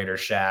elevator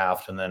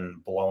shaft and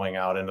then blowing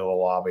out into the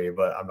lobby,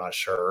 but I'm not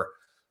sure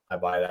I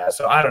buy that.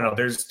 So I don't know.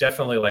 There's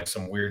definitely like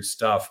some weird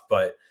stuff,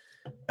 but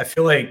I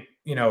feel like,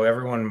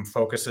 everyone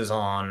focuses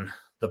on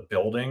the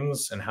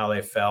buildings and how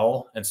they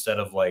fell instead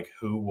of like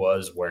who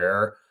was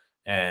where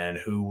and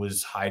who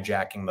was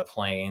hijacking the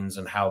planes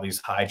and how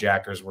these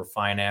hijackers were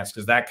financed.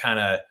 Cause that kind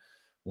of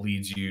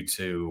leads you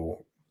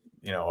to,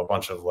 a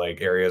bunch of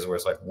like areas where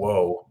it's like,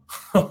 whoa,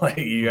 like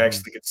you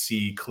actually could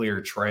see clear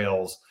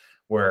trails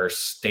where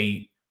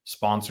state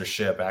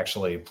sponsorship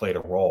actually played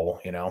a role,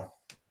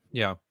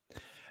 Yeah.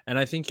 And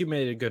I think you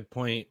made a good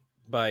point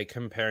by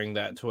comparing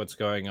that to what's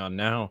going on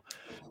now,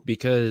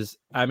 because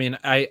I mean,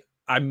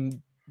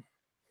 I'm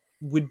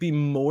would be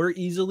more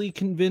easily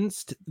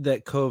convinced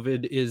that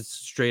COVID is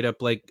straight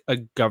up like a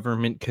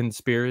government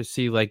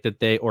conspiracy, like that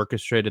they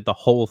orchestrated the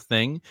whole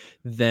thing,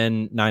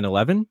 than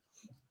 9/11,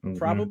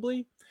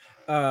 probably.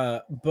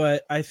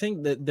 But I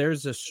think that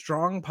there's a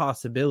strong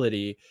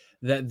possibility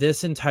that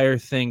this entire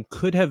thing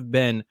could have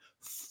been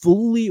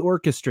fully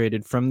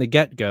orchestrated from the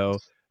get-go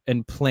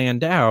and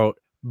planned out,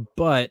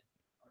 but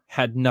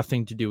had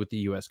nothing to do with the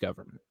US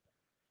government.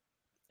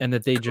 And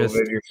that they just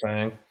COVID, you're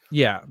saying?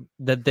 yeah,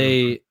 that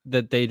they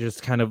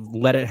just kind of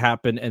let it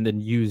happen and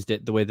then used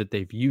it the way that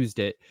they've used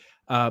it.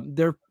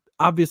 There are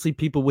obviously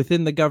people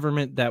within the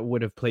government that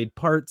would have played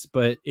parts,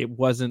 but it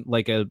wasn't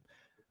like a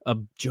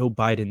Joe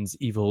Biden's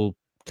evil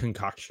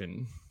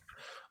concoction.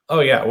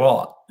 Oh yeah,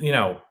 well,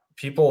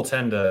 people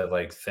tend to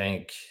like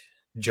think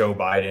Joe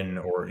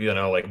Biden or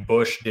like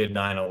Bush did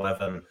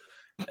 9/11,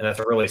 and that's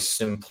a really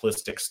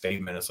simplistic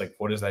statement. It's like,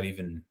 what does that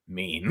even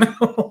mean?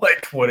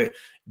 Like,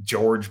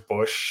 George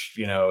Bush,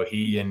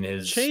 he and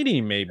his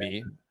Cheney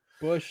maybe.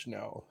 Bush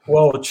no.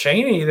 Well,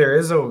 Cheney, there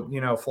is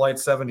a Flight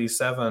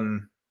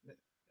 77,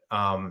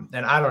 and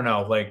I don't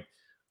know, like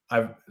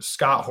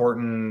Scott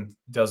Horton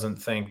doesn't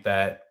think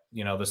that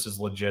this is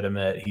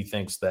legitimate. He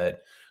thinks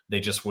that they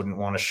just wouldn't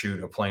want to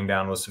shoot a plane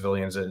down with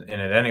civilians in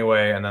it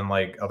anyway. And then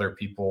like other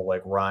people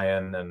like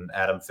Ryan and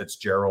Adam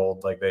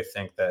Fitzgerald, like they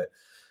think that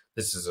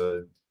this is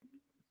a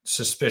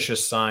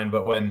suspicious sign.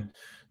 But when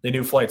they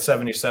knew Flight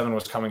 77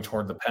 was coming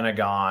toward the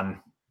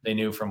Pentagon, they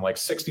knew from like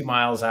 60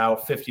 miles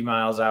out, 50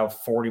 miles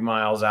out, 40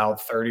 miles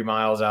out, 30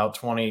 miles out,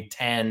 20,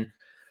 10.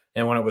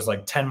 And when it was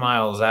like 10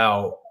 miles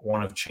out,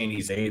 one of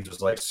Cheney's aides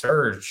was like,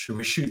 "Sir, should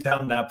we shoot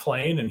down that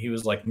plane?" And he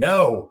was like,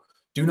 "No,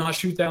 do not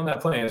shoot down that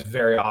plane. It's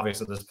very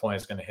obvious at this point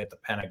it's going to hit the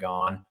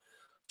Pentagon."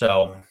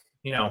 So,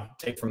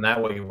 take from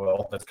that what you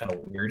will. That's kind of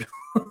weird.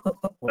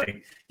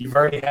 Like, you've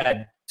already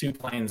had 2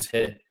 planes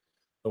hit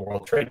the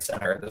World Trade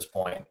Center at this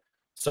point.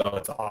 So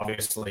it's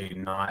obviously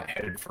not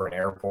headed for an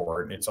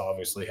airport. It's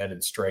obviously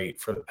headed straight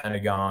for the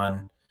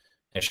Pentagon.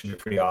 It should be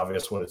pretty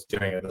obvious what it's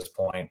doing at this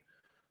point.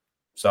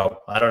 So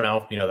I don't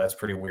know. That's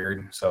pretty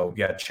weird. So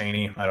yeah,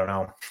 Cheney, I don't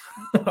know.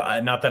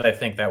 Not that I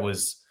think that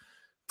was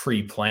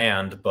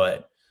pre-planned,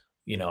 but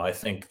I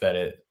think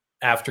that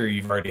after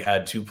you've already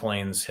had 2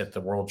 planes hit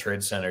the World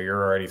Trade Center,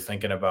 you're already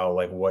thinking about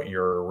like what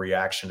your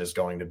reaction is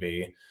going to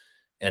be.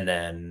 And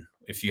then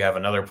if you have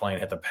another plane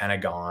hit the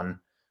Pentagon,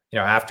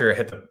 after it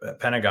hit the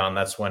Pentagon,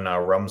 that's when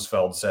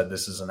Rumsfeld said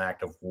this is an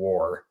act of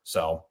war.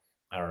 So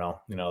I don't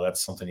know.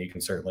 That's something you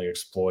can certainly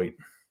exploit.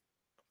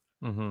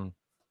 Mm-hmm.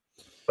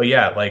 But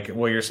yeah, like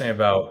what you're saying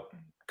about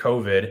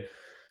COVID.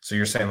 So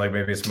you're saying like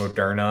maybe it's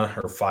Moderna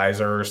or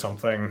Pfizer or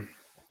something.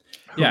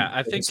 Yeah,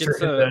 I think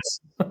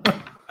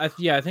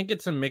I think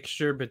it's a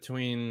mixture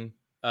between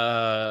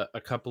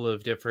a couple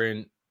of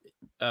different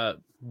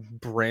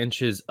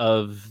branches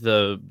of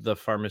the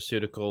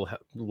pharmaceutical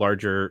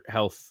larger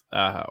health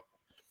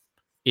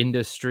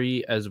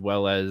industry, as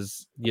well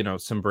as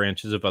some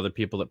branches of other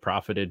people that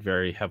profited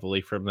very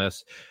heavily from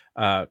this.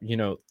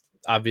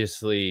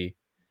 Obviously,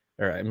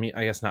 or I mean,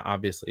 I guess not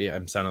obviously,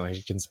 I'm sounding like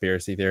a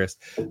conspiracy theorist.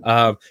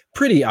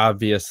 Pretty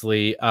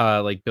obviously,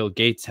 like Bill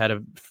Gates had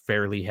a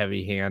fairly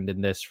heavy hand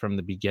in this from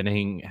the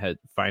beginning, had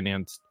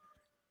financed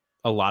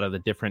a lot of the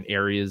different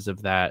areas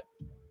of that.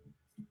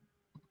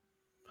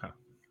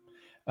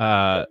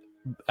 I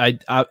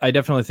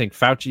definitely think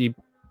Fauci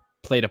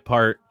played a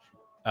part.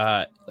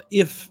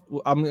 If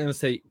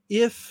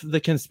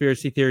the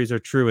conspiracy theories are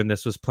true and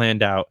this was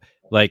planned out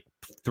like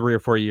 3 or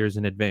 4 years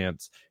in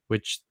advance,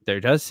 which there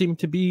does seem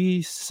to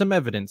be some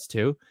evidence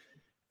to,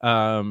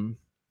 I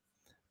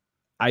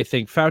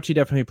think Fauci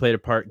definitely played a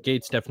part.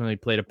 Gates definitely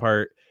played a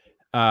part.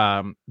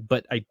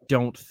 But I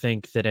don't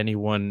think that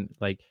anyone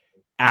like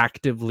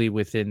actively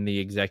within the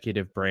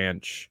executive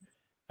branch,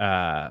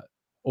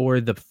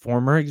 or the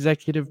former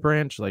executive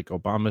branch, like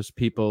Obama's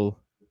people,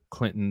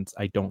 Clinton's,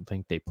 I don't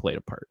think they played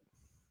a part.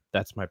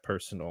 That's my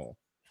personal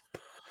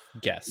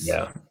guess.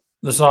 Yeah.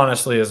 This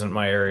honestly isn't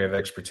my area of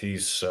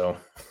expertise, so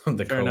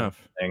the Fair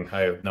enough. thing, I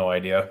have no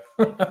idea.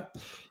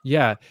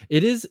 Yeah,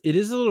 it is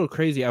a little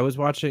crazy. I was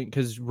watching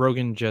because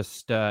Rogan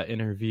just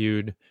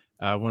interviewed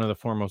one of the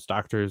foremost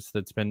doctors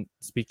that's been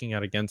speaking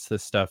out against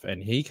this stuff,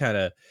 and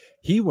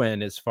he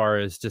went as far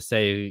as to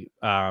say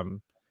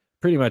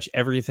pretty much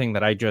everything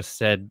that I just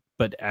said,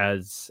 but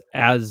as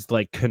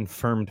like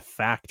confirmed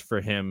fact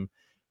for him.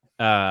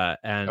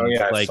 And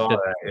I saw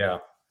that. Yeah.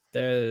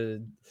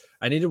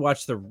 I need to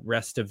watch the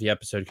rest of the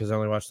episode because I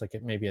only watched like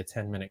maybe a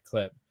 10-minute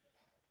clip.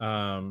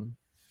 To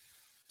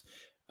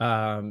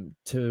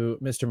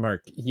Mr.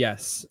 Mark,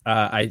 yes,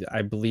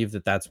 I believe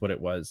that that's what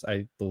it was.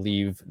 I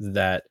believe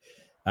that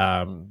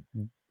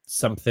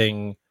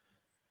something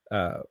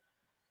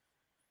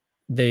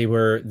they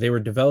were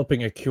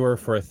developing a cure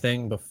for a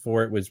thing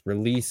before it was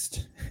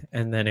released,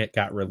 and then it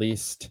got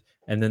released,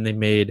 and then they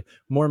made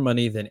more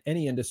money than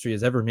any industry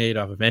has ever made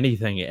off of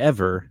anything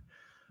ever,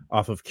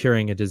 off of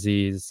curing a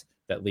disease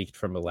that leaked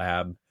from a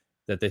lab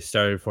that they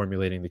started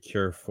formulating the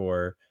cure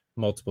for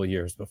multiple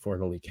years before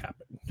the leak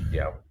happened.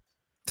 Yeah.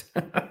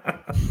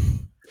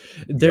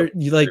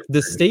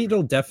 The state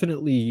will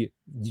definitely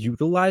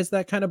utilize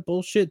that kind of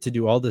bullshit to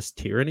do all this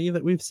tyranny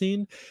that we've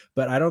seen,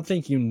 but I don't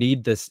think you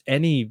need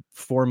any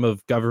form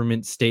of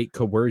government state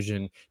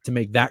coercion to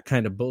make that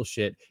kind of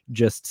bullshit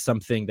just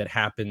something that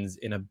happens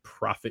in a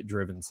profit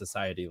driven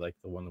society like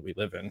the one that we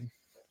live in.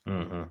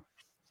 Mm-hmm.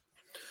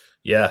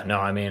 Yeah, no,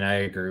 I mean, I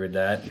agree with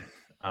that.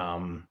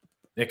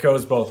 It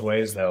goes both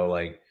ways though.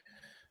 Like,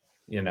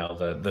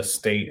 the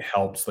state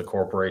helps the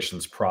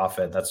corporations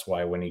profit. That's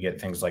why when you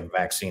get things like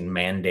vaccine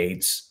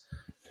mandates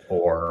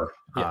or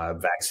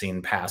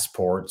vaccine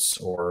passports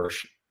or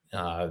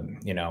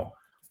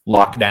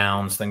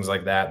lockdowns, things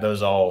like that,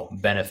 those all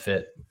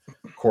benefit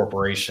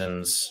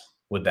corporations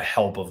with the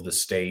help of the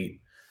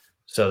state.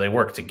 So they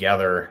work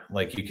together.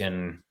 Like, you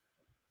can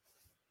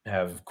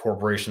have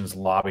corporations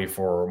lobby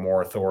for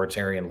more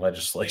authoritarian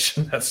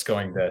legislation that's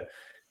going to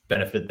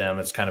benefit them.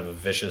 It's kind of a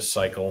vicious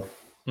cycle.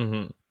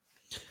 Mm-hmm.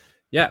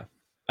 Yeah.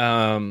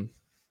 And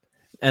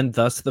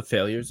thus the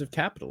failures of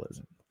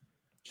capitalism.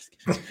 Just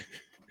kidding.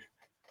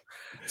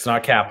 It's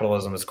not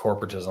capitalism, it's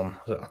corporatism.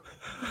 So.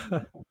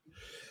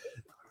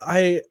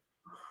 I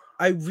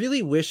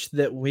really wish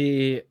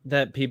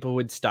that people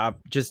would stop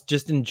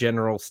just in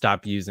general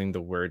stop using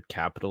the word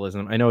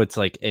capitalism. I know it's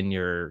like in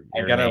your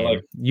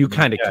name. You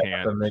kind of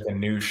can make a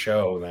new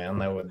show, man.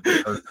 That would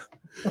hurt.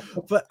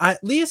 But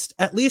at least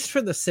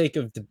for the sake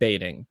of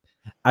debating,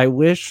 I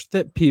wish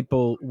that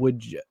people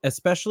would,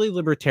 especially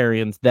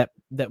libertarians, that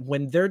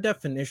when their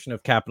definition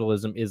of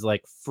capitalism is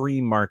like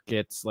free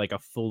markets, like a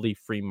fully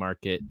free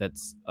market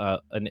that's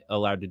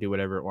allowed to do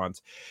whatever it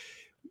wants.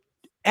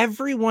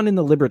 Everyone in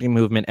the liberty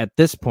movement at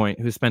this point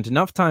who spent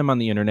enough time on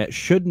the internet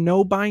should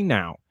know by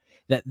now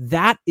that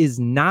that is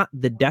not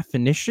the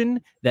definition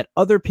that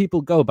other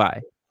people go by.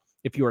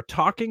 If you are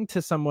talking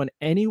to someone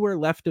anywhere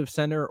left of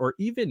center or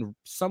even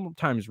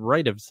sometimes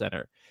right of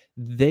center,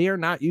 they are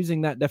not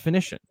using that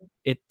definition.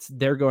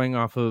 They're going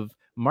off of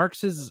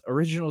Marx's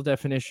original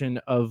definition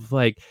of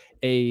like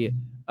a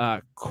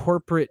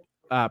corporate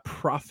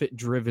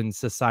profit-driven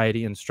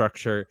society and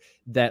structure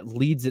that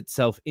leads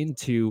itself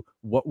into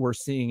what we're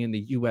seeing in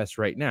the US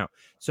right now.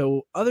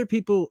 So other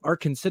people are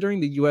considering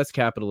the US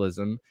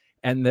capitalism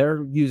and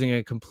they're using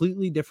a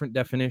completely different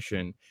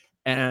definition.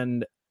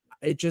 And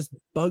it just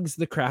bugs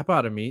the crap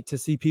out of me to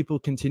see people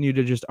continue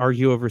to just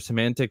argue over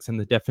semantics and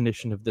the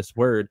definition of this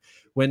word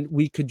when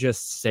we could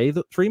just say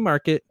the free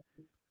market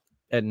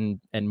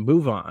and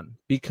move on.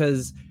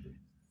 Because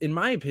in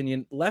my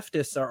opinion,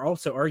 leftists are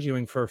also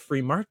arguing for a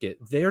free market.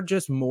 They're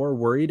just more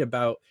worried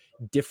about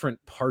different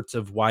parts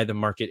of why the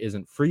market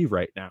isn't free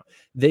right now.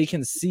 They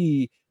can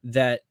see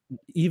that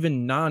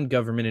even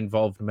non-government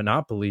involved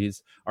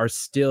monopolies are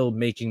still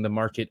making the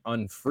market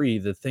unfree.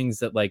 The things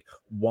that like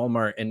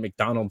Walmart and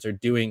McDonald's are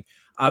doing,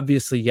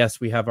 obviously,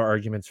 yes, we have our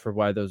arguments for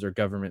why those are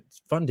government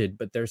funded,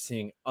 but they're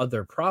seeing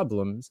other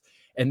problems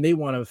and they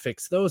want to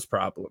fix those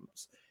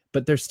problems.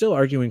 But they're still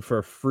arguing for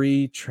a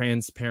free,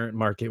 transparent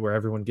market where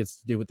everyone gets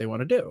to do what they want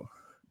to do.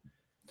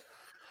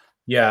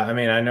 Yeah, I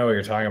mean, I know what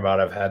you're talking about.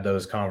 I've had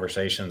those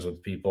conversations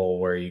with people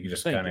where you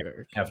just kind of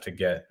have to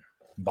get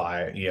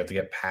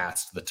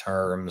past the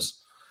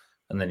terms,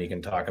 and then you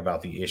can talk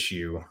about the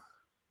issue.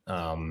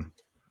 I don't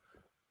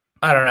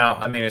know.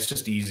 I mean, it's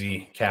just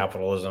easy.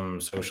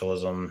 Capitalism,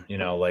 socialism,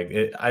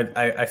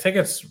 I think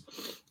it's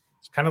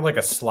kind of like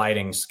a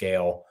sliding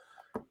scale,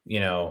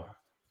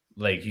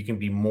 like you can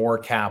be more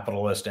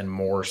capitalist and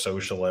more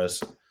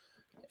socialist,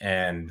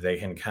 and they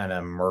can kind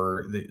of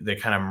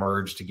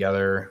merge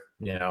together.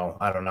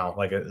 I don't know.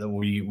 Like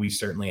we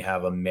certainly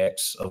have a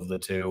mix of the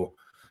two.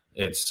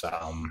 It's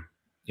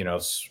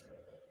it's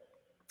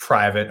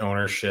private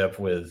ownership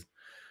with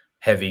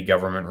heavy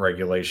government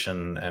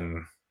regulation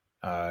and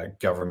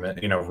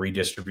government,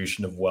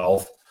 redistribution of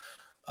wealth.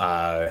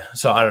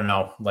 So I don't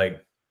know.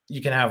 Like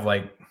you can have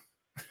like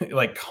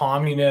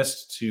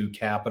communist to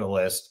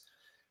capitalist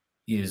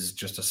is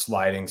just a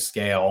sliding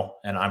scale,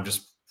 and I'm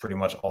just pretty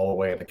much all the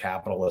way at the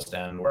capitalist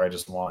end where I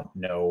just want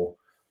no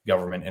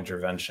government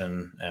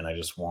intervention and I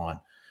just want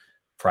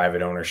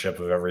private ownership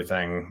of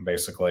everything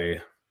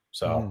basically.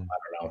 So I don't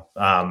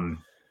know.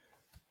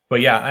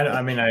 But yeah,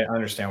 I mean, I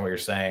understand what you're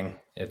saying.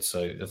 It's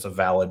a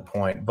valid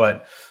point,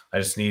 but I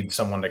just need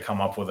someone to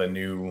come up with a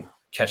new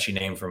catchy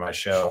name for my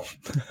show.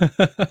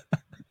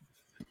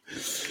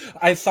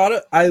 I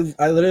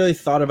literally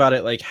thought about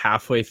it like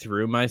halfway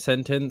through my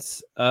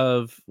sentence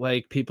of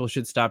like people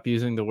should stop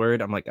using the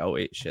word. I'm like, oh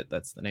wait, shit,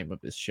 that's the name of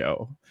this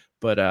show.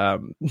 But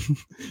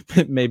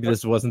maybe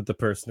this wasn't the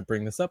person to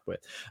bring this up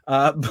with.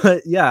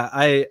 But yeah,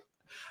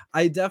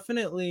 I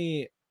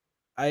definitely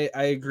I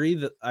agree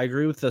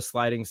with the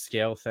sliding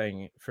scale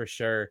thing for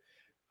sure.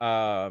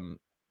 For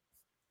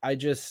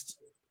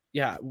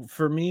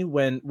me,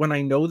 when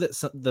I know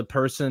that the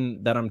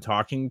person that I'm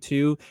talking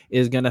to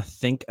is going to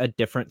think a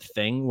different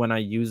thing when I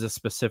use a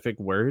specific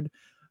word,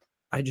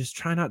 I just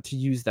try not to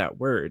use that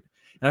word.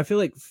 And I feel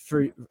like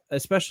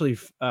especially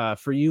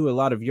for you, a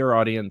lot of your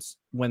audience,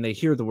 when they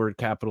hear the word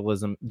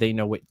capitalism, they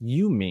know what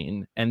you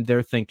mean and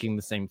they're thinking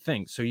the same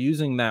thing. So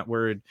using that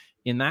word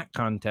in that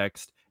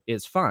context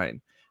is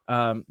fine.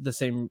 The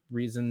same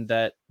reason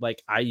that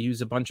like I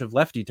use a bunch of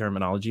lefty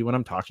terminology when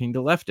I'm talking to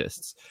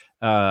leftists,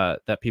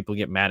 that people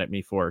get mad at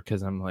me for,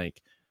 because I'm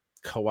like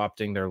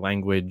co-opting their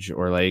language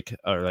or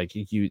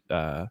you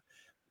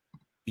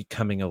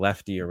becoming a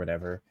lefty or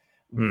whatever.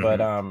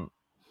 Mm-hmm.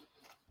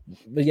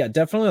 But yeah,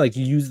 definitely like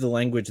use the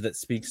language that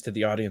speaks to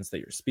the audience that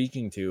you're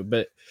speaking to.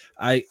 But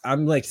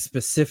I'm like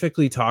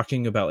specifically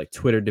talking about like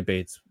Twitter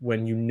debates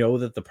when you know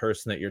that the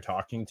person that you're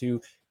talking to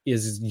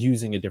is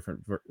using a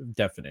different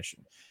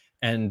definition.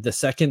 And the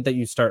second that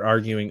you start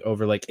arguing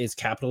over like, is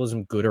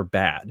capitalism good or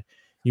bad,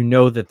 you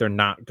know that they're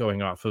not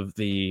going off of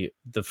the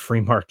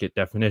free market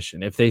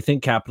definition. If they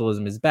think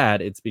capitalism is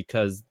bad, it's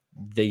because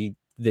they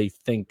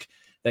think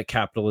that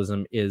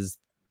capitalism is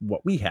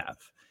what we have,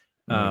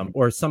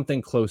 or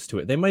something close to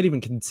it. They might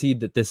even concede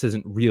that this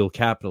isn't real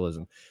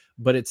capitalism,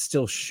 but it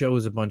still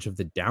shows a bunch of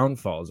the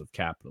downfalls of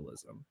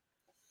capitalism,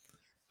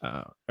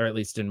 or at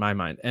least in my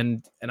mind.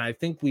 And I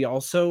think we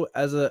also,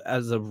 as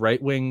a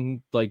right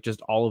wing, like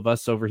just all of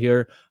us over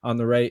here on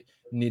the right,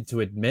 need to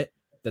admit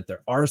that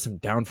there are some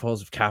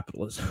downfalls of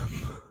capitalism.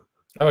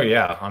 Oh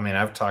yeah, I mean,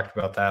 I've talked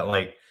about that.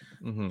 Like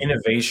Mm-hmm.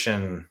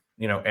 innovation,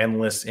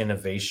 endless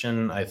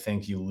innovation. I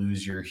think you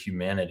lose your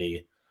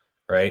humanity,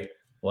 right?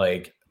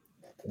 Like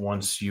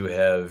once you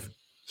have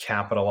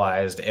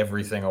capitalized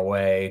everything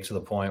away to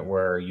the point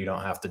where you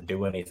don't have to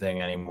do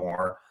anything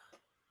anymore.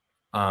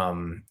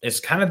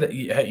 It's kind of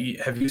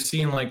have you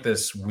seen like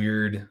this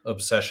weird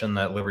obsession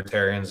that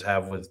libertarians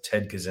have with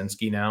Ted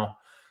Kaczynski now?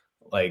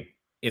 Like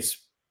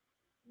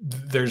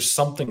there's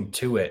something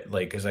to it,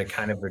 like, because I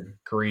kind of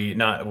agree,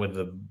 not with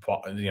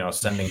the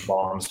sending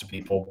bombs to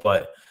people,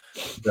 but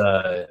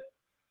the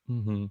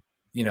Mm-hmm.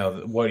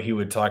 What he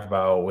would talk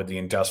about with the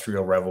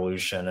Industrial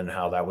Revolution and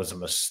how that was a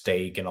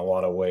mistake in a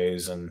lot of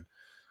ways. And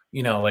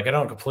like I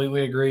don't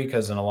completely agree,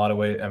 because in a lot of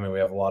ways, I mean, we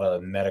have a lot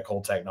of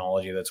medical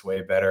technology that's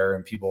way better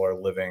and people are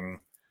living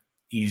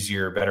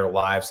easier, better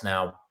lives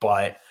now.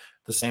 But at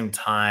the same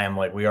time,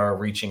 like we are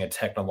reaching a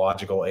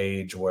technological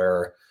age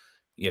where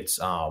it's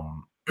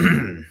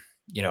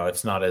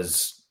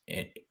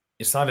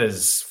it's not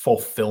as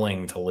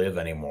fulfilling to live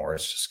anymore.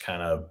 It's just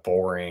kind of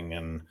boring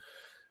and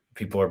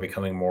people are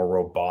becoming more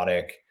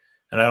robotic.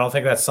 And I don't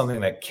think that's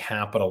something that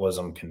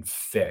capitalism can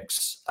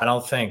fix. I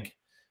don't think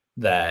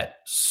that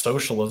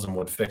socialism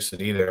would fix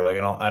it either. Like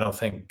I don't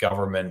think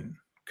government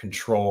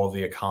control of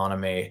the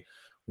economy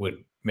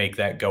would make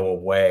that go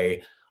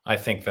away. I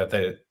think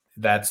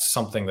that's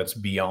something that's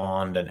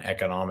beyond an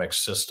economic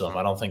system.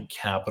 I don't think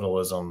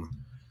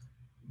capitalism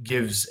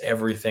gives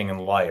everything in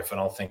life. I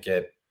don't think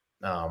it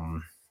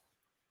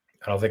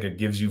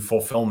gives you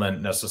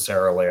fulfillment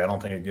necessarily. I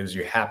don't think it gives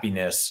you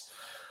happiness.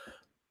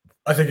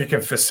 I think it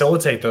can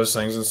facilitate those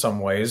things in some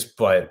ways,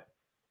 but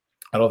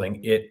I don't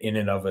think it in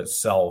and of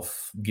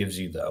itself gives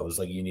you those.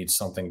 Like you need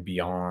something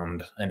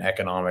beyond an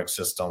economic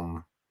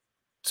system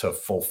to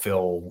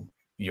fulfill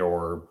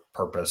your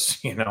purpose,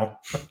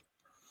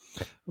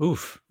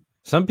 Oof.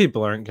 Some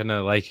people aren't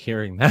gonna like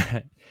hearing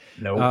that.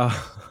 Nope.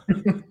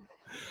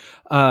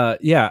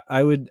 Yeah,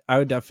 I would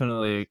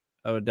definitely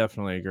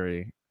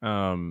agree.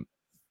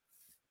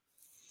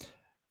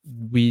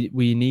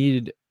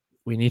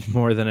 We need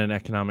more than an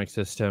economic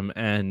system,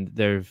 and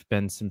there've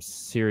been some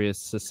serious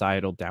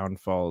societal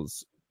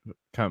downfalls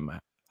come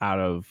out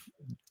of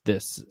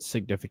this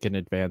significant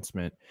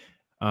advancement.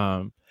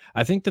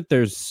 I think that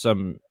there's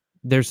some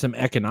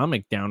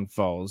economic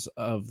downfalls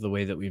of the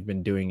way that we've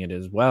been doing it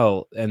as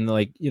well. And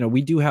like,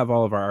 we do have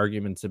all of our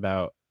arguments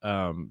about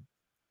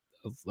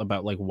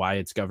like why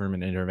it's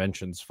government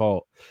intervention's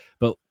fault.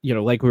 But,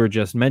 like we were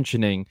just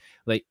mentioning,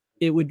 like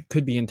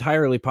could be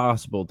entirely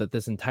possible that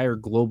this entire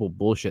global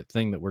bullshit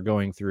thing that we're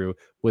going through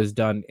was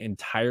done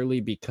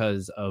entirely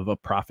because of a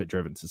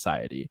profit-driven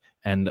society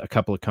and a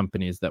couple of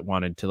companies that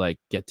wanted to like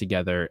get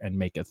together and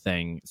make a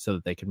thing so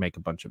that they could make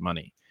a bunch of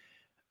money.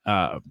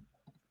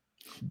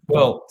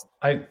 Well,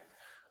 I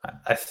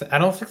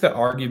don't think the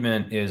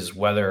argument is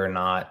whether or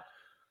not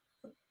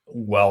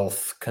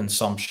wealth,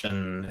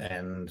 consumption,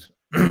 and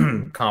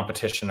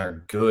competition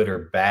are good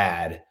or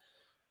bad.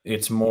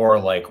 It's more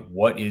like,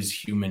 what is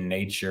human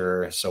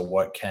nature? So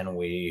what can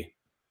we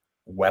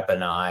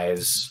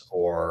weaponize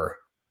or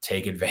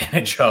take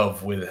advantage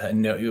of with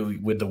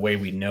the way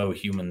we know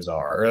humans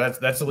are? Or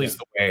that's at least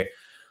the way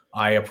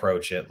I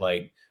approach it.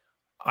 Like,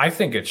 I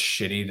think it's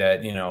shitty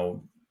that,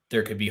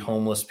 there could be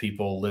homeless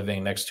people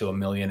living next to a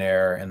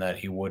millionaire and that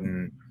he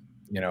wouldn't,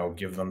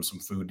 give them some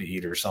food to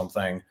eat or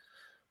something.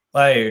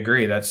 I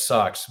agree, that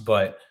sucks.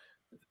 But,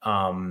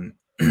 so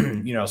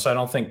I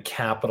don't think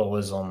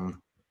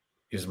capitalism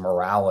is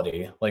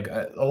morality. Like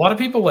a lot of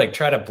people like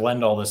try to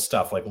blend all this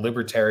stuff, like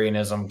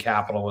libertarianism,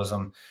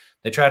 capitalism.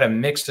 They try to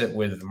mix it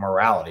with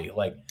morality.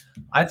 Like,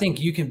 I think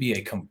you can be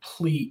a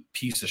complete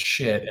piece of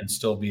shit and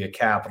still be a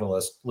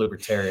capitalist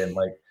libertarian.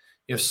 Like,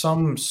 if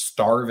some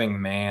starving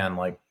man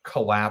like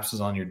collapses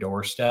on your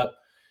doorstep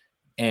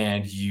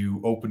and you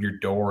open your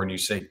door and you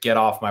say, "Get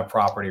off my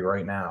property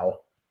right now,"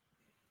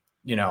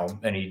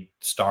 and he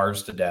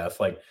starves to death.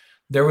 Like,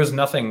 there was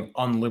nothing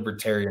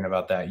unlibertarian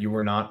about that. You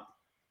were not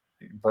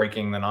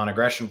breaking the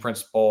non-aggression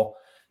principle.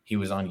 He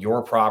was on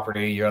your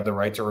property. You had the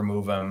right to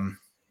remove him.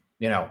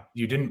 You know,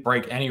 you didn't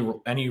break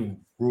any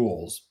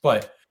rules,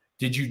 but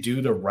did you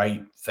do the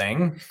right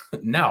thing?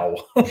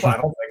 No, I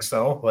don't think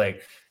so.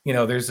 Like, you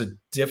know, there's a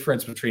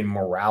difference between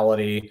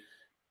morality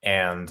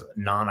and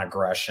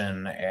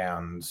non-aggression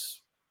and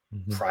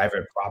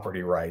private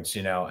property rights,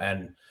 you know.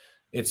 And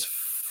it's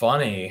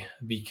funny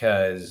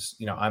because,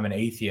 you know, I'm an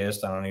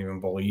atheist. I don't even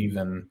believe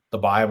in the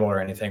Bible or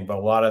anything, but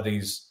a lot of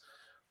these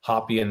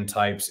Hoppian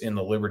types in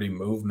the liberty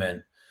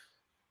movement,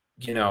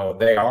 you know,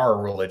 they are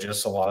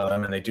religious, a lot of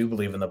them, and they do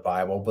believe in the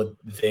Bible, but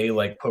they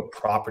like put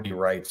property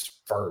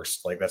rights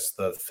first. Like that's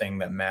the thing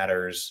that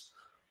matters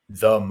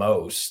the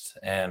most.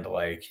 And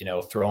like, you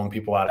know, throwing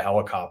people out of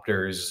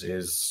helicopters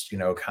is, you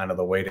know, kind of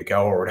the way to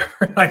go or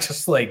whatever. I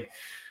just like,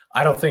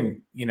 I don't think,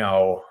 you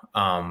know,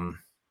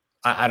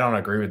 I don't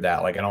agree with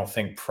that. Like, I don't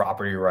think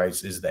property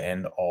rights is the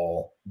end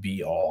all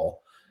be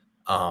all.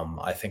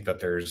 I think that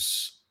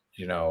there's,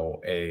 you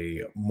know,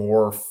 a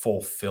more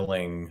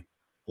fulfilling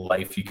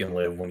life you can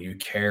live when you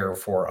care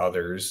for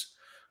others.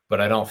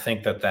 But I don't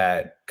think that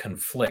that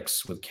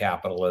conflicts with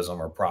capitalism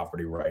or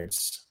property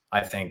rights.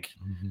 I think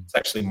it's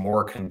actually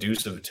more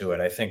conducive to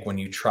it. I think when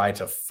you try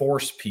to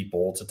force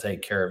people to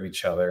take care of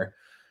each other,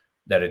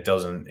 that it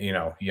doesn't, you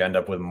know, you end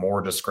up with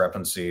more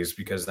discrepancies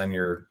because then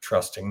you're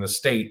trusting the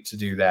state to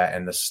do that.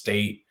 And the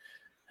state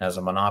has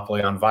a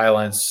monopoly on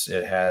violence.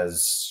 It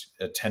has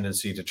a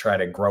tendency to try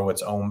to grow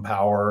its own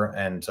power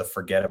and to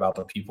forget about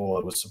the people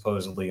it was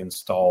supposedly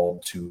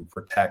installed to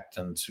protect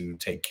and to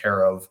take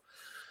care of.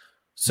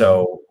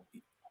 So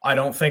I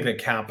don't think that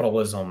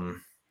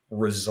capitalism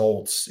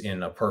results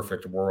in a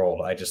perfect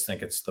world. I just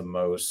think it's the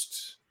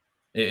most,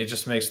 it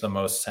just makes the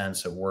most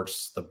sense. It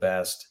works the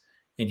best.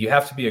 And you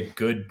have to be a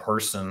good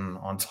person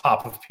on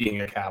top of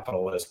being a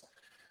capitalist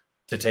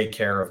to take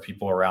care of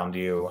people around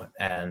you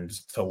and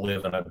to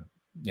live in a,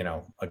 you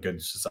know, a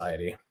good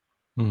society.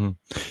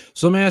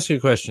 So let me ask you a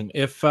question.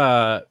 If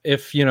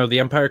you know, the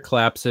empire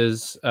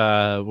collapses,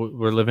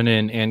 we're living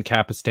in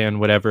Ancapistan,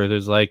 whatever,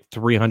 there's like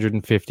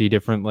 350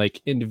 different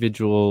like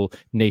individual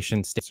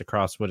nation states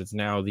across what is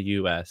now the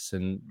US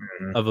and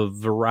of a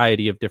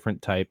variety of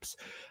different types.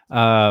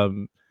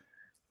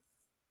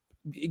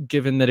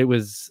 Given that it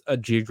was a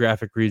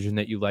geographic region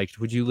that you liked,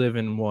 would you live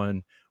in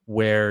one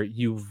where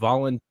you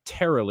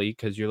voluntarily,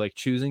 because you're like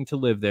choosing to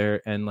live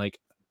there and like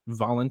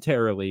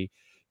voluntarily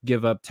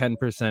give up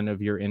 10%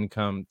 of your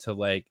income to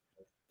like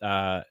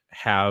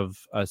have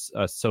a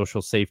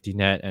social safety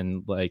net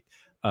and like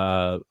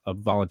a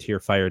volunteer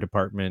fire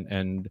department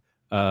and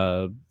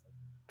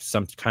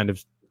some kind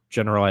of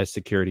generalized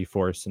security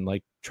force and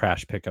like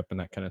trash pickup and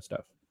that kind of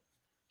stuff?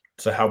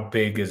 So how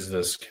big is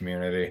this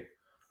community?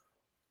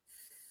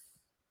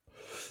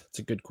 It's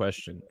a good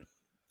question.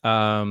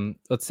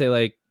 Let's say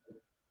like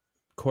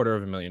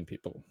 250,000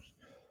 people.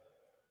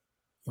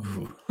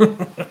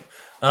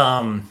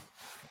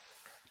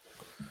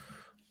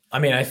 I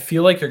mean, I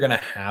feel like you're going to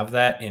have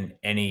that in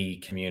any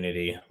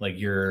community. Like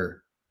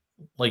you're,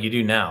 like you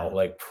do now,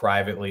 like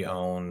privately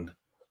owned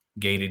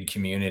gated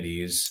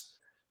communities.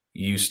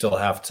 You still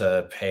have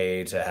to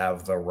pay to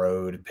have the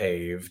road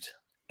paved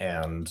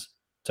and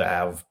to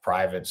have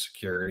private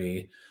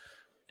security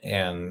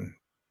and,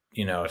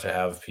 you know, to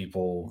have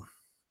people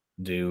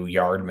do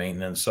yard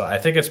maintenance. So I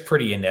think it's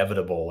pretty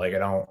inevitable. Like I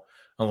don't,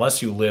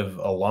 unless you live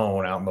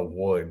alone out in the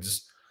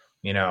woods,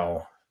 you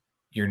know,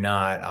 you're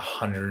not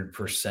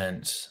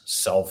 100%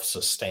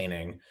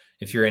 self-sustaining.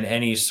 If you're in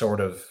any sort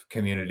of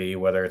community,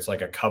 whether it's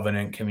like a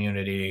covenant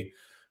community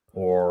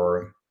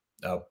or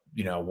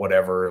you know,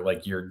 whatever,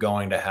 like you're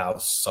going to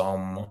have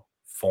some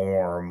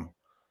form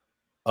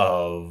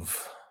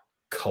of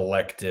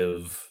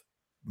collective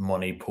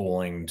money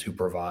pooling to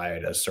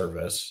provide a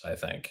service, I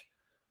think.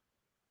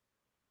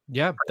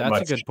 Yeah,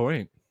 that's a good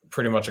point.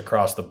 Pretty much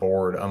across the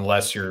board,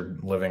 unless you're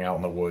living out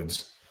in the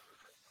woods.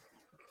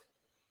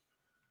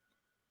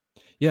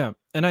 Yeah,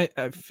 and I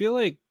feel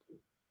like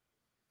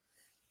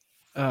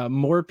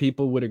more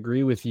people would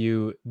agree with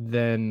you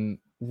than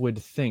would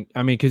think.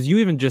 I mean, because you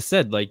even just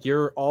said like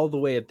you're all the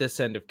way at this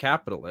end of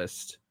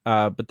capitalist,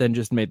 but then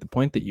just made the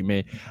point that you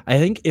made. I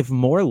think if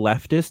more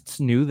leftists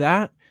knew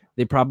that,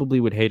 they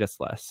probably would hate us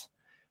less.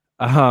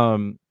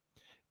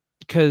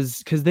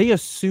 Because they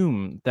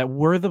assume that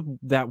we're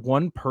that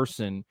one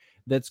person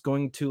that's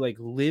going to like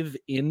live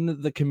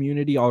in the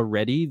community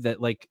already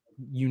that like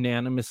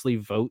unanimously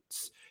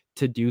votes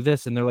to do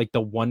this, and they're like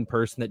the one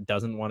person that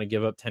doesn't want to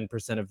give up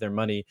 10% of their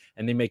money,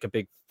 and they make a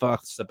big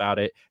fuss about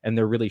it, and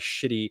they're really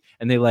shitty,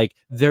 and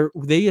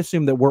they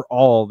assume that we're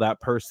all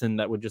that person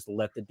that would just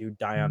let the dude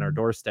die on our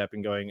doorstep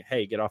and going,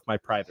 hey, get off my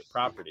private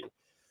property.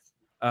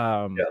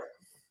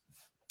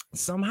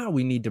 Somehow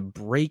we need to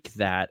break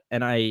that,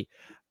 and I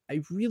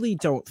really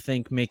don't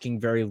think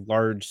making very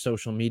large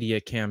social media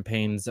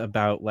campaigns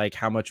about like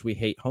how much we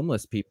hate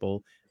homeless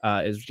people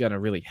is going to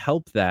really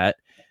help that.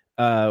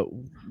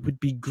 Would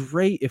be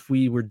great if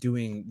we were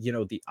doing, you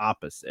know, the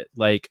opposite,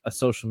 like a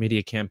social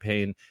media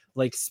campaign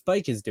like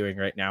Spike is doing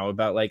right now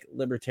about like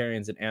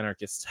libertarians and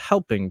anarchists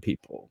helping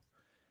people.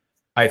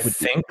 I would be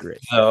think, great.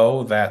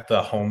 though, that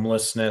the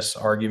homelessness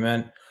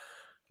argument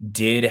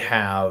did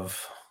have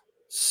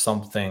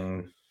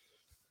something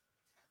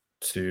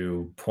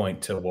to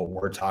point to what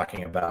we're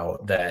talking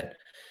about, that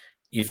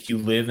if you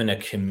live in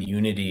a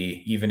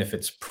community, even if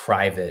it's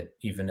private,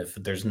 even if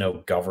there's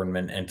no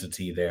government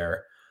entity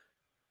there,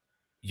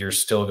 you're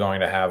still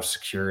going to have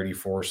security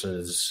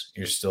forces,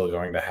 you're still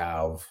going to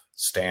have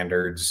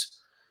standards.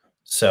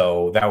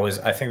 So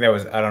I think that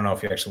was, I don't know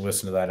if you actually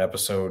listened to that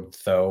episode,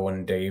 though,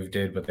 when Dave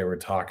did, but they were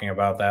talking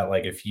about that.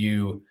 Like, if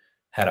you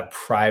had a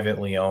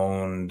privately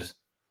owned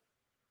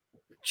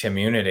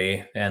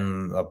community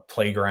and a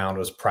playground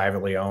was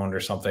privately owned or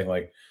something,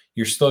 like,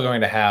 you're still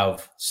going to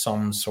have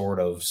some sort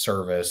of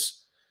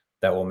service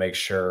that will make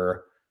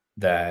sure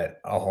that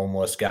a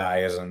homeless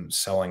guy isn't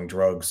selling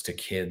drugs to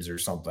kids or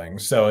something.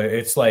 So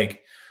it's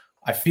like,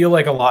 I feel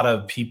like a lot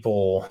of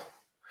people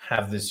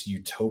have this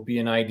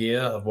utopian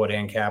idea of what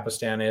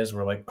Ancapistan is.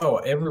 We're like, oh,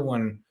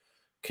 everyone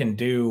can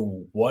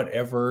do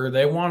whatever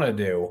they want to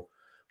do.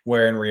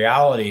 Where in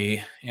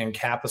reality,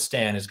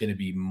 Ancapistan is going to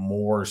be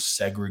more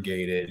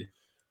segregated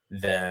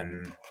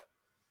than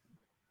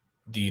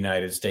the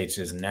United States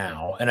is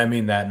now. And I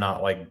mean that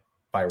not like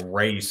by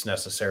race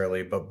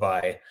necessarily, but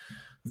by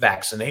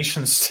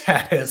vaccination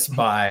status,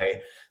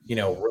 by,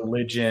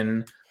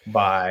 religion,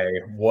 by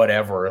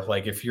whatever.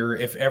 Like, if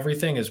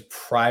everything is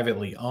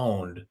privately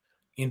owned,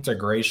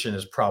 integration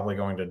is probably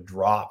going to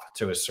drop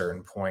to a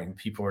certain point, and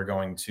people are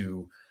going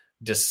to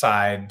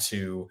decide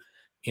to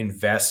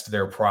invest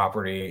their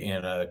property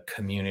in a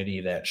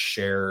community that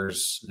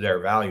shares their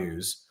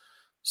values.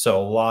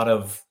 So a lot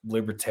of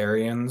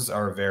libertarians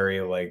are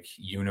very like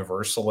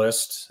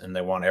universalist, and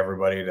they want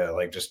everybody to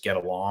like just get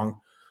along.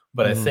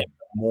 But I think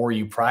the more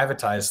you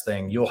privatize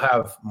things, you'll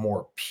have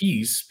more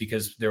peace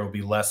because there will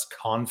be less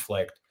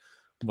conflict,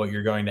 but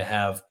you're going to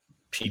have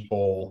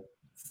people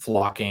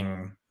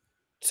flocking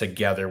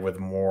together with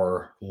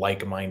more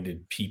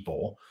like-minded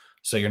people.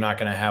 So you're not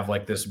going to have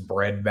like this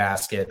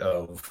breadbasket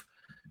of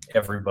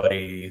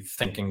everybody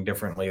thinking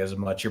differently as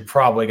much. You're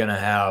probably going to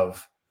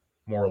have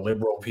more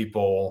liberal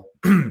people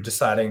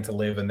deciding to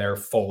live in their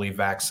fully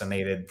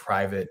vaccinated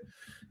private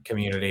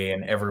community,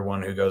 and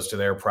everyone who goes to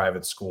their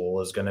private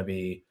school is going to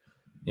be,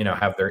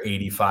 have their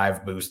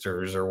 85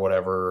 boosters or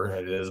whatever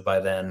it is by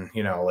then.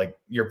 Like,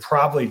 you're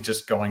probably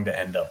just going to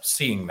end up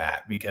seeing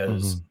that,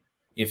 because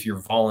if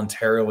you're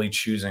voluntarily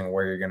choosing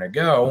where you're going to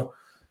go,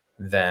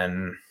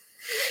 then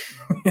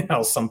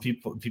some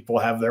people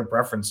have their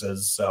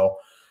preferences. So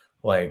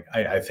like,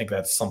 I think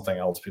that's something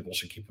else people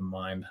should keep in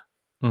mind.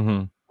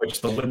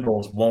 Which the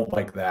liberals won't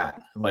like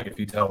that. Like, if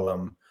you tell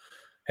them,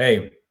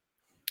 hey,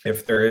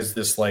 if there is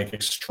this like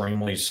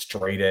extremely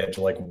straight edge,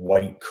 like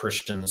white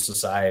Christian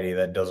society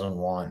that doesn't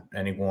want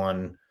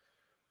anyone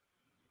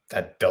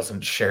that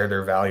doesn't share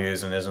their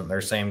values and isn't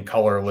their same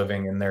color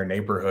living in their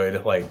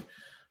neighborhood, like,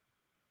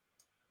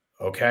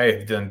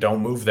 okay, then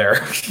don't move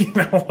there.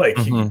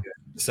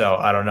 So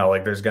I don't know,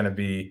 like, there's going to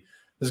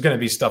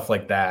be stuff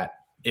like that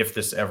if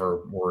this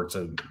ever were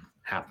to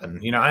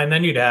happen, and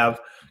then you'd have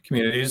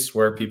communities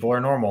where people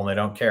are normal and they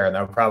don't care, and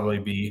that would probably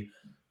be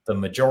the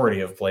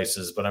majority of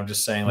places. But I'm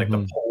just saying, like,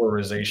 the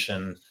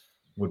polarization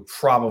would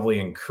probably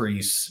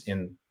increase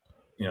in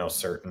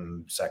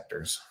certain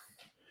sectors.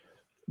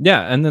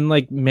 Yeah, and then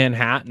like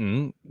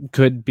Manhattan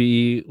could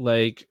be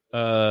like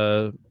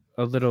a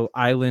little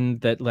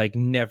island that like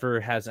never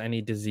has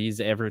any disease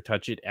ever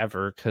touch it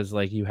ever, because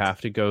like you have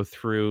to go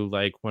through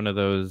like one of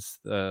those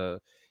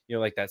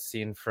like that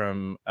scene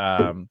from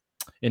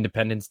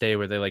Independence Day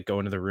where they like go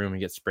into the room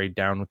and get sprayed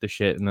down with the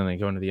shit, and then they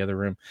go into the other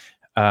room.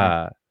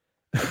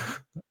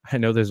 I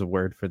know there's a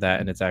word for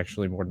that, and it's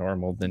actually more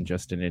normal than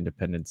just an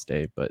Independence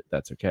Day, but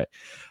that's okay.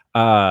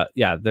 Yeah,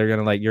 you're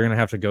gonna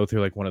have to go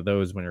through like one of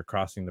those when you're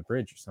crossing the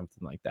bridge or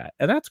something like that,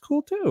 and that's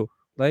cool too.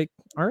 Like,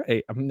 all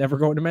right, I'm never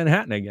going to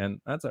Manhattan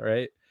again. That's all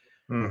right.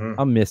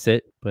 I'll miss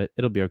it, but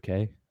it'll be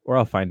okay, or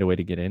I'll find a way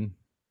to get in.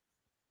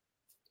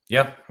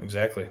 Yeah,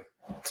 exactly.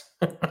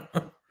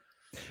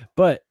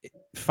 But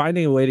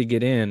finding a way to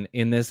get in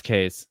this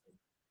case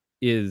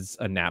is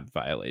a NAP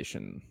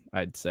violation,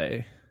 I'd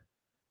say.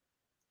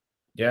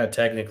 Yeah,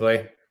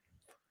 technically.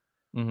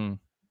 Oh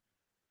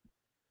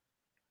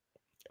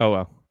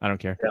well, I don't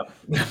care.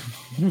 Yeah.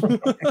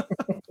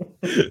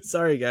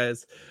 Sorry,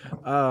 guys.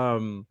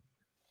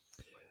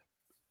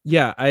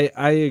 Yeah,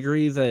 I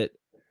agree that.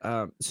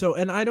 So,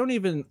 and I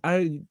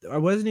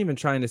wasn't even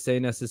trying to say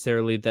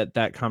necessarily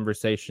that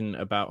conversation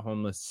about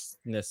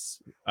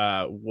homelessness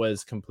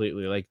was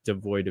completely like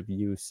devoid of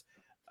use.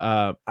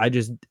 I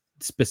just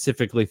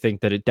specifically think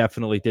that it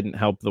definitely didn't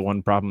help the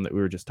one problem that we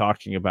were just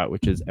talking about,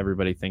 which is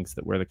everybody thinks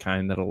that we're the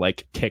kind that'll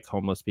like kick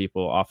homeless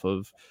people off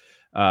of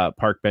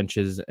park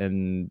benches,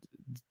 and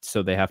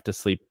so they have to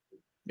sleep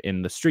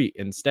in the street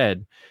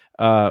instead,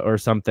 or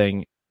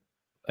something.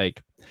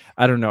 Like,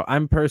 I don't know.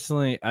 I'm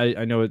personally,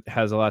 I know it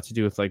has a lot to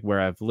do with like where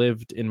I've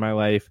lived in my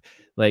life.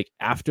 Like,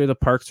 after the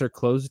parks are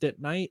closed at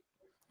night,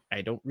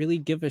 I don't really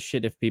give a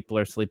shit if people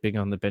are sleeping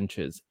on the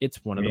benches.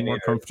 It's one of the more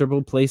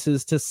comfortable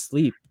places to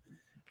sleep.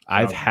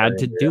 I've had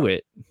to do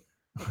it.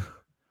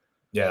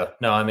 Yeah,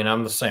 no, I mean,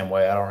 I'm the same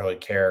way. I don't really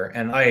care.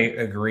 And I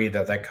agree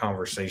that that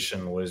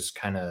conversation was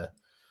kind of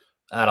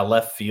out of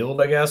left field,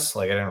 I guess.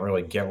 Like I didn't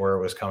really get where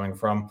it was coming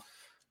from.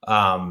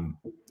 Um,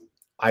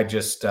 I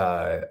just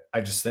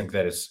think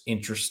that it's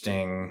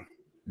interesting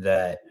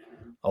that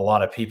a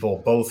lot of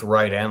people, both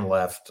right and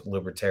left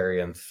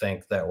libertarian,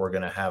 think that we're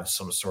going to have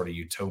some sort of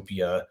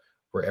utopia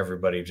where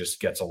everybody just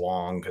gets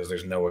along because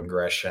there's no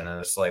aggression. And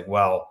it's like,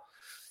 well,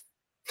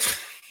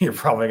 you're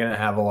probably going to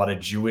have a lot of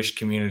Jewish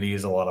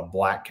communities, a lot of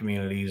black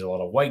communities, a lot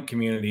of white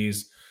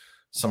communities,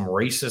 some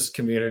racist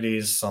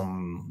communities,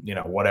 some,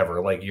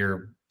 whatever. Like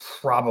you're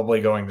probably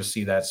going to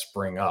see that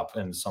spring up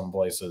in some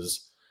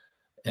places.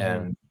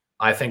 And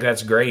I think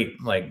that's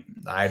great. Like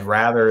I'd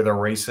rather the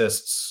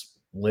racists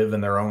live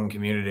in their own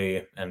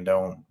community and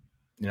don't,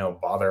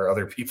 bother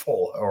other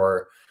people,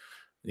 or,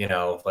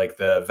 like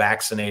the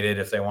vaccinated,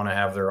 if they want to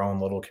have their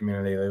own little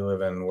community they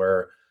live in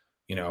where,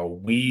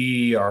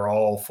 we are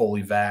all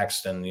fully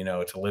vaxxed and,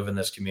 to live in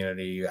this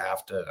community, you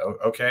have to,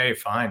 okay,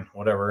 fine,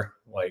 whatever.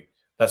 Like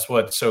that's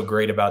what's so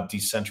great about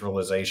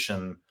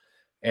decentralization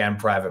and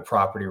private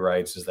property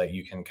rights is that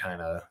you can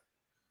kind of,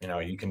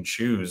 you can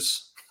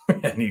choose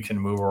and you can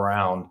move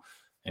around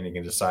and you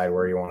can decide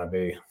where you want to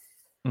be.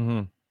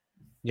 Mm-hmm.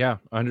 Yeah,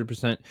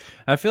 100%.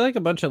 I feel like a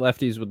bunch of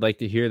lefties would like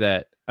to hear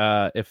that.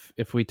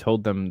 If we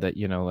told them that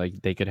like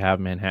they could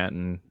have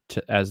Manhattan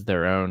as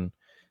their own,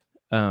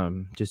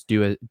 just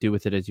do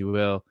with it as you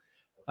will.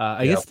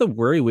 I guess the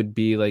worry would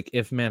be like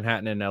if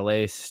Manhattan and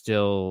LA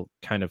still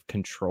kind of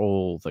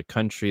control the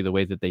country the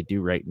way that they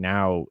do right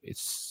now,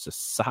 it's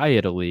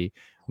societally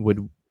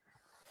would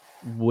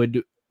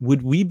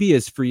we be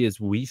as free as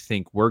we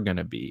think we're going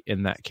to be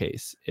in that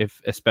case,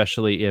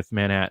 especially if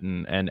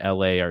Manhattan and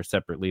LA are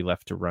separately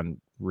left to run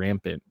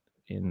rampant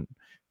in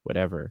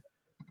whatever?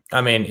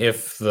 I mean,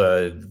 if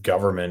the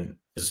government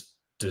is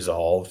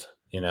dissolved,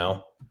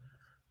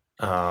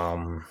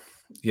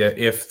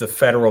 if the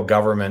federal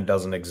government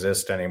doesn't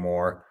exist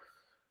anymore,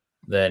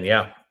 then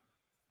yeah.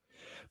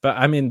 But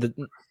I mean,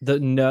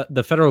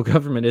 the federal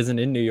government isn't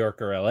in New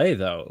York or LA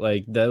though.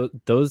 Like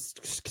those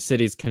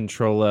cities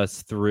control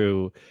us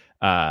through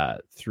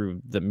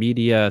the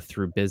media,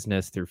 through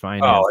business, through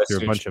finance,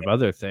 through a bunch of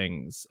other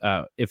things.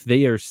 If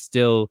they are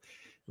still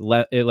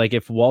like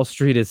if Wall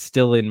Street is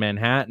still in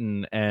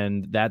Manhattan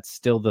and that's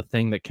still the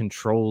thing that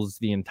controls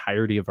the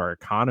entirety of our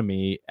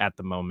economy at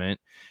the moment,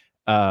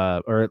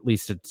 or at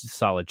least a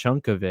solid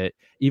chunk of it,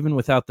 even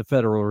without the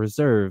Federal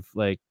Reserve,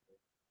 like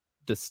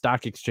the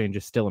stock exchange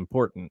is still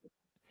important.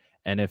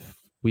 And if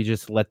we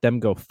just let them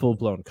go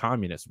full-blown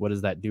communist, what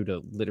does that do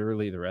to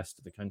literally the rest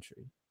of the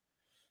country?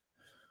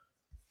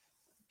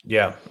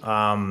 Yeah.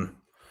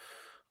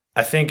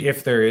 I think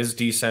if there is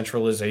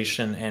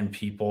decentralization and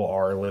people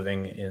are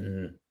living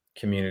in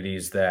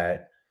communities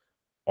that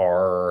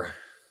are,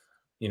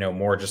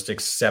 more just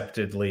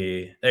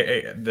acceptedly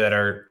that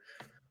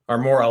are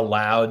more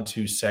allowed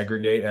to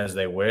segregate as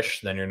they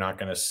wish, then you're not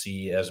going to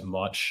see as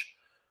much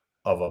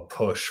of a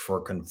push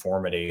for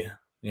conformity,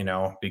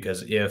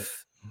 because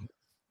if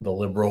the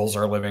liberals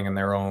are living in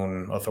their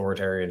own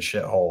authoritarian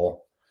shithole,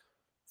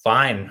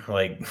 fine,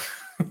 like,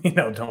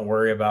 don't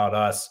worry about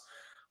us.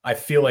 I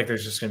feel like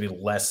there's just going to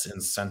be less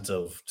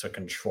incentive to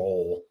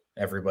control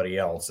everybody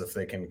else if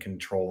they can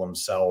control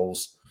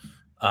themselves.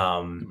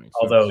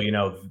 Although,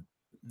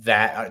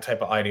 that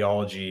type of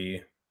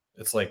ideology,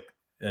 it's like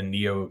a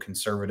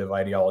neoconservative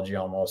ideology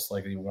almost,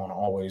 like you want to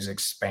always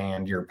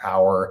expand your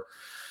power.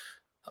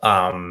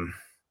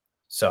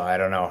 So I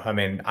don't know. I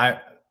mean,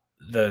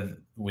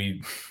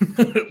 we'd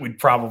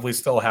probably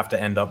still have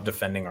to end up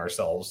defending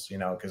ourselves,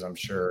 because I'm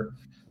sure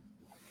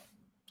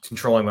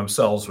controlling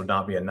themselves would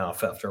not be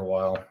enough after a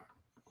while.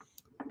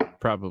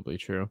 Probably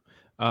true.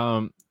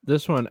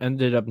 This one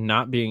ended up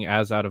not being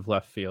as out of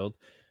left field.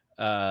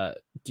 Do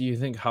you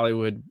think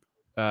Hollywood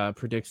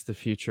predicts the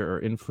future or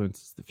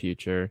influences the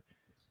future?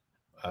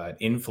 It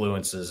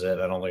influences it.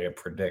 I don't think it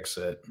predicts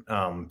it.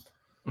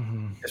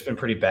 It's been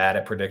pretty bad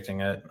at predicting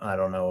it. I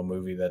don't know a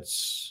movie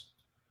that's,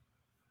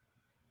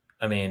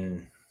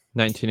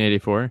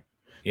 1984.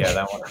 Yeah,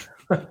 that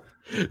one.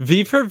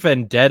 V for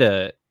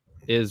Vendetta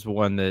is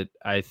one that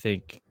I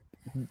think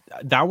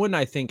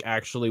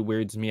actually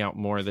weirds me out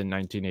more than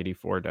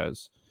 1984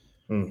 does.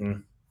 Mm-hmm.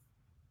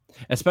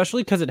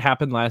 Especially because it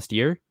happened last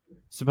year,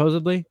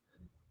 supposedly.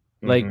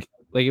 Mm-hmm.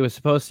 Like it was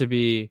supposed to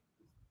be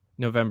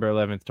November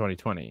 11th,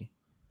 2020.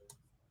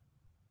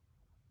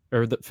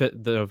 Or the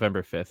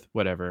November 5th,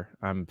 whatever.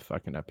 I'm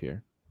fucking up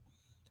here.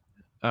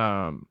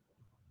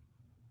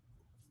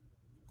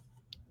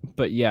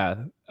 But yeah,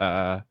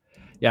 I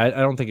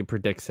don't think it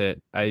predicts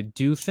it. I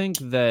do think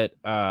that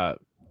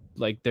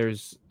like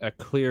there's a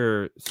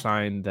clear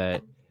sign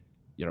that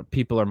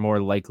people are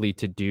more likely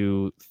to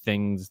do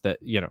things that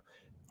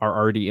are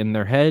already in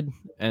their head,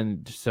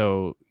 and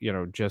so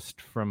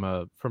just from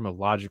a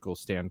logical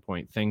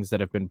standpoint, things that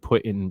have been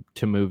put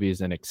into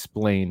movies and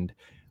explained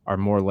are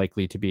more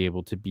likely to be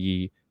able to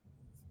be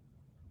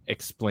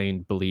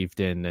explained, believed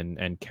in,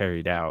 and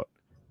carried out.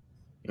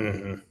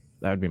 Mm-hmm.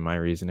 That would be my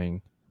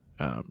reasoning.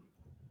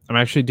 I'm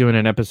actually doing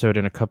an episode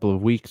in a couple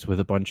of weeks with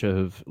a bunch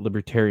of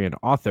libertarian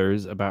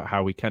authors about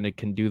how we kind of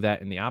can do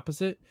that in the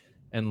opposite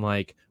and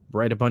like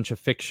write a bunch of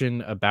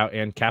fiction about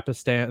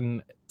Ancapistan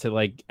to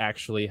like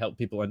actually help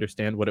people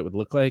understand what it would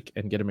look like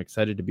and get them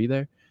excited to be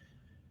there.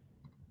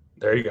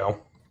 There you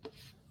go.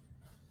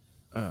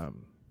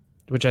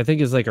 Which I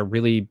think is like a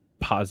really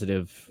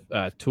positive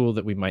tool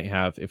that we might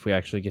have if we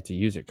actually get to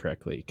use it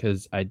correctly.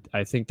 Because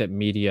I think that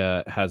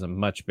media has a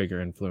much bigger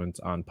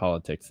influence on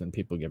politics than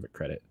people give it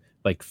credit.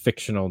 Like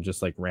fictional,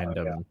 just like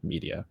random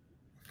media.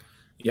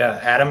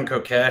 Yeah, Adam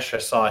Kokesh, I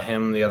saw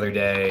him the other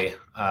day.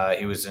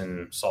 He was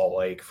in Salt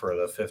Lake for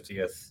the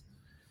 50th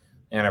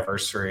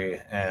anniversary,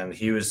 and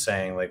he was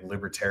saying like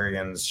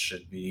libertarians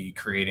should be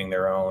creating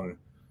their own,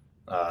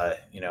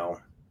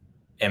 MGM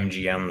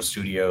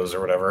studios or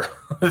whatever,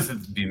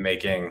 be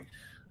making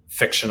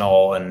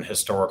fictional and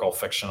historical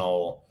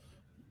fictional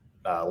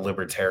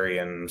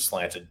libertarian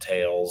slanted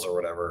tales or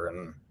whatever,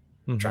 and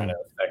trying to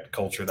affect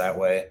culture that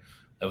way.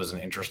 That was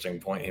an interesting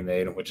point he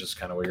made, which is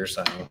kind of what you're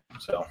saying.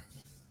 So,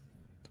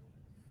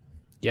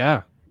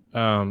 yeah.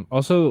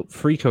 Also,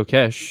 free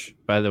Kokesh,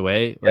 by the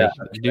way. Like,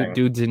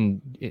 dude's in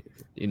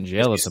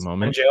jail at the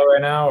moment. In jail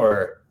right now,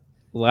 or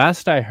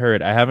last I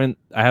heard, I haven't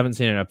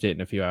seen an update in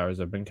a few hours.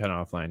 I've been kind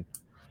of offline.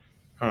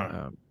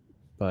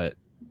 But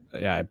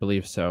yeah, I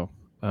believe so.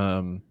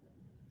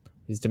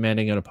 He's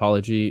demanding an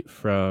apology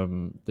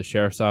from the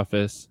sheriff's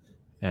office,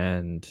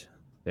 and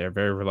they're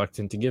very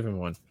reluctant to give him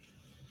one.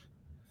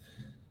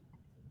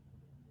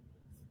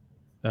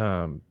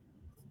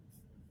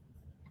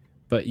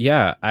 But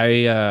yeah,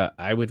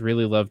 I would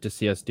really love to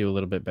see us do a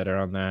little bit better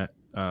on that.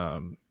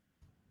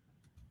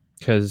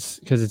 Because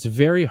it's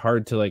very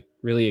hard to like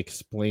really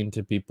explain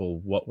to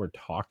people what we're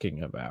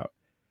talking about.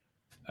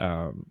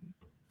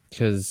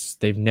 Because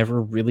they've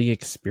never really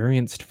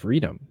experienced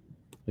freedom.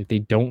 Like they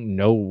don't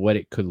know what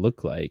it could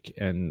look like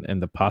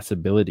and the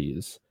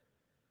possibilities.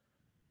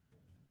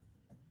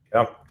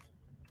 Yeah.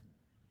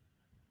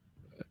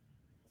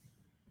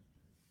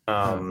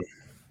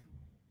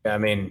 I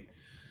mean,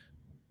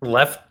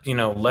 left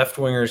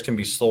wingers can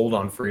be sold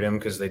on freedom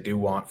because they do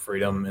want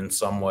freedom in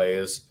some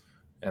ways,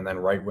 and then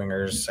right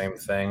wingers, same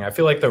thing. I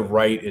feel like the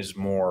right is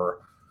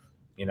more,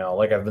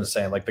 like I've been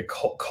saying, like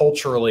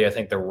culturally, I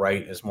think the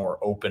right is more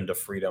open to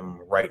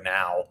freedom right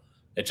now.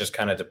 It just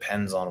kind of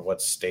depends on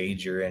what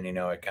stage you're in.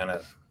 It kind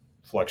of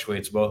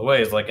fluctuates both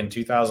ways. Like in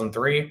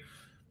 2003,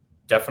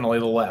 definitely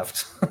the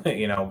left,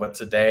 but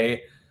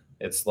today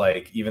it's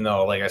like, even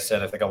though, like I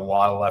said, I think a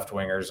lot of left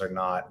wingers are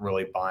not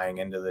really buying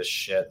into this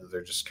shit.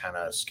 They're just kind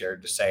of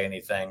scared to say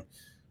anything.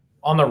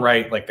 On the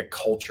right, like the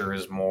culture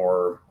is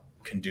more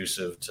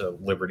conducive to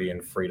liberty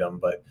and freedom.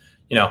 But,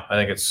 I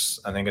think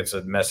it's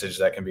a message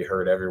that can be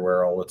heard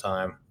everywhere all the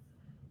time.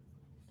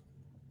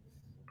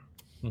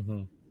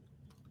 Mm-hmm.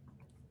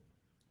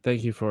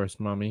 Thank you,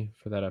 Forest Mommy,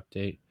 for that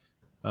update.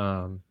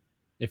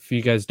 If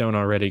you guys don't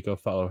already, go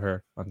follow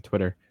her on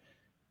Twitter.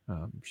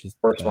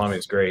 Forest Mommy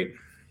is great.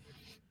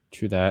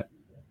 True that.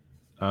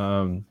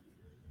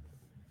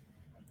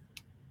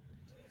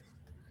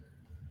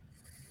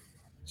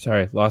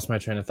 Sorry, lost my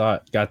train of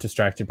thought. Got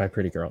distracted by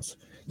pretty girls.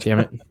 Damn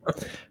it.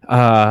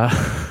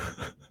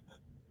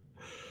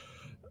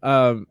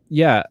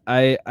 Yeah,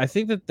 I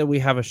think that we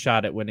have a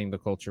shot at winning the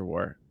culture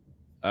war.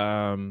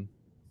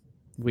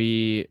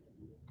 We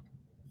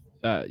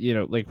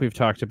like we've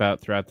talked about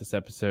throughout this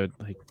episode,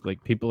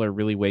 like people are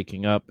really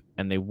waking up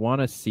and they want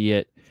to see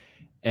it.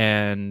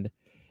 And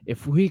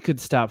if we could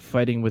stop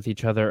fighting with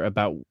each other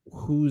about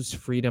whose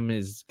freedom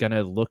is going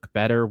to look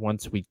better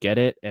once we get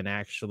it and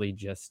actually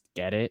just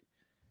get it,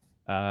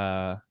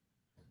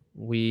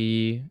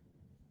 we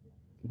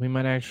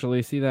might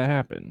actually see that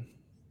happen.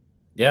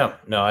 Yeah,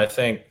 no, I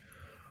think,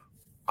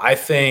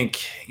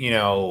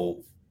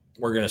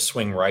 we're going to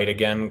swing right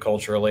again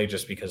culturally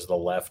just because the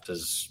left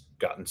has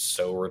gotten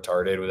so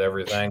retarded with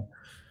everything.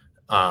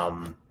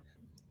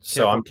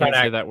 So I'm trying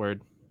to say that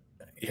word.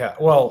 Yeah.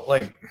 Well,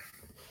 like,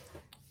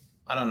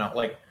 I don't know.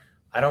 Like,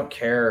 I don't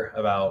care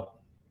about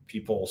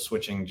people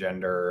switching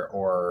gender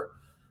or,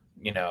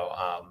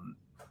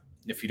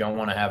 if you don't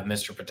want to have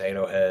Mr.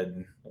 Potato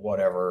Head,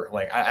 whatever.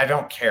 Like, I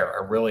don't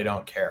care. I really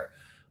don't care.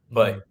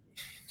 But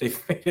they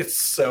make it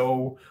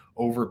so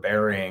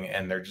overbearing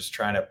and they're just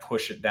trying to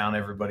push it down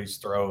everybody's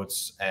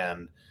throats.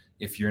 And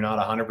if you're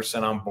not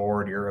 100% on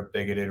board, you're a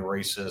bigoted,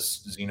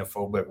 racist,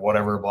 xenophobic,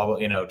 whatever, blah,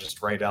 blah,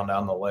 just right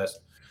down the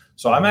list.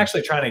 So I'm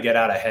actually trying to get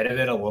out ahead of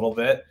it a little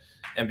bit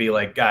and be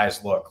like,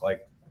 guys, look,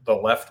 like the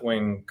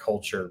left-wing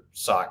culture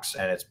sucks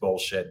and it's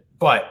bullshit,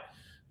 but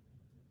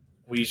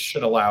we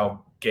should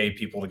allow gay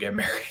people to get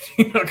married,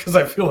 because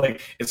I feel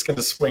like it's going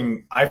to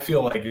swing. I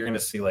feel like you're going to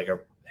see like a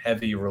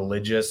heavy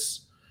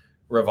religious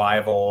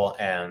revival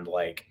and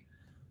like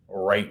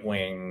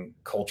right-wing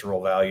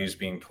cultural values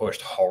being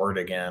pushed hard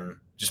again,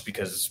 just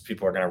because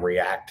people are going to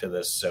react to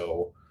this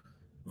so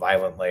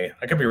violently.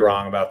 I could be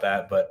wrong about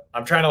that, but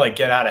I'm trying to like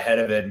get out ahead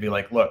of it and be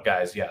like, look,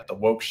 guys, yeah, the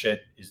woke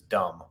shit is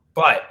dumb,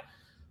 but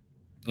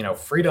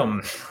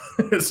freedom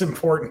is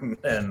important,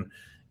 and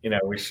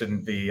we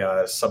shouldn't be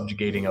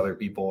subjugating other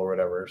people or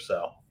whatever.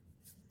 So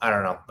I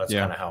don't know. That's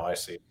Yeah. kind of how I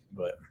see it.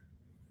 But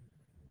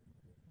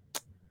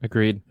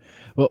Agreed.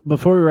 Well,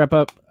 before we wrap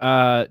up,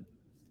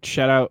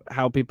 shout out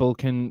how people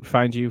can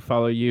find you,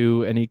 follow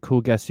you, any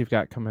cool guests you've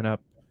got coming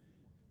up.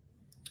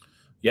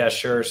 yeah,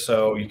 sure.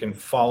 So you can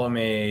follow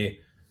me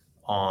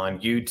on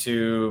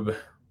YouTube,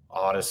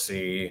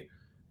 Odyssey,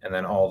 and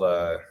then all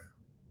the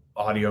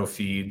audio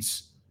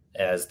feeds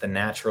as The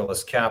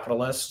Naturalist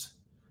Capitalist.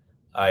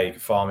 You can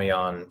follow me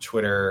on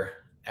Twitter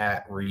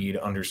at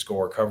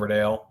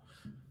Reed_Coverdale.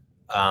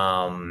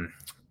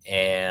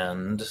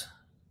 And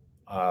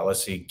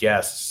let's see,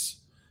 guests.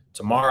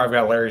 Tomorrow I've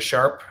got Larry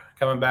Sharp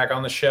coming back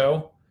on the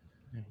show.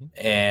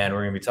 And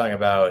we're going to be talking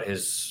about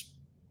his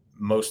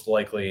most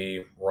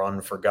likely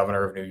run for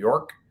governor of New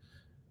York.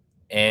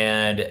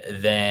 And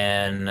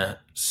then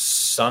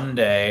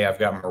Sunday, I've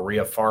got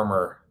Maria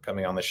Farmer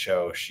coming on the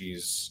show.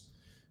 She's,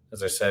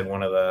 as I said,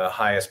 one of the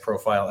highest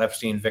profile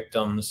Epstein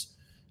victims.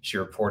 She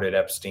reported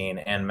Epstein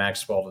and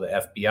Maxwell to the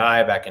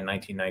FBI back in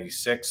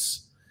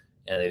 1996,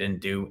 and they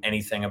didn't do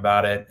anything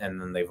about it. And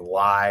then they've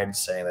lied,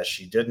 saying that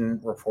she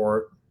didn't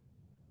report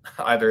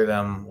either of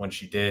them when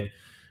she did.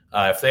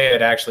 If they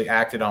had actually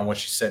acted on what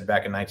she said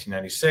back in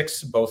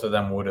 1996, both of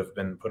them would have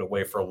been put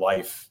away for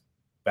life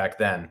back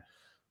then.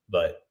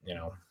 But,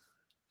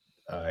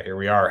 here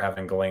we are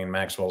having Ghislaine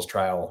Maxwell's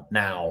trial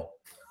now.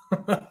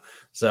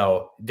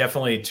 So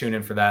definitely tune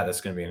in for that.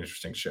 That's going to be an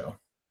interesting show.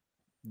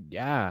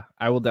 Yeah,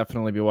 I will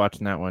definitely be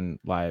watching that one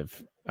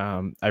live.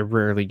 I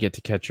rarely get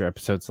to catch your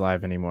episodes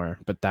live anymore,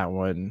 but that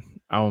one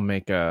I will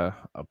make a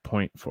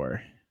point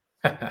for.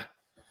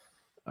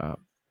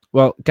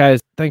 Well,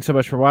 guys, thanks so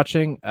much for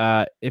watching.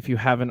 If you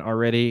haven't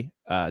already,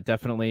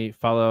 definitely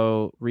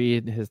follow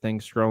Reed, his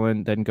thing's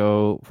scrolling, then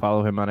go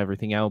follow him on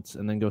everything else,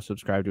 and then go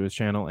subscribe to his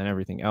channel and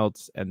everything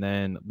else, and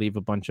then leave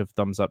a bunch of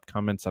thumbs up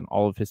comments on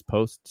all of his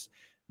posts.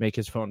 Make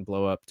his phone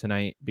blow up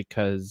tonight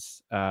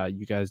because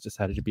you guys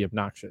decided to be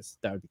obnoxious.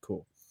 That would be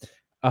cool.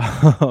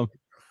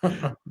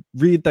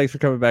 Reed, thanks for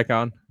coming back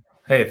on.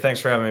 Hey, thanks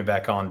for having me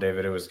back on,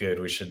 David. It was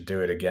good. We should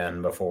do it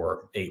again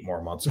before 8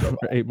 more months go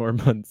by. 8 more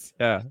months.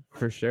 Yeah,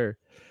 for sure.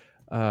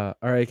 All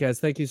right, guys,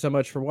 thank you so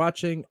much for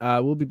watching.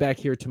 We'll be back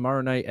here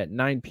tomorrow night at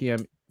 9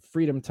 p.m.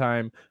 Freedom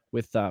Time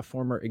with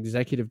former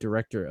executive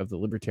director of the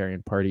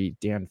Libertarian Party,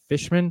 Dan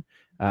Fishman.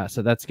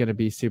 So that's going to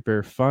be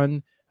super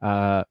fun.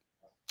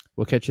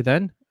 We'll catch you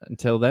then.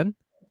 Until then,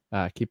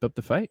 keep up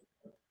the fight.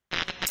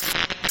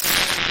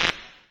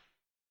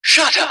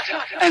 Shut up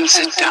and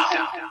sit down.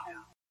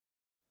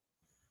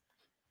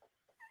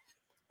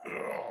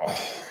 Ugh.